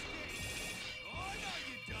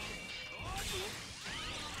 you don't. Oh, no.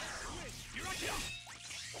 Switch. Here I come.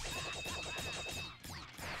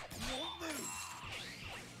 You won't move.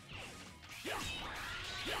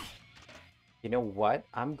 You know what?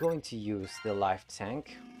 I'm going to use the life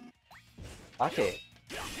tank. Fuck it.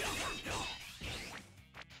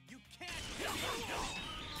 You can't.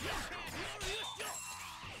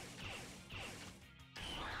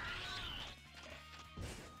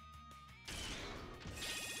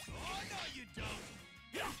 Oh, no, you don't.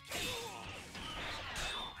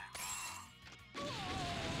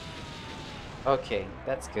 Okay,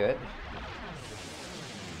 that's good.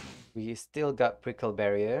 We still got prickle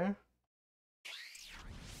barrier.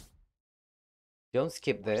 Don't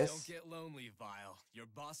skip Don't this. get lonely, Vile. Your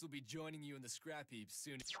boss will be joining you in the scrap heap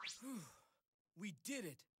soon. We did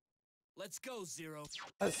it. Let's go, Zero.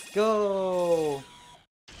 Let's go!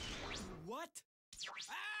 What?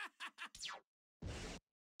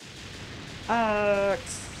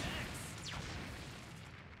 Axe!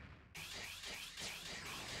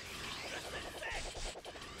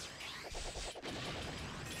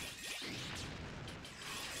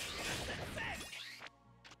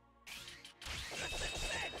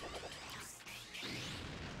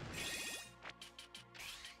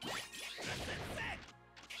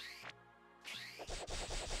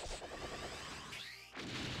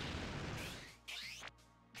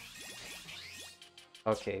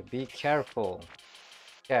 Okay, be careful.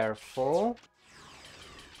 Careful.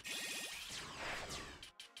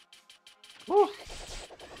 Woo!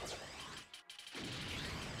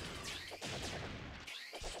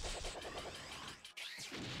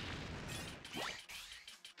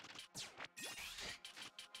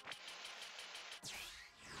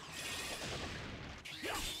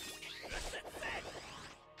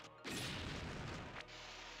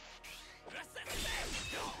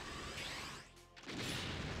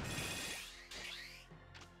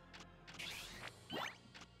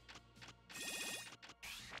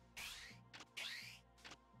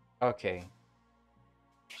 Okay.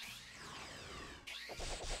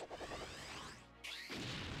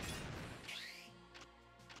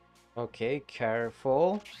 Okay,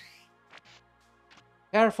 careful.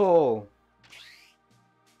 Careful!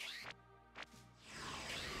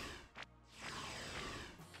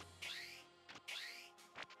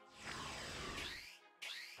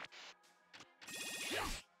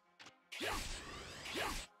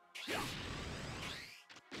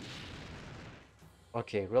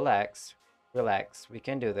 Okay, relax. Relax. We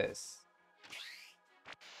can do this.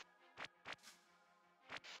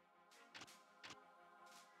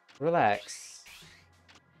 Relax.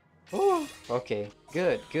 Ooh, okay,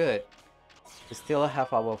 good, good. We still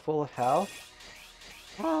have our full health.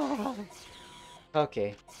 Ah,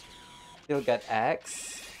 okay, still got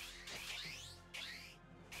X.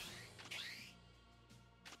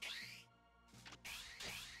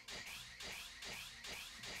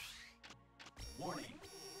 Warning!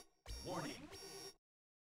 Warning!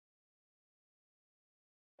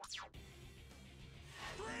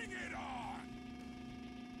 Bring it on!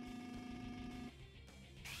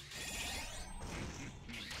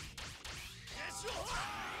 Guess you'll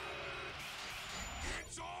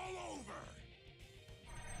It's all over!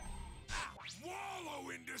 Wallow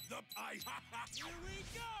into the ice! Here we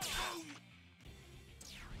go!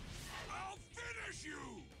 I'll finish you!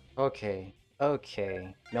 Okay,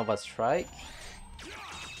 okay. Nova Strike.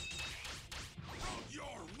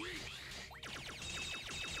 You're weak!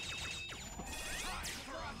 Time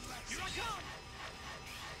for a lesson! Here I come!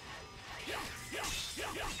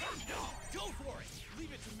 Go for it!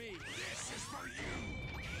 Leave it to me! This is for you!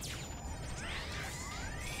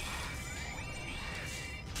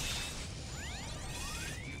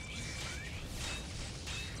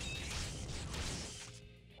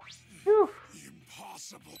 Whew.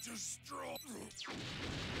 Impossible to destroy!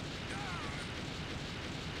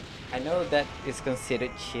 I know that is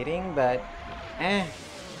considered cheating, but eh.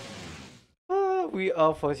 We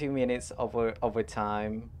are 40 minutes over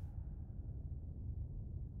time.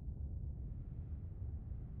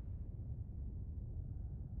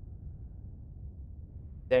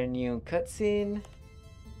 Their new cutscene.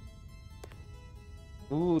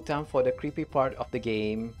 Ooh, time for the creepy part of the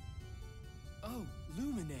game. Oh,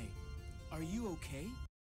 Lumine. Are you okay?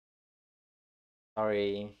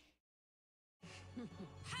 Sorry.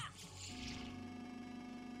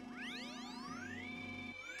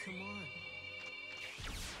 Come on.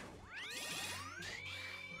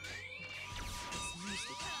 Let's use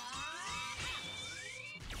the...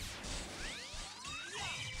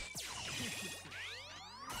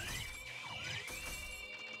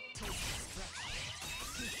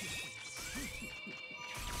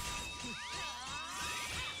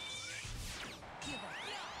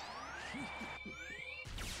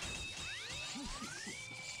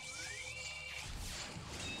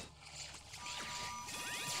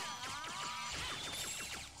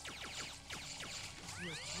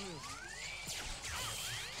 You're through.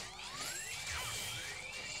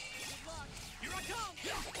 Good luck. Here I come!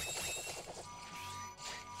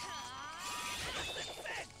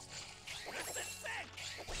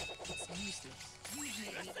 It's useless.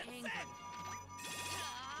 You've made me angry.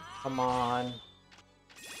 Come on.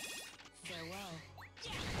 Farewell.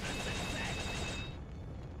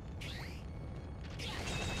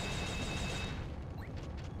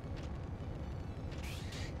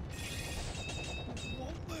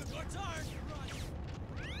 Won't move. Your turn. Run.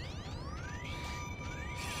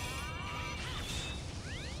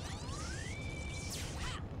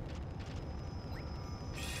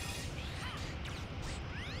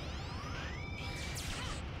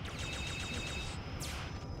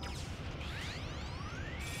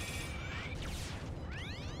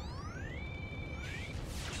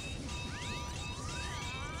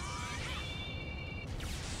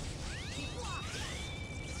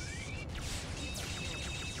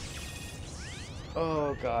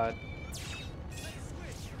 Oh god.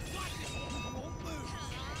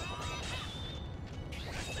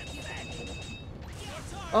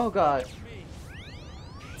 Oh god.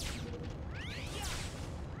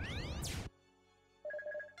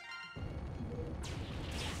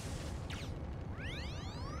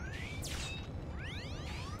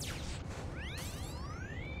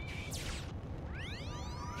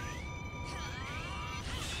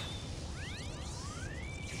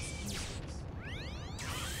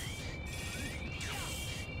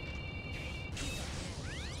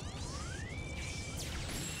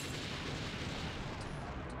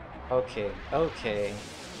 Okay, okay.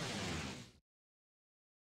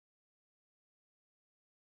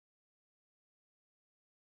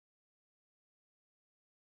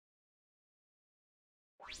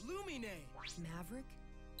 Lumine! Maverick?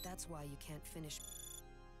 That's why you can't finish.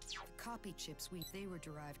 The copy chips, they were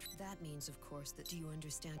derived. That means, of course, that do you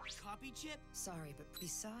understand? Copy chip? Sorry, but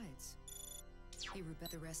besides,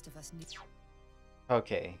 the rest of us need.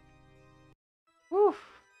 Okay. Whew.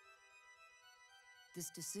 This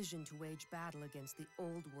decision to wage battle against the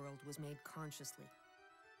old world was made consciously.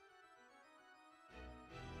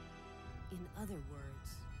 In other words,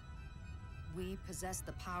 we possess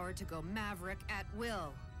the power to go Maverick at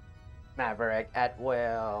will. Maverick at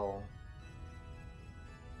will.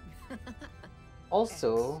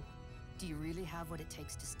 Also, Do you really have what it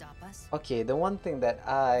takes to stop us? okay, the one thing that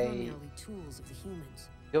You're I merely tools of the humans.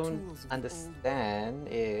 don't Tools of the old understand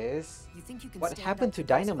is You think you can what stand happened up to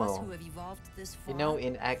those of us Dynamo? who have evolved this You far? know,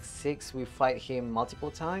 in Act 6 we fight him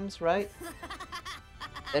multiple times, right?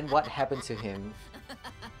 Then what happened to him?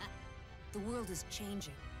 The world is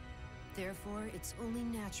changing. Therefore, it's only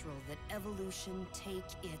natural that evolution take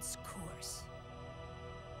its course.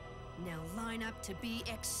 Now line up to be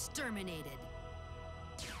exterminated.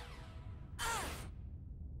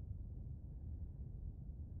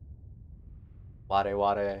 Water,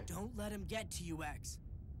 water. Don't let him get to you, X.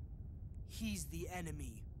 He's the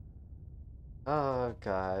enemy. Oh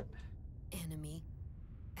god. Enemy,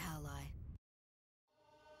 ally.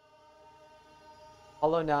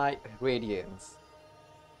 Hollow Knight Radiance.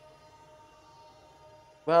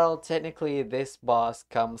 Well, technically this boss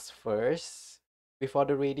comes first before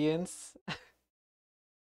the Radiance.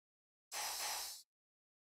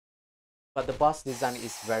 But the boss design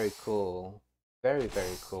is very cool. Very,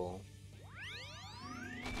 very cool.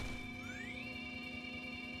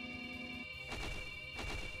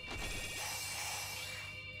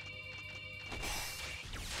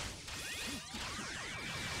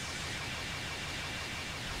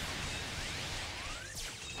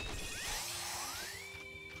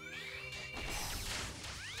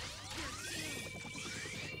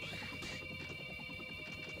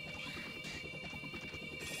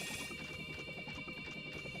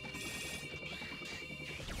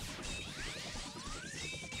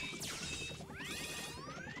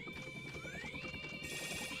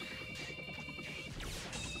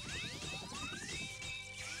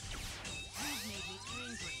 You've made me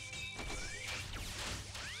angry.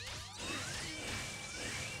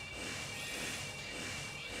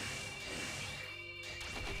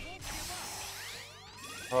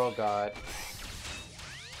 Oh god.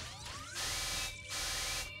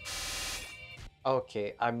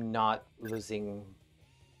 Okay, I'm not losing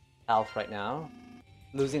health right now.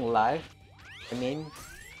 Losing life. I mean,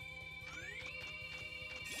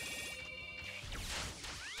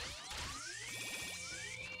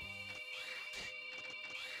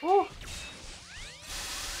 whew.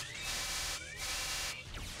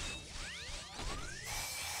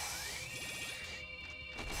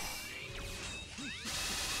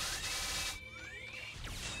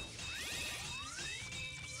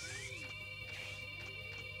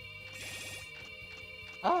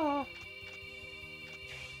 Ah.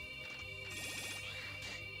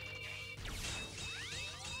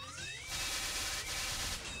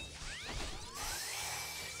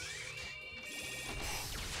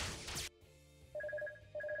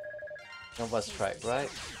 Nova Strike, right?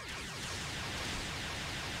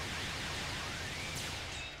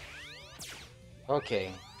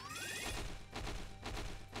 Okay.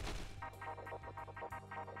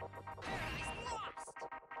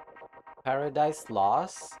 Paradise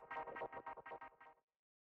Lost.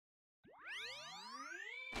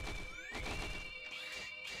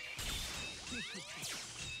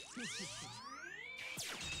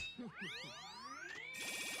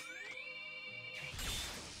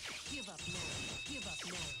 Give up now. Give up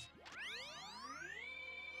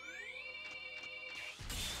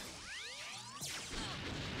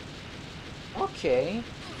now. Okay.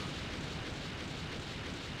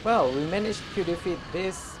 Well, we managed to defeat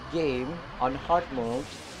this game on hard mode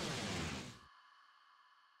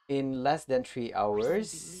in less than 3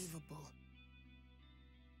 hours. Unbelievable.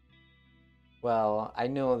 Well, I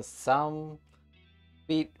know some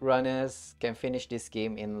speed runners can finish this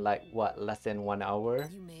game in like what, less than 1 hour.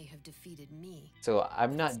 You may have defeated me. So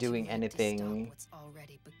I'm but not it's too doing late to stop anything what's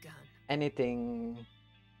already begun.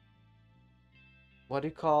 what do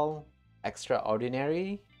you call,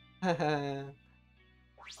 extraordinary?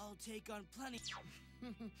 I'll take on plenty.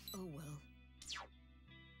 Oh well.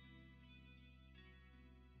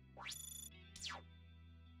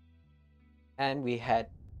 And we had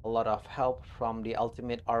a lot of help from the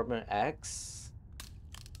Ultimate Armor X.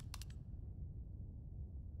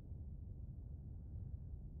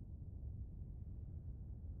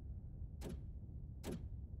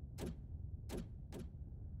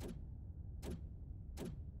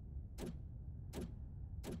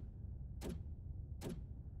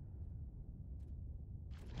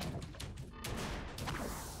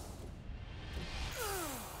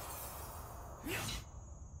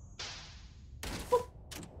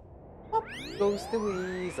 goes the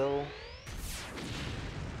weasel.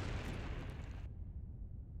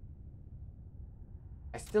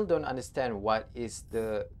 I still don't understand what is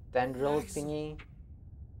the tendril thingy.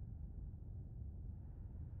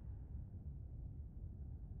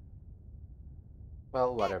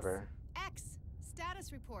 Well, whatever. X,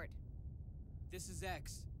 status report. This is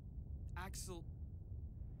X. Axel.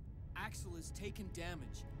 Axel has taken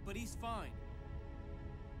damage, but he's fine.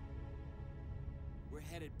 We're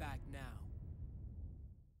headed back now.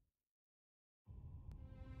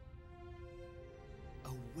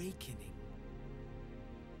 Awakening.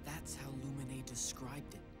 That's how Lumine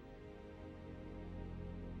described it.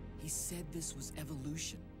 He said this was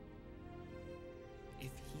evolution.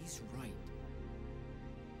 If he's right,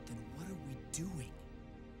 then what are we doing?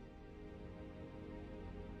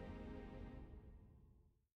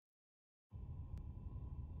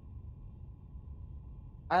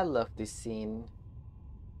 I love this scene.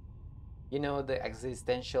 You know, the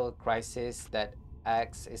existential crisis that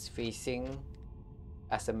Axe is facing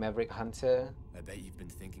as a maverick hunter. I bet you've been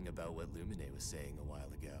thinking about what Lumine was saying a while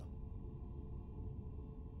ago.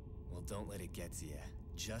 Well, don't let it get to you.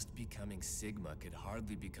 Just becoming Sigma could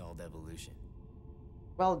hardly be called evolution.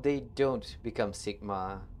 Well, they don't become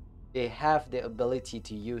Sigma. They have the ability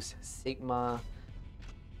to use Sigma,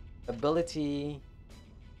 ability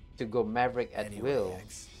to go maverick at Anyway, will.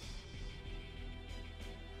 X,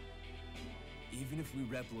 even if we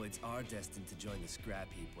Reploids are destined to join the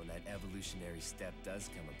scrap heap when that evolutionary step does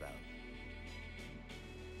come about,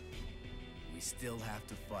 we still have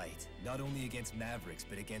to fight, not only against Mavericks,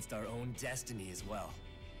 but against our own destiny as well.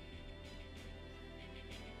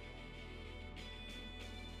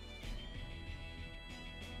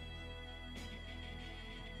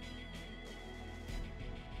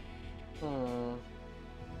 Hmm.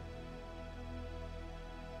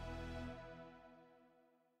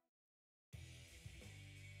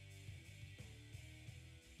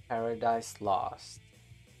 Paradise Lost.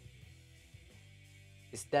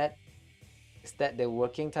 Is that the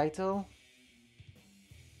working title?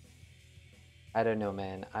 I don't know,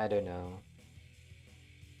 man. I don't know.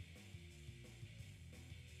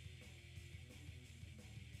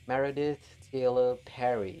 Meredith Taylor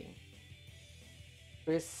Perry.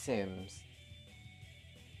 Chris Sims.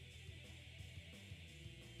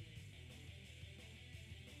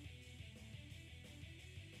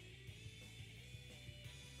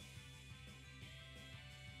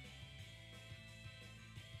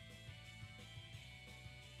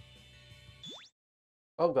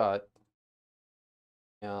 Oh god.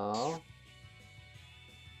 No.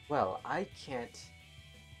 Well, I can't.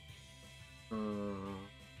 Hmm.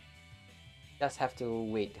 Just have to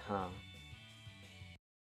wait, huh?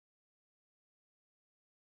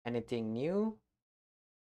 Anything new?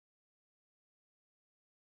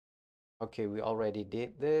 Okay, we already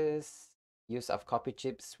did this. Use of copy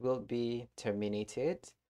chips will be terminated.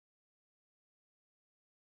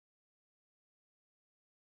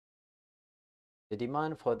 The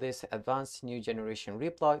demand for these advanced new generation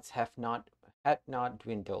reploids had not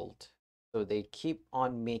dwindled. So they keep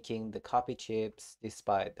on making the copy chips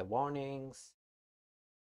despite the warnings.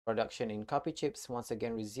 Production in copy chips once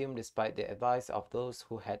again resumed despite the advice of those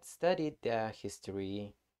who had studied their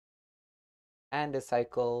history. And the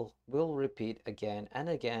cycle will repeat again and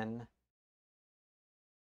again.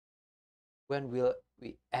 When will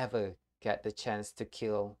we ever get the chance to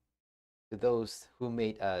kill those who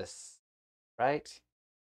made us, right?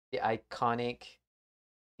 The iconic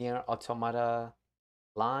Near Automata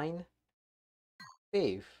line.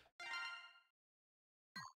 Save.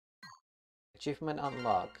 Achievement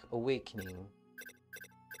unlock. Awakening.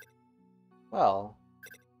 Well.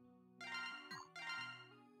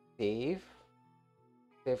 Save.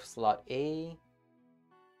 Save slot A.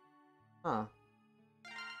 Huh.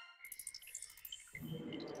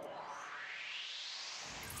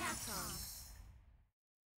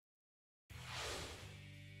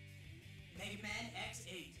 Mega Man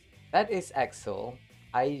X8. That is Axel.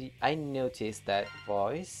 I noticed that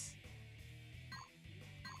voice.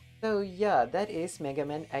 So yeah, that is Mega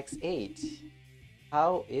Man X8.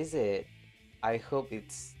 How is it? I hope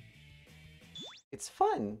it's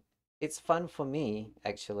fun. It's fun for me,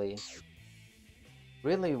 actually.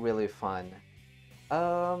 Really, really fun.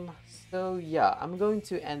 So yeah, I'm going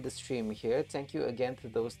to end the stream here. Thank you again to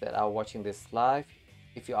those that are watching this live.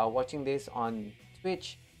 If you are watching this on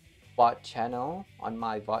Twitch VOD channel, on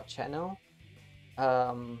my VOD channel,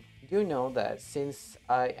 you know that since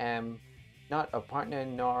I am not a partner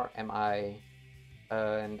nor am I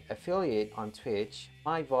an affiliate on Twitch,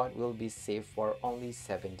 my VOD will be saved for only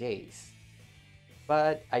 7 days.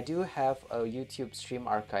 But I do have a YouTube stream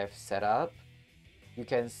archive set up. You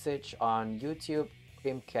can search on YouTube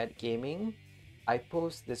CreamCat Gaming. I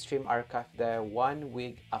post the stream archive there 1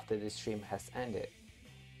 week after the stream has ended.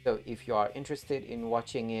 So if you are interested in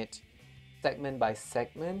watching it segment by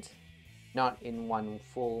segment, not in one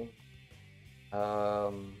whole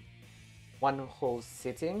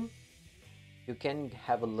sitting, you can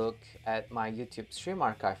have a look at my YouTube stream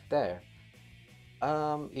archive there.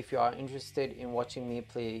 If you are interested in watching me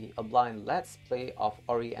play a blind let's play of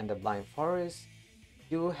Ori and the Blind Forest,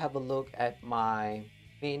 do have a look at my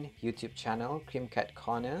main YouTube channel,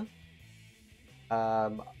 CreamCatCorner.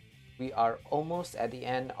 We are almost at the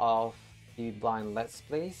end of the blind let's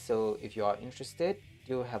play, so if you are interested,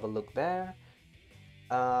 do have a look there.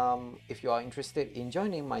 If you are interested in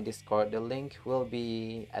joining my Discord, the link will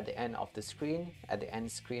be at the end of the screen, at the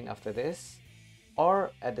end screen after this,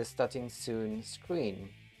 or at the starting soon screen.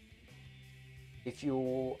 If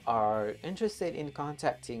you are interested in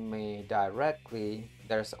contacting me directly,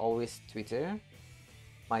 there's always Twitter.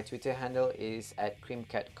 My Twitter handle is at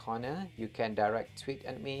CreamCatCorner. You can direct tweet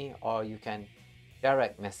at me or you can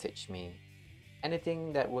direct message me.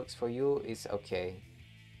 Anything that works for you is okay.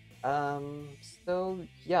 So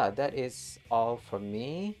yeah, that is all from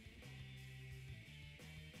me.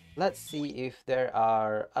 Let's see if there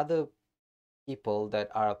are other people that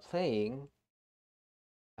are playing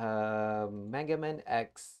Mega Man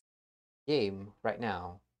X game right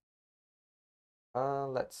now.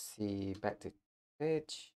 Let's see, back to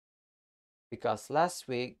page. Because last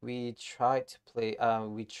week we tried to play,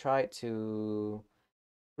 we tried to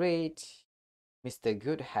rate Mr.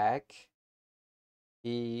 Good Hack.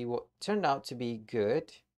 He turned out to be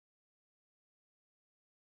good.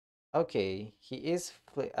 Okay, he is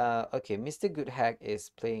okay, Mr. Good Hack is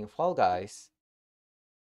playing Fall Guys.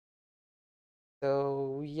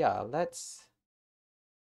 So yeah, let's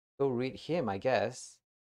go read him, I guess.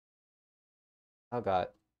 Oh god.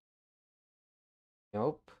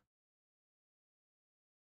 Nope.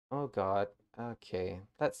 Oh god. Okay,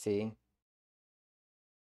 let's see.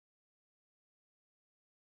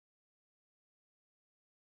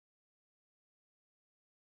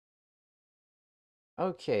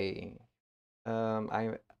 Okay.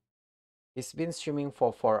 I He's been streaming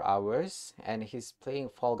for 4 hours and he's playing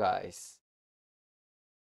Fall Guys.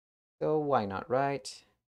 So why not, right?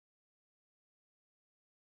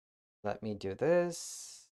 Let me do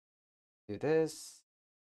this. Do this.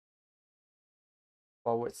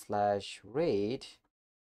 /raid.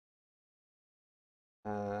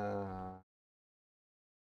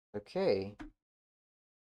 Okay.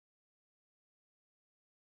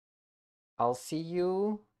 I'll see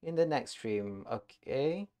you in the next stream.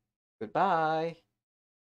 Okay. Goodbye.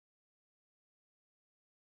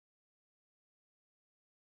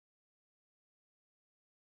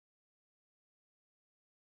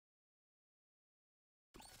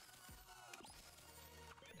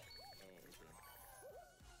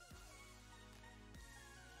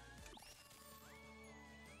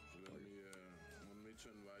 Want me to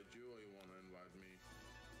invite you or you want to invite me?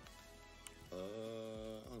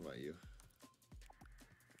 I'll invite you.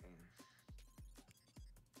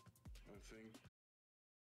 I think